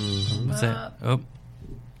green. Mm-hmm. What's that? Oh,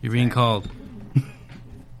 you're being called.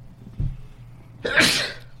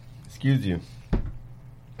 Excuse you.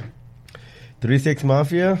 3 6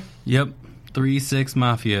 Mafia? Yep. 3 6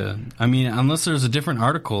 Mafia. I mean, unless there's a different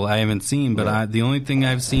article I haven't seen, but the only thing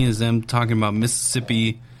I've seen is them talking about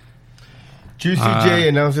Mississippi. Juicy J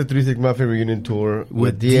announced a 3 6 Mafia reunion tour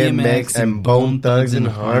with DMX and Bone Thugs in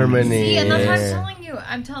Harmony. See, and that's what I'm telling you.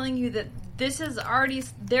 I'm telling you that this is already.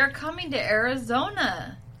 They're coming to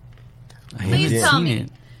Arizona. Please tell me.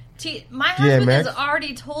 My husband has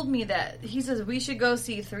already told me that. He says we should go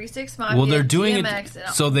see 3 6 Mafia. Well, they're doing DMX, it.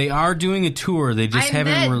 So they are doing a tour. They just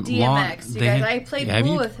haven't. I met DMX. You guys, I played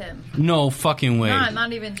pool with him. No fucking way. No, I'm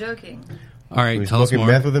not even joking. All right, tell us more.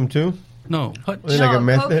 Meth with him too? No. What? No,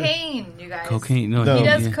 like cocaine. You guys. Cocaine. No, he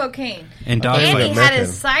does cocaine. And he had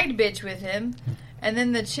his side bitch with him, and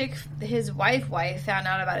then the chick, his wife, found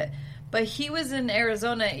out about it. But he was in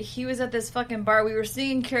Arizona. He was at this fucking bar. We were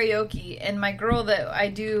singing karaoke, and my girl that I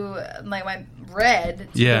do, like my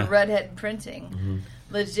the redhead printing,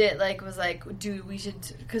 legit was like, dude, we should,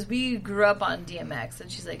 because we grew up on DMX,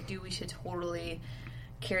 and she's like, dude, we should totally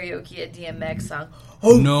karaoke a DMX song.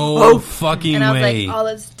 No fucking way. And I was like, oh,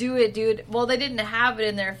 let's do it, dude. Well, they didn't have it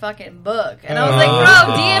in their fucking book. And I was like,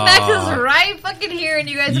 bro, DMX is right fucking here, and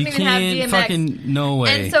you guys don't even have DMX. Fucking, no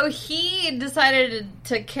way. And so he decided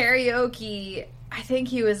to karaoke. I think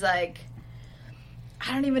he was like,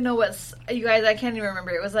 I don't even know you guys, I can't even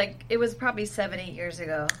remember. It was probably 7-8 years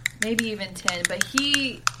ago. Maybe even 10. But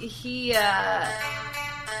he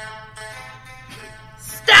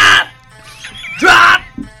stop! Drop!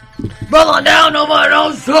 Roll on down, nobody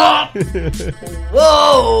don't stop!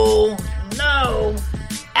 Whoa! No!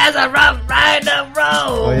 As was a Rough Rider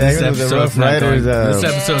roll. Oh, yeah, he was the Rough Riders. This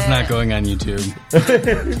episode's not going on YouTube.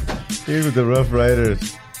 He was the Rough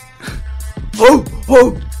Riders. Oh!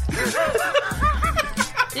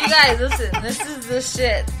 You guys, listen. This is the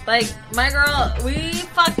shit. Like, my girl, we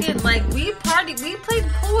fucking, like, we partied. We played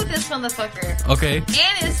pool with this motherfucker. Okay.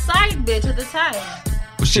 And his side bitch at the time.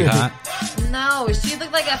 Was she hot? No, she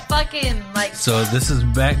looked like a fucking, like... So this is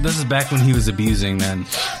back when he was abusing then.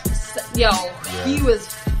 Yo, he was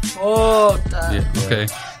fucked up. Yeah, okay.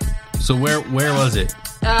 So where was it?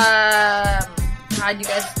 God, you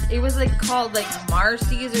guys, it was like called like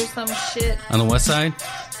Marcy's or some shit. On the west side?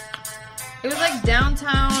 It was like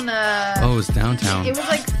downtown. Oh, it was downtown. It was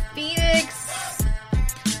like Phoenix,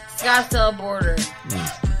 Scottsdale border.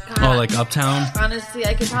 God, like uptown? Honestly,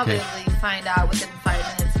 I could probably find out within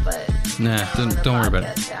 5 minutes, but nah, don't worry about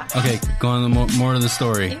it. Yeah. Okay, go on more to the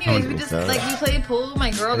story. Anyways, we just like we played pool.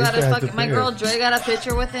 My girl my girl Joy got a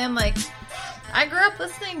picture with him. Like, I grew up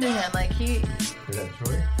listening to him. Like he. Is that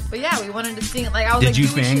Troy? But yeah, we wanted to sing. Like I was. Did you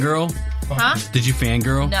fangirl? Huh? Did you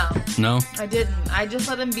fangirl? No. No. I didn't. I just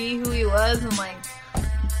let him be who he was, and like.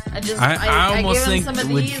 I almost gave him think some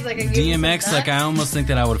of with these, like I gave him DMX, some like I almost think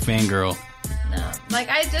that I would fangirl. No, like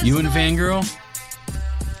I just. You wouldn't fangirl?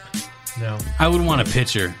 No. I would want a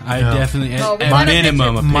picture. I definitely, at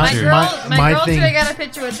minimum, a picture. My girl Trey got a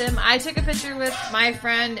picture with him. I took a picture with my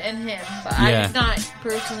friend and him, but I did not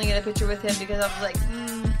personally get a picture with him because I was like,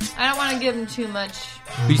 I don't want to give him too much.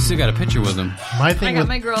 But you still got a picture with him. My thing I got with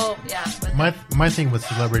my girl, my thing with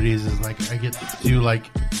celebrities is like I get to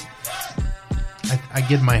like I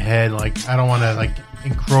get in my head like I don't want to like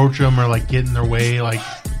encroach them or like get in their way, like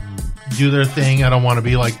do their thing. I don't want to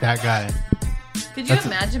be like that guy. Could you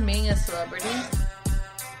imagine being a celebrity?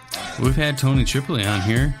 We've had Tony Tripoli on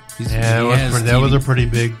here. That was a pretty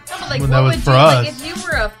big. No, but like, that was for Like, us. if you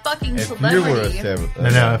were a fucking celebrity,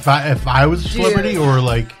 no. If I was a celebrity or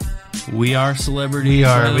like. We are celebrities. We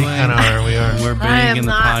are. We kind of are. We are. We're big in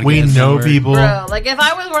the podcast. We know people. Bro, like if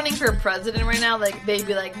I was running for president right now, like they'd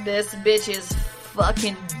be like, "This bitch is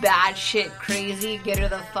fucking bad shit crazy. Get her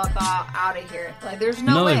the fuck out of here." Like, there's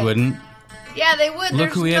no way. No, they wouldn't. Yeah, they would.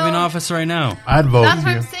 Look who we have in office right now. I'd vote. That's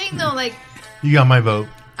what I'm saying, though. Like, you got my vote.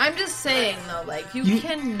 I'm just saying, though. Like, you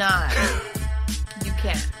cannot. You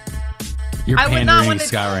can't. You're pandering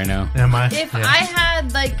Scott right now. Am I? If I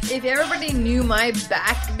had, like, if everybody knew my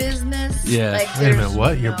back business. Yeah. Like, wait a minute,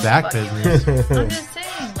 what? Your back business? I'm just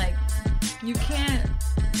saying, like, you can't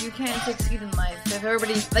succeed in life if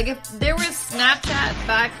everybody, like, if there was Snapchat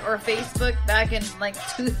back or Facebook back in like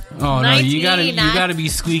you gotta be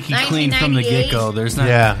squeaky clean from the get go. There's not.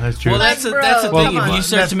 Yeah, that's true. Well, that's the thing. If you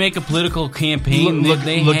start to make a political campaign,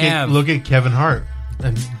 look at Kevin Hart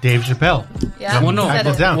and Dave Chappelle. Yeah, well, no,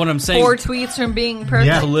 what I'm saying, 4 tweets from being perfect.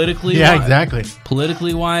 Yeah. Politically, exactly.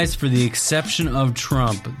 Politically wise, for the exception of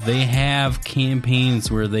Trump, they have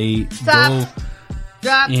campaigns where they go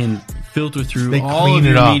and filter through all of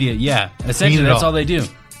your media. Yeah, essentially that's all they do.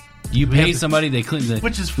 You pay somebody, they clean.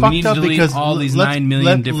 Which is fucked up because all these 9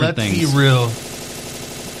 million different things. Let's be real.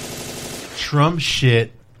 Trump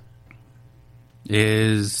shit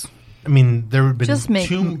is. I mean, there have been just make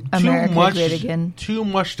America great again. Too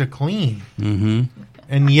much to clean,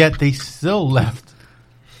 and yet they still left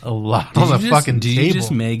a lot on the fucking table. Did you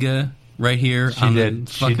just mega right here? She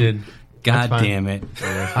did. God damn it!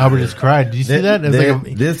 Albert just cried. Did you see that?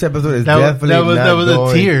 This episode is definitely that was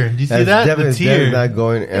a tear. Did you see that? The tear. Not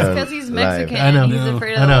going. It's because he's Mexican. I know. He's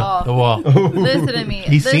afraid of the wall. Listen to me.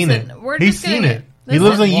 He's seen it. He's seen it. He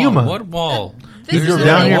lives in Yuma. What wall? He's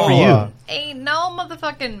down here for you. Ain't no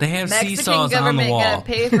motherfucking they have Mexican seesaws government on the wall. Gonna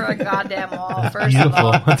pay for a goddamn wall. First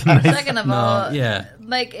beautiful. of all, Nice. Second of all, yeah.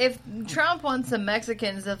 Like if Trump wants the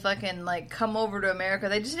Mexicans to fucking like come over to America,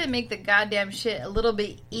 they just didn't make the goddamn shit a little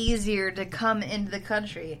bit easier to come into the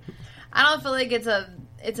country. I don't feel like it's a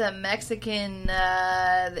Mexican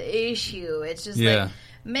issue. It's just like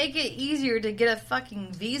make it easier to get a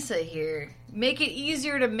fucking visa here. Make it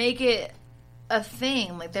easier to make it a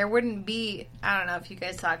thing. Like there wouldn't be. I don't know if you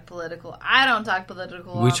guys talk political. I don't talk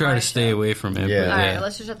political. We try to stay away from it. Yeah. All right,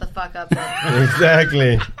 let's just shut the fuck up. Then.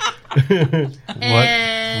 Exactly.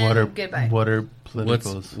 What are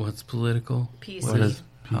politicals? What's political? PC. What is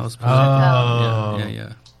house political? Oh.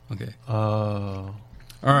 Yeah. Okay. Oh.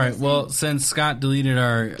 All right. Well, since Scott deleted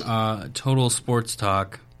our total sports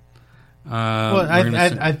talk,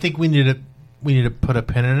 I think we need to put a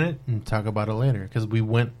pin in it and talk about it later because we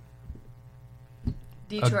went.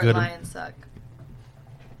 Detroit Lions suck.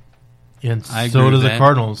 Yeah, and so do the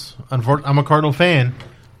Cardinals. Unfortunately, I'm a Cardinal fan,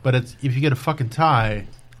 but if you get a fucking tie,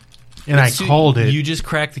 And I called it. You just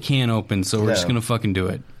cracked the can open, so we're just going to fucking do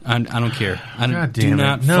it. I don't care. God do damn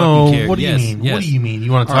not it. fucking care. What do you mean? Yes. What do you mean?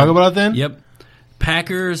 You want to talk about it then? Yep.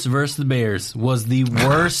 Packers versus the Bears was the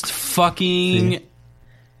worst fucking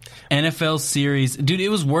NFL series. Dude, it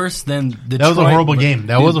was worse than Detroit. That was a horrible game.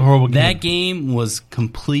 That was a horrible game. That game was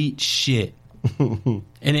complete shit. And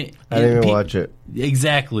I didn't even watch it.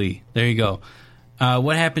 Exactly. There you go.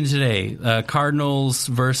 What happened today? Cardinals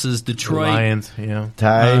versus Detroit. The Lions, yeah.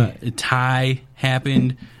 Tie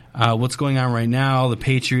happened. What's going on right now? The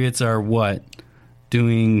Patriots are what?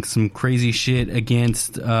 Doing some crazy shit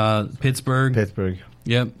against Pittsburgh.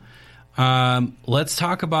 Yep. Let's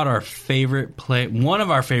talk about our favorite play. One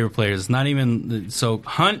of our favorite players. Not even so.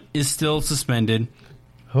 Hunt is still suspended.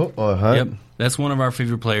 Hunt. Yep. That's one of our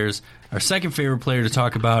favorite players. Our second favorite player to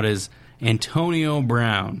talk about is Antonio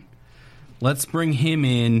Brown. Let's bring him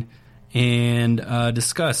in and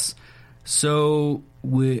discuss. So,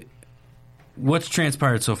 what's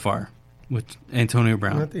transpired so far with Antonio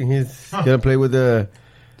Brown? I think he's going to play with the...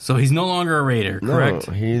 So he's no longer a Raider, correct?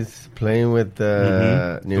 No, he's playing with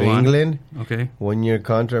New England. Okay. 1-year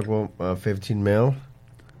contract, $15 million.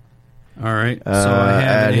 All right. So I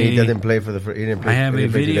have he doesn't play for the... He didn't play, I have a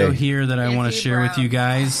video today. here that I want to share with you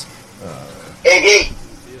guys.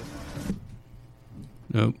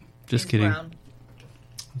 Nope. Just kidding.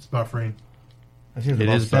 It's buffering. It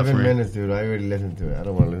is 7 minutes, dude. I already listened to it. I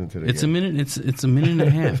don't want to listen to it It's again. a minute. It's a minute and a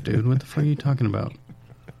half, dude. What the fuck are you talking about?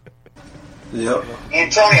 Yep.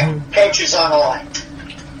 Antonio, coach is on the line.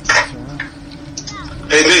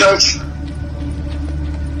 Hey, coach.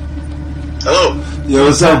 Hello. Yo,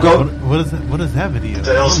 what's up, coach? What is that video? What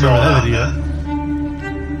the hell's going on, man?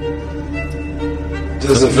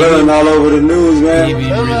 Just a feeling all over the news, man.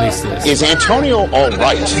 Is Antonio all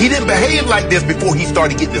right? He didn't behave like this before he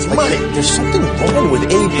started getting this money. There's something wrong with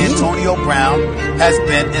AB. Antonio Brown has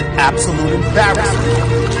been an absolute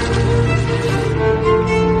embarrassment.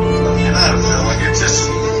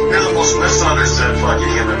 You're the most misunderstood fucking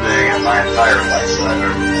human being in my entire life that I've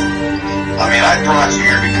ever met. I mean, I brought you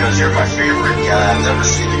here because you're my favorite guy. I've never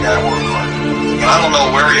seen a guy work hard. And I don't know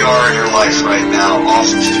where you are in your life right now, off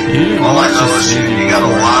the studio. All I know is you got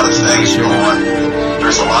a lot of things going.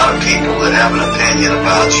 There's a lot of people that have an opinion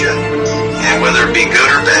about you. And whether it be good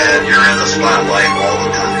or bad, you're in the spotlight all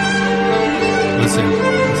the time. Listen.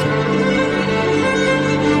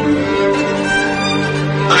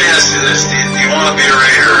 Let me ask you this, Steve. Do you want to be a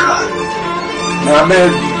Raider or not? I've been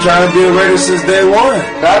trying to be a Raider since day one.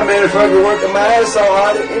 I've been fucking working my ass off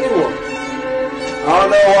harder than anyone. I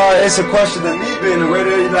don't know why it's a question of me being a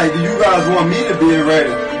Raider. Like, do you guys want me to be a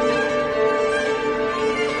Raider?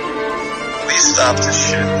 Please stop this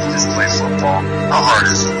shit and just play football. How hard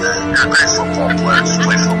is it, man? You're a great football player. Just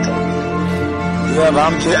play football. Yeah, but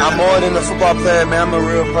I'm more than a football player, man. I'm a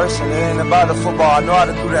real person. It ain't about the football. I know how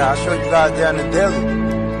to do that. I'll show you guys there on the daily.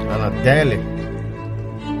 On a daily.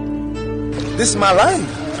 This is my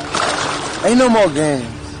life. Ain't no more games.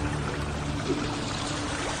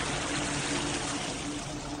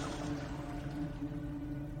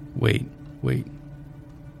 Wait.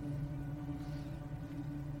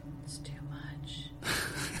 It's too much.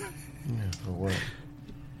 Yeah, for what?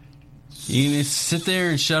 You gonna sit there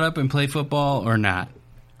and shut up and play football or not?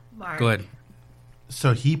 Mark. Go ahead.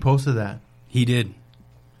 So he posted that. He did.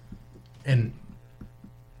 And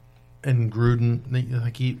Gruden,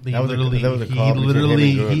 like he That was a call between him and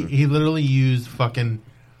Gruden. he literally used fucking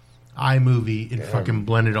iMovie and fucking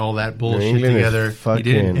blended all that bullshit together. He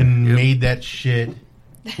did. And made that shit.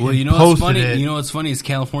 Well, you know what's funny? You know what's funny is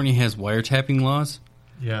California has wiretapping laws.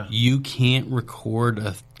 Yeah. You can't record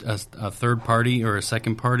a third party or a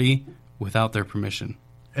second party without their permission.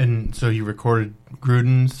 And so you recorded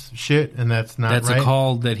Gruden's shit, and that's not That's right? a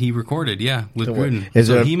call that he recorded, yeah, with So Gruden.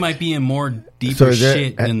 So he might be in more deeper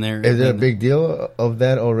shit than there. Is there a big deal of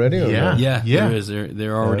that already? Or Yeah. no? Yeah, there is.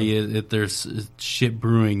 There already is. There's shit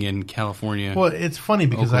brewing in California. Well, it's funny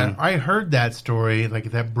because I heard that story,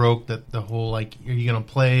 like that broke that the whole like, are you going to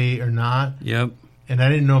play or not? Yep. And I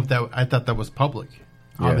didn't know if that. I thought that was public.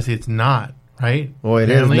 Yeah. Obviously, it's not, right? Well, it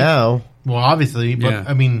is now. Well, obviously, but Yeah.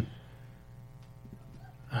 I mean,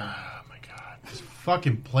 oh my god, just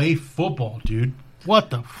fucking play football, dude.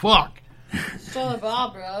 What the fuck? Throw the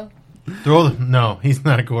ball, bro. No, he's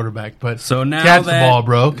not a quarterback, but So now catch the that- ball,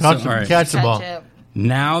 bro. so, Catch, all right. catch the ball. It.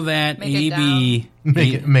 Now that Make it AB,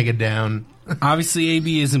 Make it down. obviously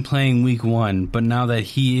AB isn't playing week 1, but now that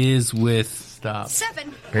he is with Stop.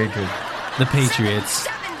 Patriots. the Patriots,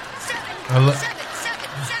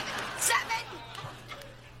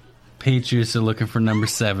 Patriots are looking for number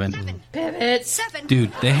 7. Pivot.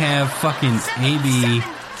 Dude, they have fucking AB.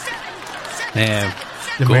 They have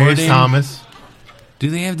Demaryius Thomas. Do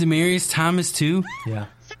they have Demaryius Thomas too? Yeah.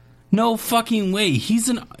 No fucking way. He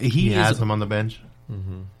has him on the bench.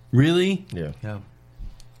 Mm-hmm. Really? Yeah. Yeah.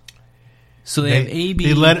 So they have AB.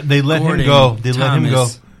 They let Gordon, him go. They Thomas, let him go.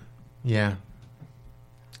 Yeah.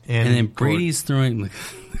 And then Brady's throwing.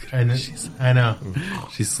 I know.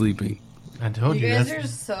 She's sleeping. I told you. You guys are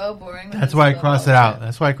so boring. That's why I crossed it out.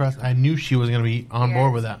 That's why I crossed. I knew she was going to be on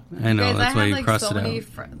board with that. I know. That's why you crossed so it out. many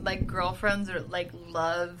like girlfriends or like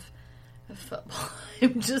love football.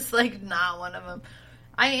 I'm just like not one of them.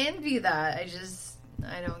 I envy that.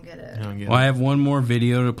 I don't get it. Well, I have one more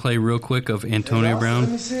video to play real quick of Antonio Brown.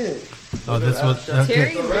 Oh, this was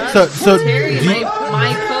Terry. So Terry,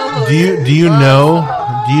 my co-host. Do you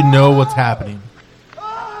know what's happening? Do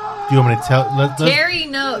you want me to tell? Terry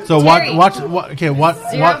knows. So Terry. watch. Terry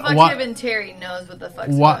knows what the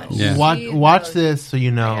fuck's going on. Watch this so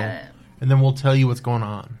you know, and then we'll tell you what's going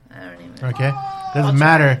on. I don't even. Okay, doesn't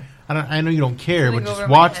matter. I know you don't care, but just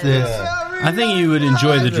watch this. I think you would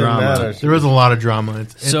enjoy the drama. There is a lot of drama.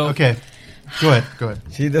 Okay. Go ahead.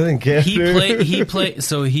 She doesn't care. He played.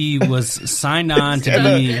 So he was signed on to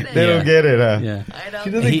be. They don't get it. Yeah. She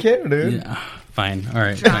doesn't care, dude. Yeah. Fine. All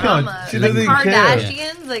right. Drama. She like doesn't Kardashians,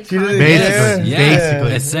 care. like She doesn't basically, care.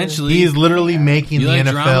 Essentially, he's literally making the like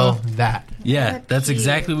NFL drama? that. Yeah, that's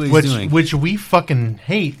exactly what he's doing. Which we fucking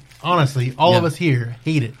hate. Honestly, all of us here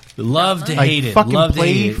hate it. Love to hate it. Fucking Love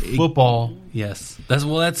play to hate it. football. Yes, that's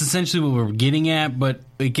essentially what we're getting at. But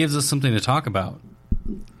it gives us something to talk about.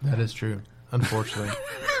 That is true. Unfortunately,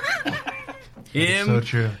 him, so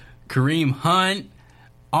true. Kareem Hunt,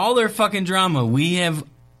 all their fucking drama. We have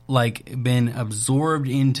been absorbed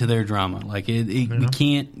into their drama. Like we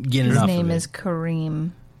can't get enough. His name of it. is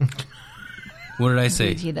Kareem. What did I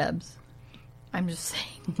say? BT Dubs. I'm just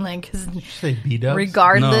saying, like, cause say B-dubs?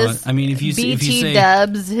 Regardless, no, I mean if you BT say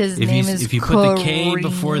Dubs, his name is. If you put the K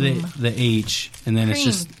before the H, and then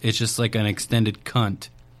it's just like an extended cunt,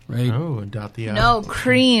 right? Oh, dot the I. No,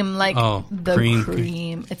 cream, like the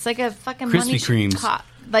cream. It's like a fucking Krispy money Kremes. top,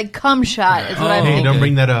 like cum shot. Is what I Hey, think. don't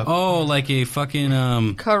bring that up. Oh, like a fucking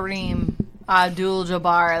Kareem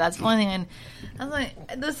Abdul-Jabbar. That's the only thing. I was like,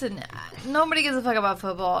 listen, nobody gives a fuck about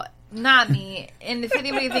football. Not me. And if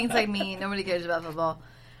anybody thinks like me, nobody cares about football.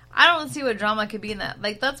 I don't see what drama could be in that.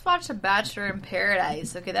 Like, let's watch A Bachelor in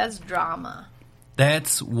Paradise. Okay, that's drama.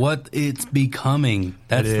 That's what it's becoming.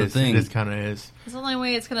 That's the thing. It kind of is. It's the only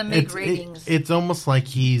way it's going to make ratings. It's almost like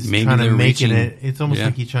he's Maybe trying to make reaching, it. It's almost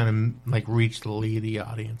like he's trying to reach the lady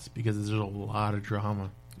audience because there's a lot of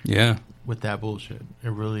drama. Yeah. With that bullshit, it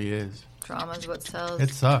really is. Drama's what sells.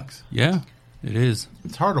 It sucks. Yeah. It is.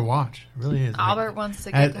 It's hard to watch. It really is. Albert wants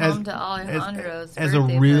to get home to Alejandro's as a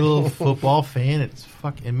real football fan,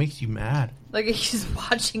 it makes you mad. Like he's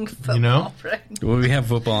watching football. You know? Right? Well, we have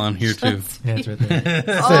football on here too. Yeah, it's right there.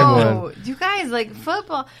 Oh, you guys like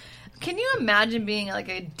football? Can you imagine being like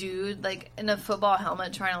a dude like in a football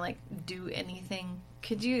helmet trying to like do anything?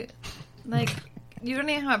 Could you like you don't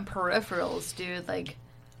even have peripherals, dude? Like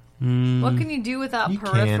what can you do without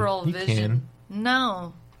peripheral vision?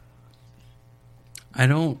 No. I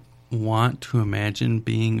don't want to imagine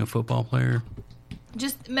being a football player.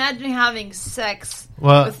 Just imagine having sex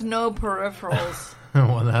with no peripherals.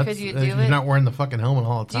 Well, that's could you do you're it? not wearing the fucking helmet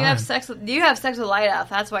all the time. Do you have sex with light off?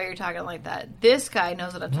 That's why you're talking like that. This guy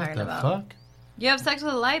knows what I'm talking about. Fuck? You have sex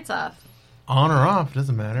with the lights off. On or off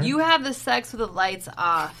doesn't matter. You have the sex with the lights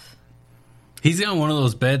off. He's on one of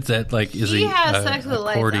those beds that he has sex with the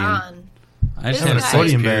lights on. I just had a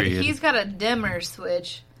accordion bed. He's got a dimmer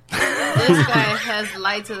switch. This guy has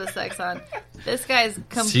lights with the sex on. This guy's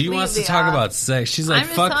completely She wants to talk about sex. She's like,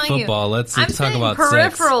 fuck football. Let's talk about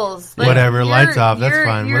peripherals. Sex. Like, whatever, lights off. That's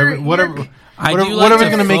fine. Whatever's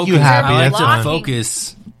going to make you happy. I That's like fine. to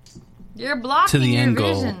focus. You're blocking to the your end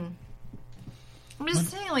vision. goal. I'm just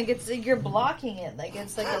saying, like you're blocking it. Like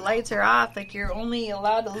it's like the lights are off. Like you're only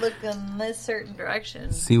allowed to look in this certain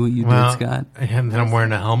direction. See what you did, Scott? And then I'm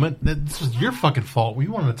wearing a helmet. This was your fucking fault. We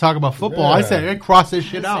wanted to talk about football. Yeah. I said, hey, cross this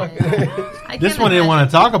shit out. This one didn't want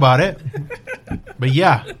to talk about it. But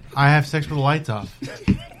yeah, I have sex with the lights off.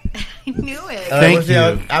 I knew it. Thank you.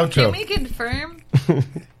 Outro. Can we confirm?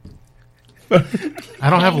 I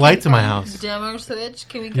don't have lights in my house. Dimmer switch.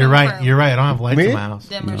 Can we confirm? You're right. You're right. I don't have lights in my house.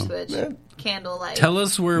 Dimmer switch. Candlelight. Tell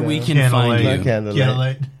us where we can find you.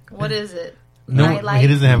 Candlelight. What is it? No, Nightlight? he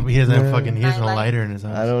doesn't have fucking. He has a lighter in his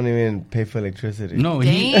house. I don't even pay for electricity. No,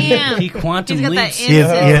 he quantum He's got leaps.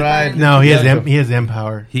 that He has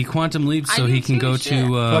M-Power. He quantum leaps so he can go to.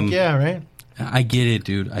 Fuck yeah, right? I get it,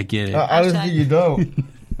 dude. I get it. Honestly, you don't.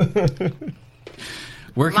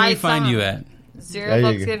 Where can we find you at? Zero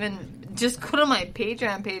fucks given. Just go to my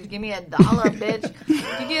Patreon page. Give me $1, bitch.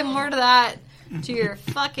 You give more to that to your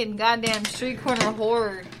fucking goddamn street corner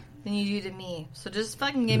whore than you do to me. So just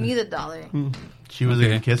fucking give me the $1. She was a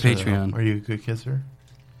good kisser. Patreon. Are you a good kisser?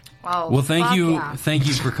 Oh, well, thank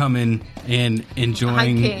you for coming and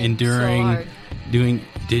enjoying, enduring, doing.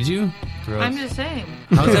 Did you? Gross. I'm just saying.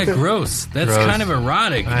 How's that gross? That's kind of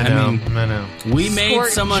erotic. I know. We made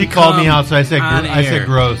someone. She called me out, so I said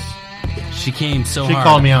gross. She came so hard. She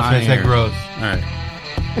called me out, so I said gross. All right.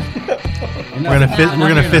 We're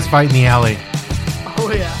gonna fist fight in the alley.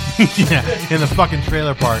 Oh yeah. Yeah, in the fucking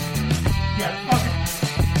trailer park. Yeah. Fuck.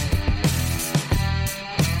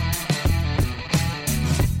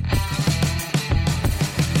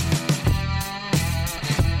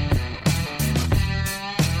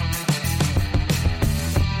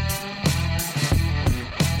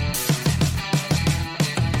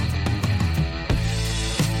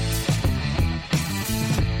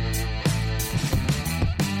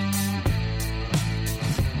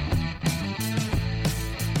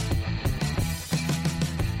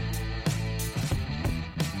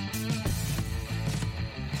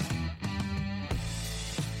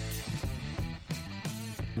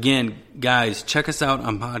 Again, guys, check us out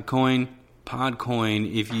on Podcoin.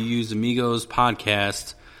 Podcoin, if you use Amigos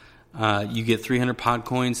podcast, you get 300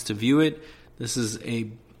 Podcoins to view it. This is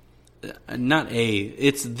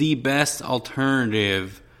it's the best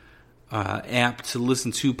alternative app to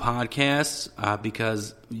listen to podcasts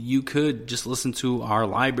because you could just listen to our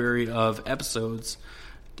library of episodes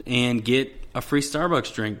and get a free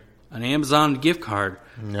Starbucks drink, an Amazon gift card,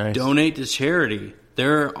 donate to charity.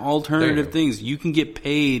 There are alternative things. You can get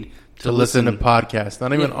paid to listen to podcasts.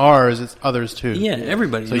 Not even ours, it's others too. Yeah,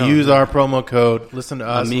 everybody. So use our promo code, listen to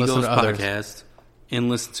us, Amigos listen to others. Podcast, and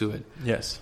listen to it. Yes.